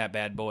down that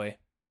bad boy.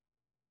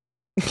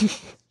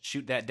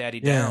 Shoot that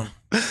daddy Yeah.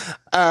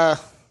 down.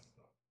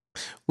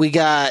 We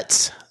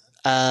got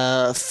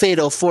a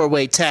fatal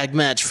 4-way tag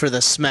match for the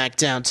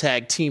SmackDown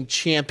Tag Team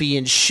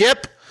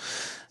Championship.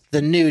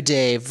 The New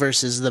Day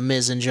versus The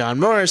Miz and John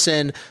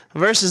Morrison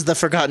versus the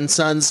Forgotten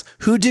Sons,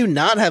 who do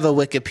not have a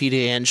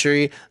Wikipedia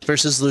entry,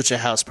 versus Lucha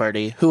House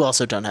Party, who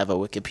also don't have a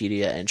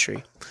Wikipedia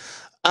entry.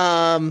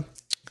 Are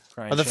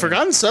the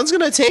Forgotten Sons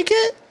gonna take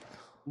it?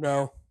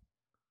 No.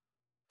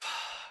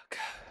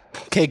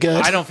 Okay,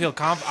 good. I don't feel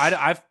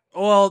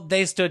well,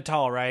 they stood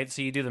tall, right?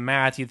 So you do the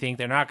math, you think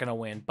they're not going to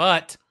win,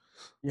 but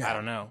Yeah. I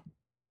don't know.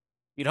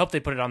 You'd hope they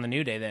put it on the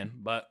New Day then,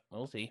 but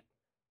we'll see.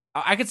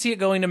 I could see it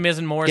going to Miz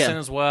and Morrison Yeah.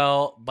 as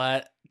well,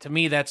 but to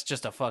me, that's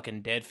just a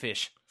fucking dead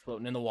fish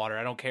floating in the water.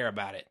 I don't care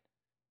about it.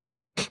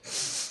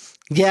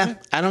 Yeah,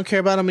 I don't care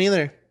about them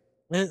either.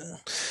 I like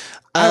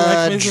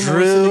Miz and Morrison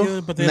Drew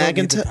together, but they don't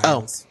need the McIntyre. Oh,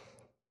 titles.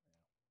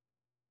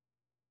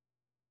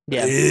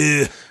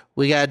 yeah.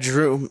 We got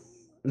Drew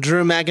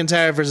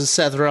McIntyre versus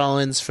Seth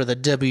Rollins for the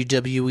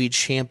WWE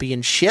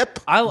Championship.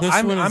 This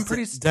one I'm is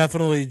pretty.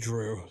 definitely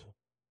Drew.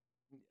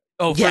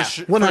 Oh, Yeah,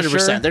 for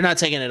 100%. sure. They're not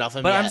taking it off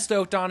him But yet. I'm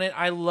stoked on it.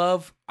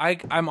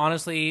 I'm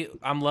honestly,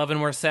 I'm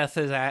loving where Seth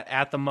is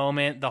at the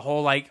moment. The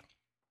whole like,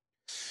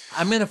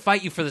 I'm gonna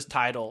fight you for this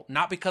title,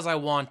 not because I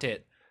want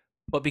it,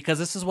 but because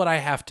this is what I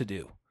have to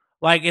do.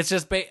 Like, it's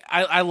just,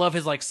 I love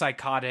his like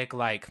psychotic,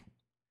 like,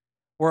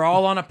 we're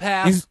all on a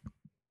path, He's-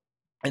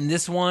 and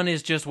this one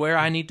is just where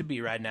I need to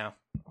be right now.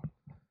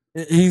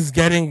 He's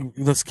getting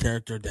this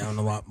character down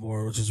a lot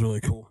more, which is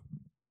really cool.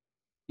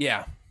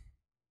 Yeah,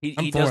 he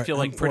I'm does for feel it.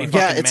 like I'm pretty. for it.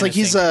 Yeah, fucking it's like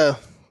he's menacing.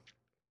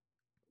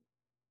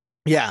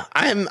 Yeah,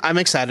 I'm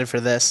excited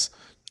for this.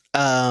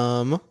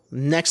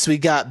 Next we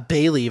got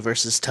Bailey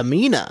versus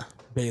Tamina.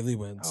 Bailey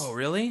wins. Oh,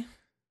 really?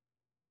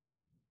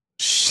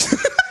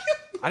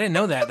 I didn't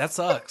know that. That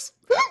sucks.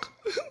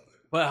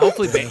 But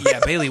hopefully,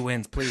 Bailey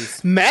wins,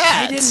 please.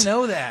 Matt, I didn't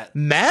know that.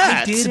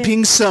 Matt I didn't.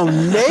 being so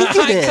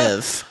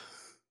negative.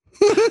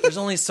 There's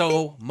only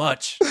so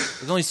much.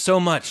 There's only so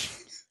much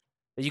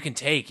that you can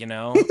take, you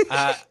know.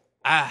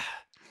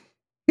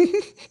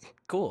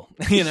 Cool.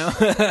 You know,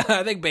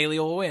 I think Bailey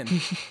will win.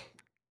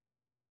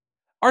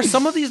 Are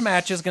some of these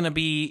matches going to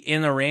be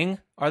in the ring?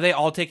 Are they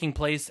all taking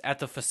place at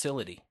the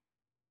facility?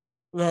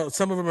 No,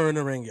 some of them are in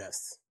the ring.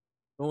 Yes.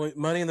 Only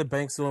Money in the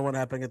Bank's the only one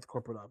happening at the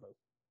corporate office.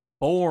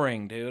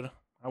 Boring, dude.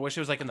 I wish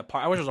it was like in the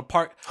park. I wish it was a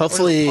park.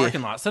 Hopefully,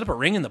 parking lot. Set up a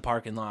ring in the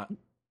parking lot.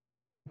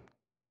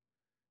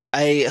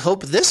 I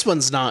hope this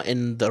one's not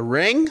in the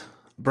ring.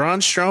 Braun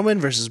Strowman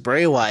versus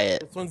Bray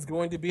Wyatt. This one's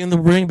going to be in the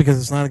ring because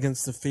it's not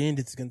against the Fiend;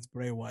 it's against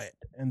Bray Wyatt,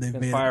 and they've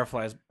made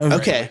Fireflies.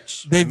 Okay.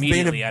 They've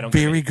made a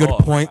very good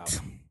point.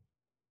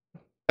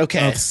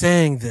 Okay. Of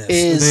saying this,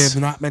 they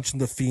have not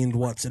mentioned the Fiend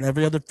once. In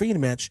every other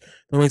Fiend match,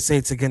 they always say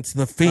it's against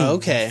the Fiend.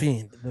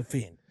 Okay. The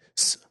Fiend.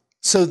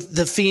 So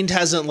the Fiend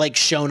hasn't like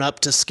shown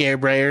up to scare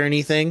Bray or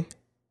anything.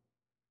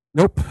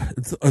 Nope,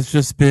 it's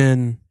just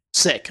been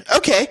sick.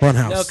 Okay.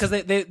 Funhouse. No, because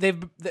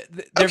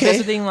they're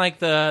visiting like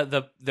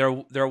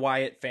their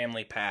Wyatt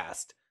family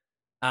past.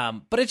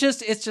 But it's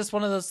just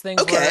one of those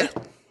things. Okay.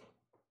 Where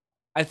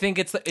I think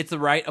it's the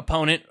right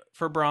opponent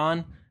for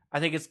Braun. I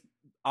think it's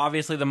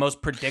obviously the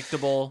most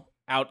predictable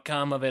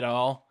outcome of it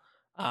all.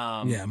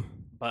 Yeah.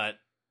 But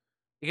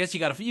I guess you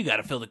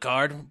gotta fill the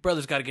card.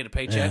 Brother's got to get a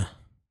paycheck. Yeah.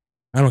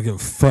 I don't give a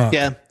fuck.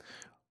 Yeah.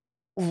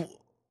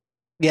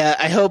 Yeah,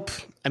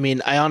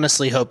 I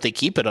honestly hope they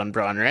keep it on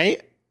Braun,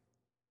 right?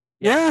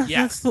 Yeah.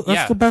 That's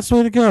the best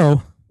way to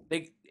go.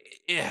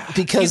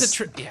 Because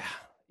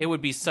it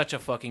would be such a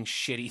fucking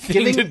shitty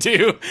thing to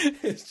do.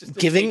 It's just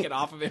to take it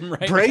off of him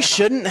right Bray now.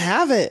 shouldn't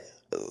have it.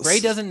 Bray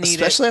doesn't need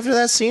especially after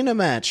that Cena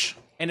match.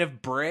 And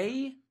if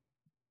Bray,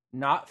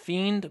 not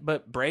Fiend,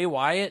 but Bray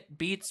Wyatt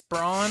beats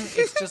Braun,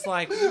 it's just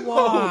like,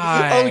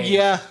 why? Oh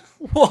yeah.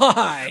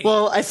 Why?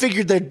 Well, I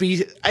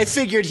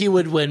figured he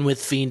would win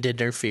with Fiend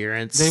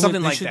interference. They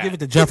Something like should that. give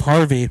it to Jeff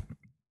Harvey.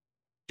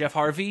 Jeff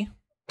Harvey?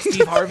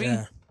 Steve Harvey?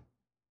 Yeah.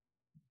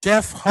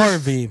 Jeff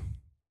Harvey.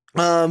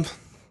 All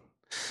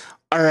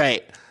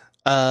right.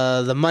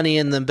 The Money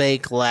in the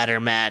Bank ladder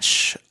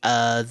match.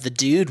 The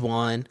dude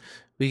won.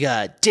 We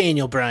got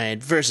Daniel Bryan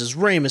versus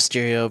Rey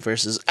Mysterio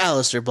versus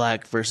Aleister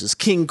Black versus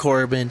King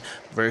Corbin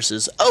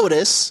versus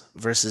Otis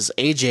versus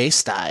AJ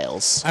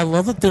Styles. I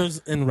love that there's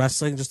in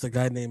wrestling just a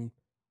guy named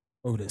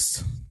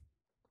Otis.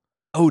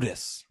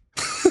 Otis.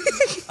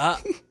 I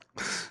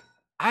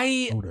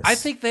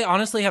think they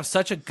honestly have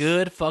such a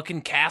good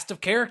fucking cast of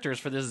characters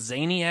for this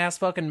zany ass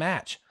fucking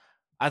match.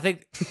 I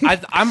think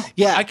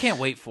I can't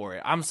wait for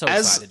it. I'm so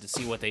excited to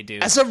see what they do.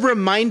 As a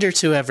reminder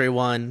to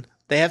everyone,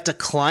 they have to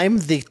climb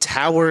the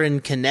tower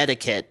in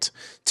Connecticut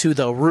to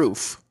the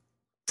roof.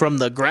 From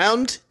the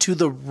ground to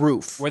the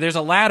roof. Where there's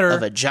a ladder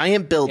of a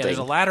giant building. Yeah, there's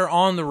a ladder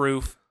on the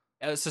roof.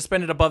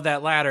 Suspended above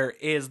that ladder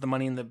is the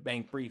Money in the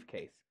Bank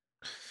briefcase.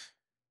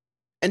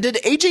 And did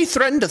AJ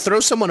threaten to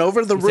throw someone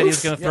over the roof? Said he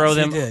was going to throw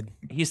them. He did.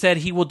 He said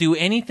he will do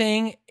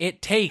anything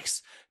it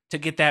takes to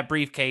get that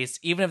briefcase,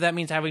 even if that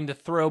means having to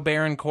throw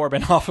Baron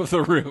Corbin off of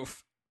the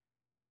roof.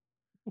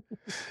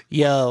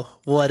 Yo,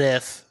 what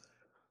if?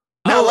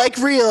 Not like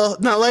real.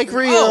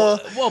 Oh,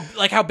 well,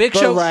 like how Big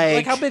Show,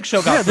 like how Big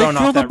Show got thrown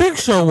off that Big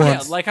Show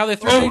once. Yeah, like how they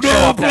threw Big Show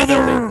off that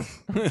building.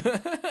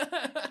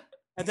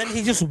 And then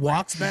he just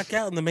walks back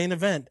out in the main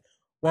event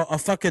while a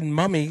fucking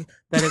mummy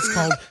that is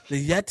called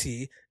the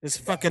Yeti is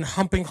fucking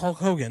humping Hulk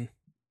Hogan.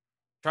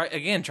 Try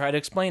to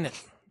explain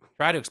it.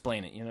 Try to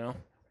explain it, you know?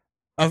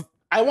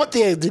 I want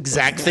the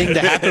exact thing to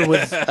happen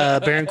with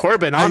Baron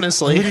Corbin,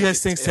 honestly. Who do you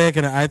guys think's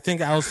taking it? I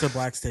think Aleister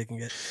Black's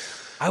taking it.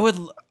 I would...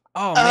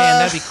 Oh, man,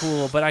 that'd be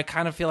cool, but I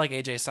kind of feel like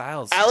AJ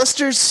Styles. I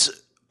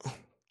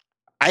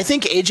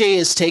think AJ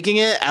is taking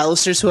it.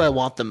 Alistair's who I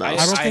want the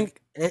most. I don't think...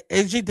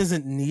 AJ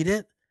doesn't need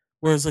it,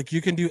 whereas, like, you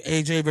can do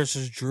AJ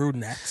versus Drew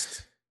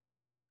next.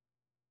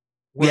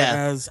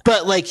 Whereas, yeah,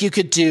 but, like, you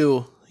could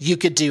do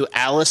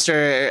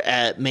Alistair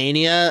at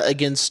Mania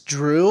against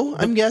Drew,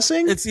 I'm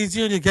guessing? It's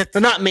easier to get...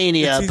 not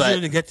Mania, it's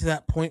easier to get to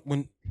that point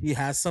when he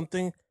has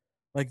something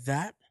like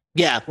that.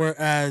 Yeah.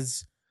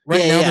 Whereas...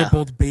 Right now, they're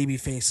both baby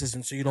faces,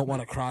 and so you don't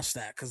want to cross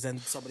that because then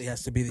somebody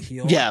has to be the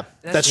heel. Yeah,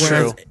 that's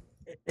true.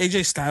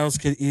 AJ Styles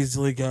could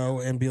easily go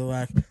and be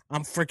like,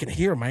 I'm freaking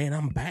here, man.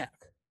 I'm back.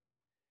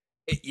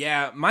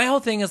 Yeah, my whole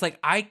thing is like,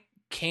 I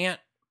can't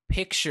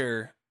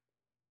picture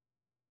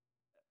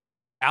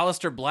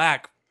Aleister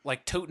Black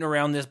like toting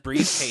around this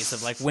briefcase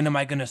of like, when am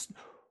I gonna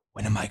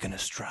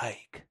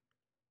strike?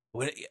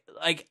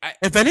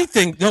 If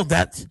anything, no,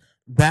 that's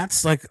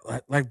like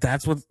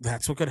that's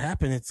what could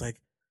happen. It's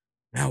like,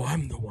 now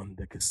I'm the one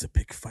that gets to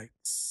pick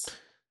fights.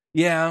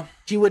 Yeah.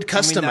 He would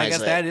customize it. I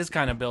guess that is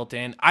kind of built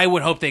in. I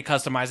would hope they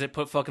customize it,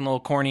 put fucking little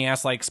corny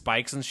ass like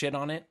spikes and shit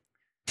on it.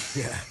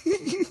 Yeah.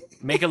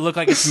 Make it look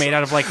like it's made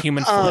out of like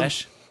human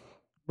flesh.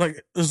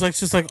 Like there's like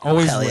just like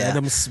always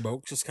random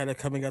smoke just kind of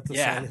coming out the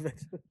side of it.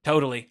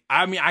 Totally.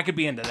 I mean, I could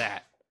be into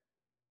that.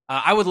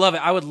 I would love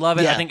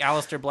it. Yeah. I think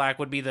Aleister Black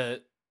would be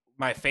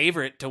my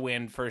favorite to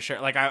win for sure.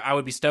 Like I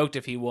would be stoked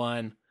if he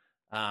won.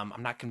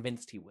 I'm not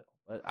convinced he will,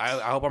 but I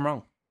hope I'm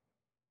wrong.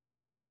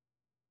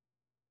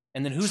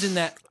 And then who's in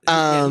that?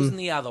 Who's in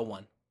the other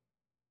one?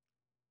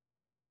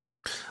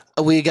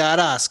 we got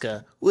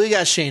Asuka, we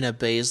got Shayna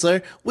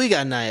Baszler, we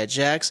got Nia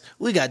Jax,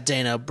 we got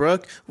Dana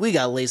Brooke, we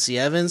got Lacey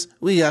Evans,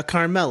 we got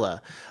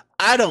Carmella.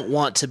 I don't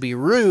want to be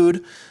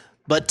rude,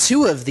 but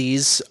 2 of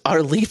these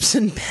are leaps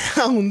and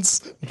bounds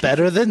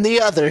better than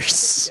the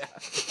others.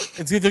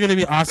 It's either going to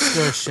be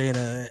Asuka or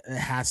Shayna. It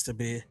has to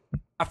be.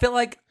 I feel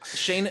like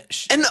Shayna.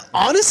 And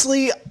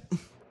honestly,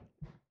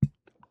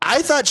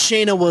 I thought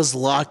Shayna was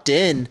locked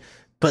in,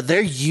 but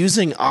they're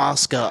using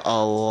Asuka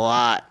a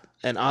lot,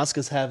 and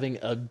Asuka's having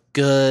a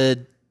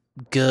good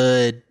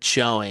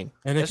showing.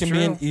 And it That's can true.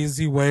 be an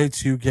easy way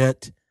to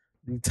get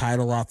the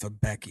title off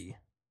of Becky.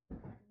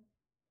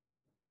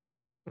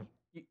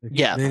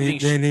 Yeah. They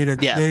need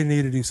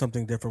to do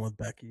something different with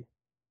Becky.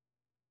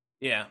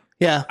 Yeah.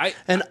 Yeah.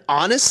 And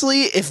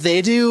honestly, if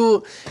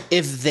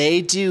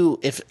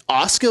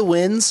Asuka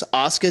wins,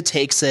 Asuka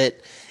takes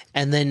it,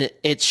 and then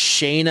it's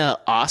Shayna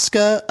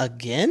Asuka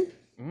again,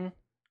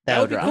 That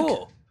would be rock.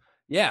 cool.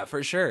 Yeah,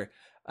 for sure.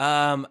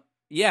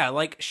 Yeah,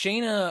 like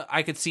Shayna,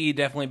 I could see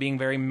definitely being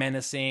very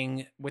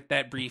menacing with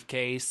that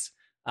briefcase.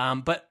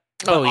 But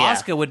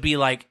Asuka would be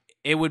like,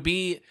 it would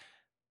be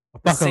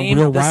the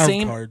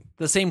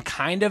same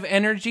kind of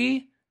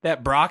energy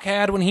that Brock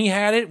had when he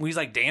had it, when he's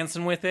like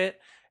dancing with it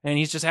and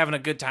he's just having a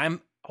good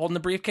time holding the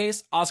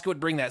briefcase. Asuka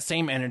would bring that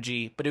same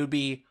energy, but it would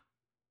be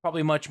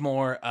probably much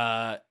more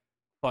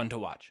fun to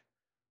watch.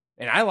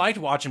 And I liked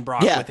watching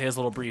Brock with his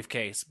little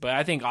briefcase, but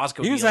I think Asuka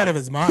would He was be out of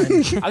his mind.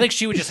 I think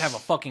she would just have a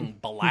fucking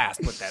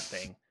blast with that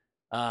thing.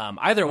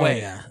 Either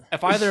way,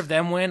 if either of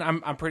them win,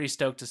 I'm pretty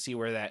stoked to see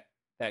where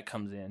that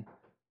comes in.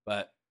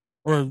 But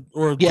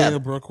or Dana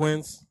Brooke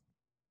wins.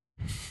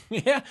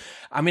 yeah,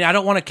 I mean, I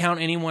don't want to count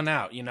anyone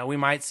out. You know, we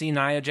might see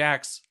Nia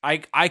Jax. I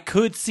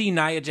could see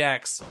Nia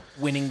Jax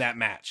winning that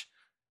match.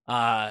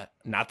 Not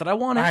that I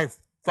want it. I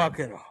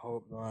fucking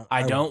hope not.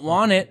 I don't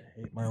want it.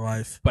 Hate my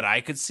life. But I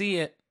could see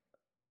it.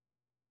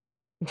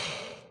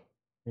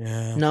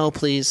 Yeah. No,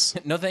 please.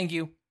 No, thank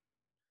you.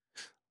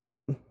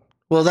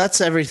 Well, that's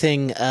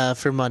everything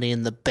for Money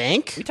in the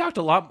Bank. We talked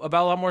about a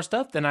lot more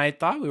stuff than I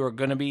thought we were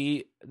going to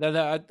be.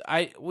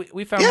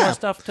 We found more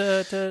stuff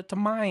to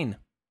mine.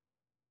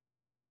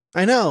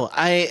 I know.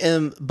 I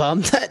am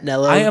bummed that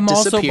Nello I am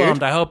also disappeared.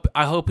 bummed.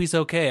 I hope he's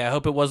okay. I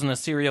hope it wasn't a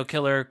serial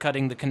killer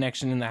cutting the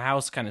connection in the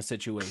house kind of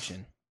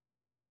situation.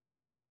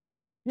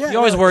 Yeah, You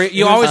always worry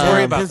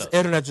about his those.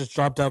 internet just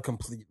dropped out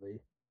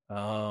completely.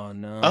 Oh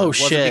no! Oh, Was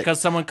shit. it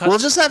because someone cut? We'll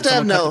just have did to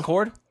have someone cut no- the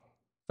cord.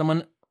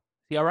 Someone,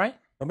 he all right?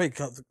 Somebody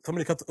cut.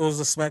 It was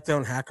a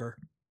SmackDown hacker.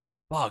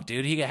 Fuck,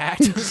 dude, he got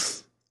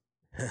hacked.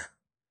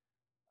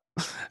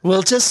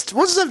 We'll just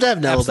have to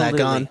have Nello back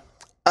on.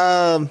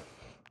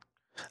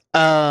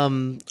 All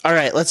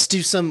right, let's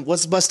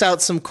bust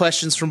out some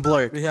questions from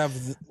Blurt. We have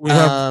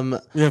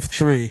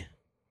 3.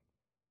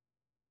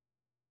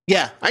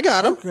 Yeah, I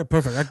got them. Okay,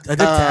 perfect. I did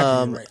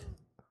tag you right.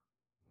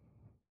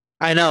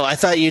 I know. I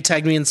thought you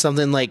tagged me in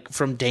something like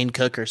from Dane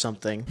Cook or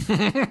something.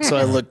 So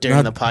I looked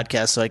during the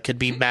podcast so I could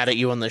be mad at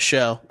you on the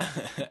show.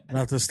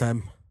 Not this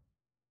time.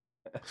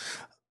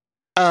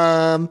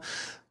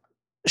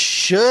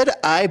 Should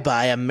I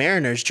buy a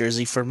Mariners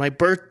jersey for my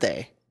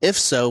birthday? If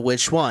so,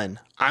 which one?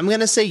 I'm going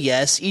to say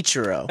yes,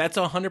 Ichiro. That's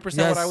 100%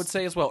 what I would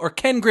say as well. Or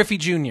Ken Griffey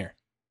Jr.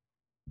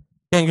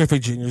 Ken Griffey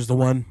Jr. is the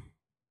one.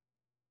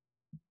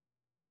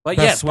 But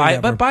Best yes, one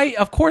ever. buy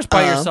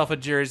yourself a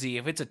jersey.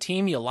 If it's a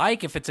team you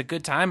like, if it's a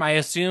good time, I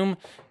assume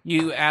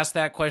you asked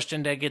that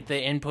question to get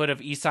the input of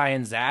Isai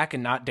and Zach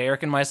and not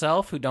Derek and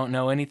myself, who don't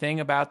know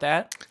anything about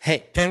that.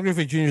 Hey, Ken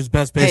Griffey Jr. is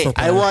best baseball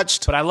player.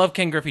 But I love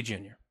Ken Griffey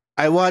Jr.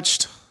 I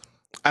watched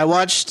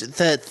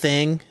that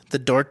thing, the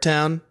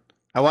Dorktown.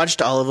 I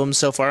watched all of them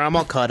so far. I'm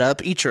all caught up.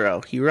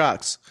 Ichiro, he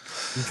rocks.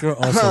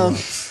 Ichiro also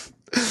rocks.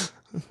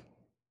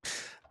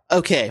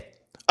 Okay.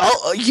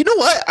 Oh, you know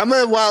what? I'm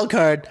a wild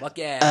card. Fuck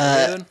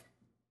yeah,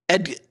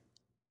 dude.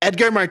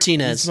 Edgar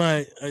Martinez. He's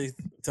my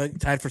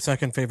tied for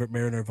second favorite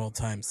Mariner of all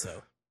time.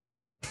 So,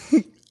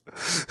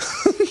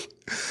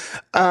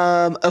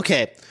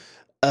 okay.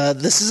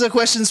 This is a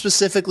question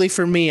specifically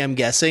for me. I'm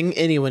guessing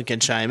anyone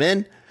can chime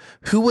in.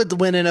 Who would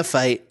win in a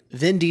fight,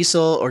 Vin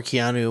Diesel or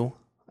Keanu?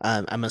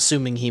 I'm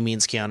assuming he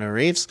means Keanu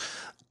Reeves.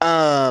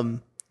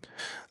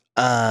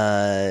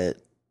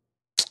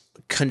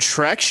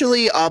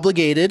 Contractually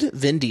obligated,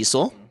 Vin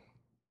Diesel.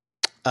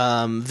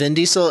 Vin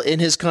Diesel in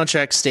his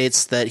contract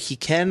states that he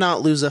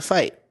cannot lose a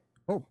fight.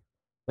 oh,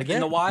 Like in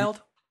the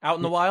wild? Out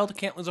in the wild?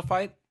 Can't lose a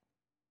fight?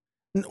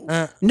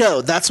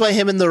 No, that's why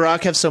him and The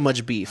Rock have so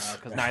much beef.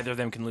 Because neither of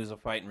them can lose a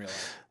fight in real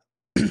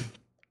life.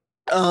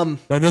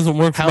 that doesn't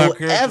work. For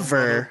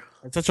However,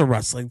 it's such a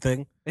wrestling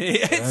thing.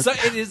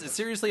 It is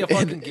seriously a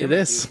fucking gimmick. it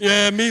is. Dude.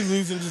 Yeah, me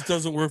losing just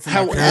doesn't work for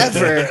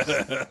However,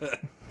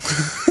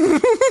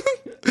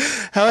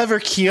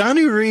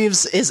 Keanu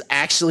Reeves is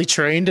actually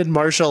trained in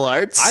martial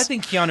arts. I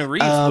think Keanu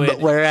Reeves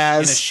would.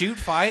 Whereas in a shoot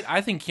fight,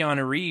 I think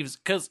Keanu Reeves,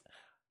 because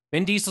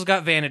Vin Diesel's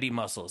got vanity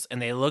muscles and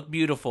they look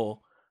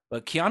beautiful,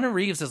 but Keanu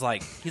Reeves is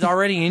like, he's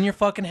already in your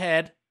fucking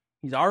head.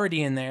 He's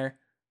already in there,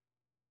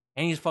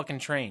 and he's fucking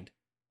trained.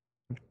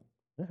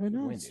 Who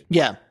knows? Win, dude.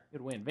 Yeah.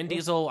 Good win. Vin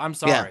Diesel, I'm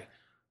sorry.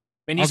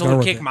 Vin I'll Diesel go would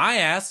with kick it. my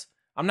ass.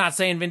 I'm not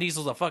saying Vin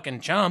Diesel's a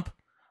fucking chump,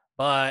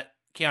 but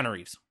Keanu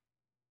Reeves.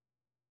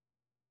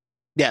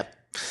 Yeah.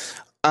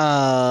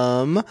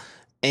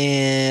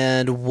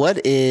 And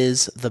what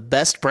is the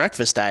best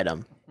breakfast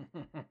item?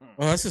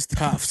 Well, this is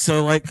tough.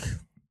 So like,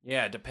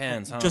 Yeah, it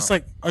depends. Huh? just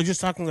like, are you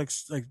just talking like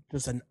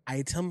just an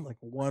item, like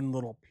one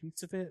little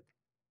piece of it?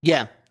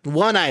 Yeah,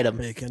 one item.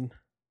 Bacon.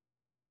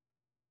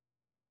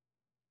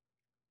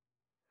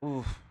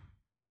 Oof.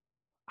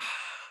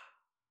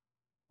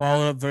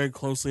 Followed up very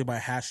closely by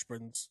hash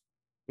browns.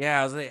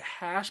 Yeah, I was like,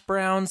 hash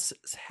browns.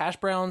 Hash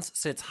browns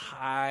sits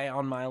high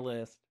on my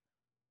list.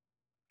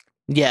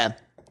 Yeah.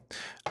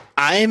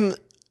 I'm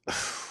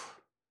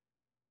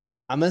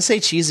gonna say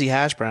cheesy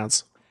hash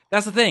browns.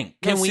 That's the thing.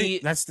 Can No, we? see,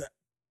 that's the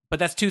But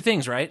that's two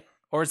things, right?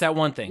 Or is that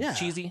one thing? Yeah.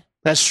 Cheesy.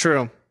 That's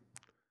true.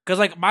 Because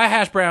like my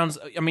hash browns,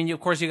 I mean, of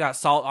course you got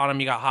salt on them,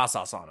 you got hot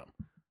sauce on them,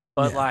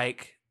 but Yeah.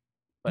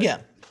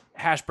 Yeah.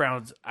 hash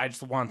browns, I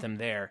just want them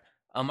there.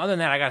 Other than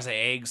that, I gotta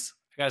say eggs.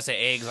 I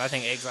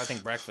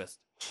think breakfast.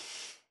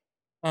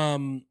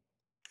 I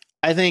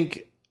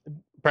think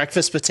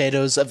breakfast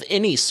potatoes of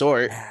any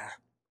sort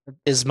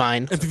is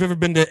mine. If you've ever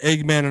been to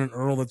Eggman and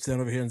Earl, that's down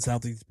over here in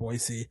Southeast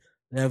Boise,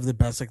 they have the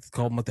best, like, they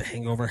call them like the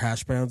hangover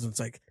hash browns. And it's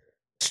like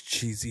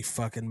cheesy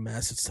fucking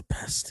mess. It's the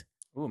best.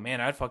 Ooh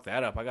man, I'd fuck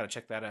that up. I gotta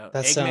check that out.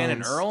 That Eggman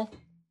and sounds- Earl.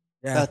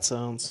 Yeah. That That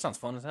sounds. sounds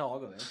fun as hell. I'll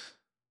go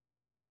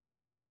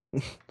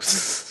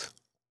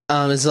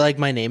there. Is it like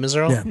my name is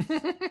Earl? Yeah.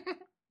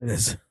 It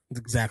is. It's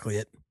exactly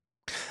it.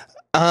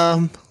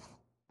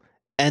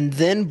 And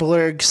then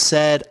Blurg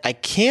said, I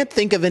can't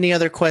think of any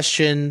other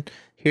question.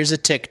 Here's a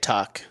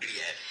TikTok.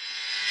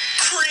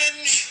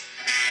 Cringe.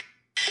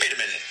 Wait a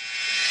minute.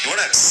 You want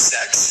to have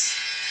sex?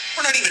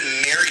 We're not even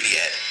married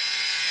yet.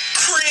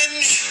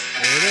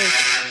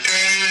 Cringe.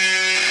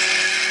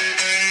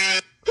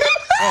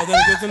 Oh, then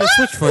it goes into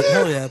Switchfoot.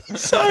 Hell yeah.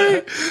 Sorry.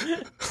 Yeah,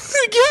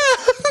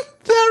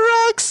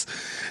 that rocks.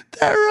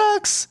 That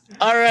rocks.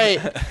 All right.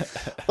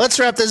 Let's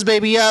wrap this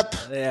baby up.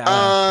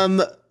 Yeah.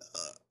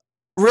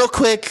 Real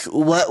quick,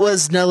 what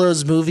was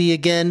Nello's movie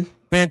again?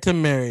 Phantom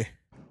Mary.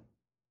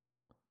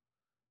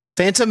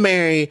 Phantom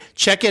Mary.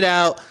 Check it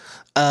out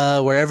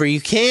wherever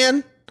you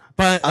can.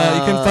 But you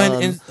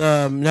can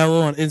find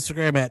Nello on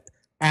Instagram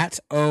at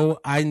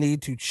I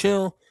need to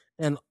chill.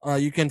 And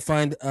you can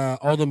find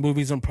all the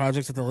movies and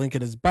projects at the link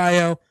in his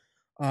bio.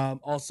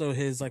 Also,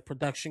 his like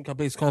production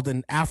company is called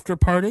An After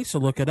Party, so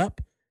look it up.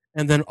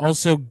 And then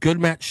also Good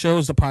Match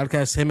Shows, the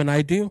podcast him and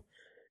I do.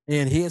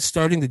 And he is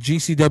starting the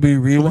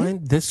GCW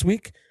Rewind this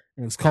week,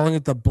 and he's calling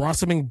it the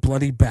Blossoming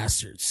Bloody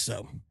Bastards.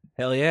 So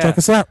Hell yeah. check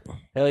us out.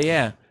 Hell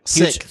yeah.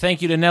 Huge Sick.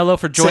 thank you to Nello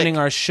for joining Sick.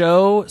 our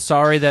show.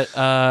 Sorry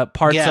that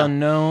Parts Yeah.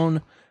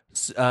 Unknown,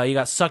 you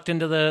got sucked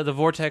into the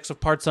vortex of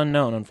Parts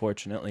Unknown,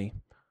 unfortunately.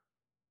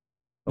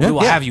 But we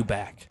will Yeah. have you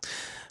back.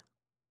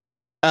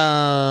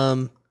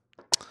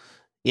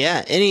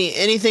 Yeah.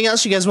 Anything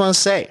else you guys want to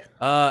say?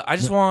 I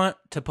just want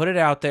to put it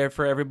out there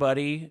for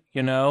everybody,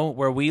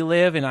 where we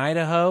live in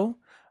Idaho,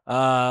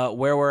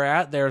 where we're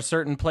at, there are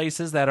certain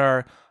places that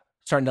are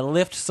starting to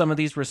lift some of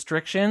these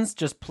restrictions.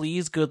 Just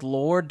please, good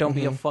Lord, don't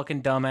be a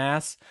fucking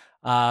dumbass.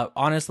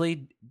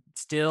 Honestly,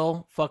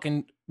 still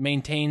fucking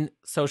maintain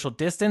social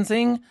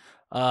distancing.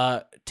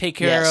 Take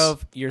care Yes.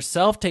 of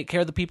yourself. Take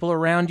care of the people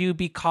around you.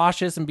 Be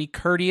cautious and be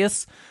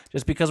courteous.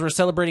 Just because we're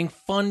celebrating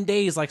fun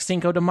days like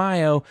Cinco de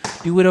Mayo,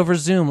 do it over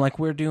Zoom like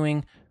we're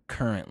doing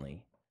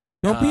currently.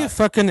 Don't be a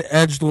fucking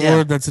edgelord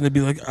yeah. that's going to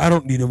be like, I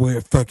don't need to wear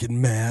a fucking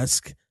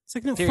mask. It's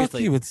like, no, fuck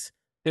Seriously. you. It's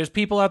There's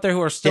people out there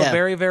who are still Yeah,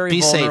 very, very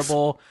be safe.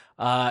 vulnerable.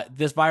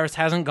 This virus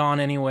hasn't gone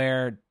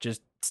anywhere.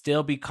 Just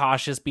still be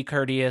cautious, be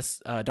courteous.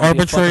 Don't be a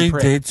arbitrary fucking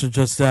prick. dates are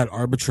just that,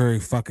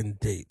 arbitrary fucking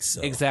dates.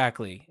 So.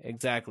 Exactly.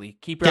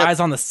 Keep your Yep. eyes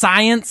on the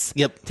science.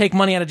 Yep. Take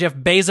money out of Jeff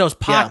Bezos'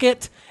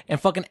 pocket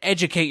and fucking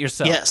educate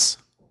yourself. Yes.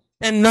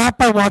 And not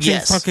by watching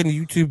Yes. fucking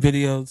YouTube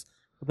videos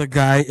with a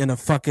guy in a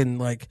fucking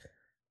like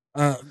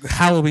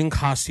Halloween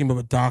costume of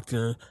a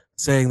doctor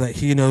saying that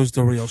he knows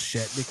the real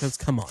shit. Because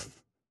come on,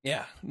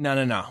 Yeah.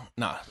 No.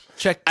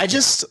 Check. I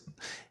just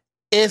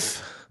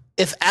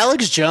if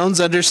Alex Jones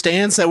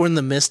understands that we're in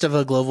the midst of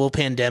a global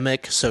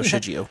pandemic, so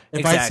should you. if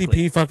Exactly.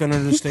 ICP fucking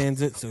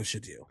understands it, so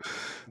should you.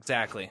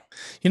 Exactly.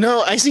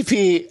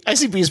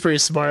 ICP is pretty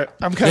smart.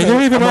 I'm kind They of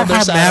don't even know on their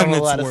how side on a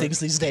magnets lot of work. things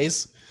these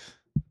days.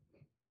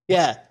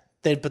 Yeah,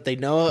 but they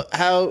know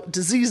how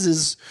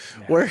diseases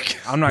work.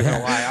 I'm not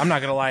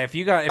gonna lie. If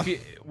you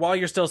while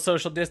you're still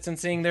social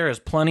distancing, there is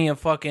plenty of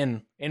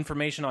fucking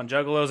information on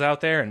juggalos out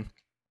there, and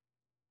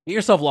get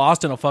yourself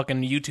lost in a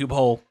fucking YouTube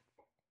hole.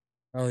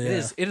 Oh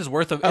yeah. It is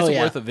worth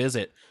yeah. a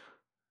visit.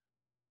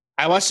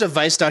 I watched a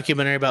Vice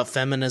documentary about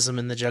feminism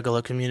in the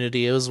Juggalo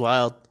community. It was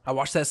wild. I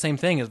watched that same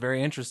thing. It's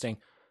very interesting.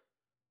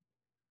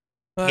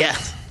 But, Yeah.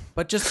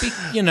 but just be,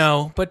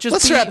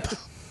 Let's wrap.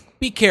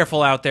 be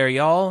careful out there,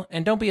 y'all,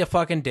 and don't be a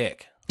fucking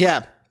dick.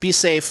 Yeah, be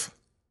safe.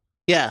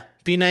 Yeah,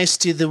 be nice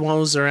to the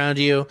ones around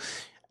you.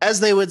 As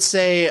they would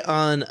say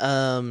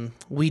on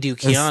We Do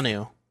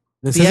Keanu,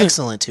 be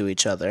excellent to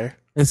each other.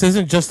 This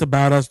isn't just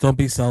about us. Don't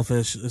be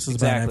selfish. This is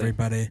about Exactly.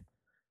 everybody.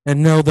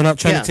 And no, they're not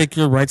trying Yeah. to take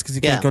your rights because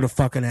you can't Yeah. go to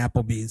fucking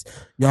Applebee's.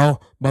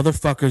 Y'all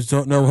motherfuckers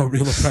don't know what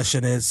real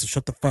oppression is, so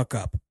shut the fuck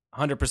up.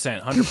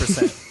 100%.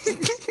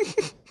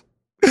 100%.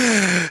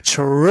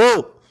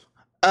 True.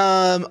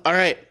 All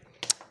right.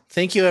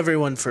 Thank you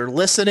everyone for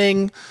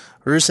listening.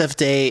 Rusev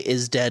Day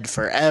is dead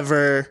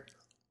forever.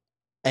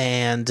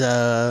 And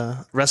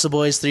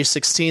WrestleBoys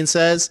 316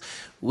 says,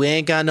 we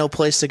ain't got no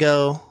place to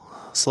go,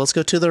 so let's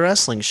go to the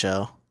wrestling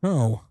show.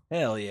 Oh.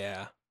 Hell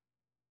yeah.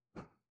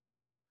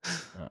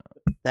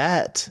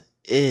 That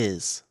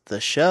is the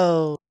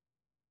show.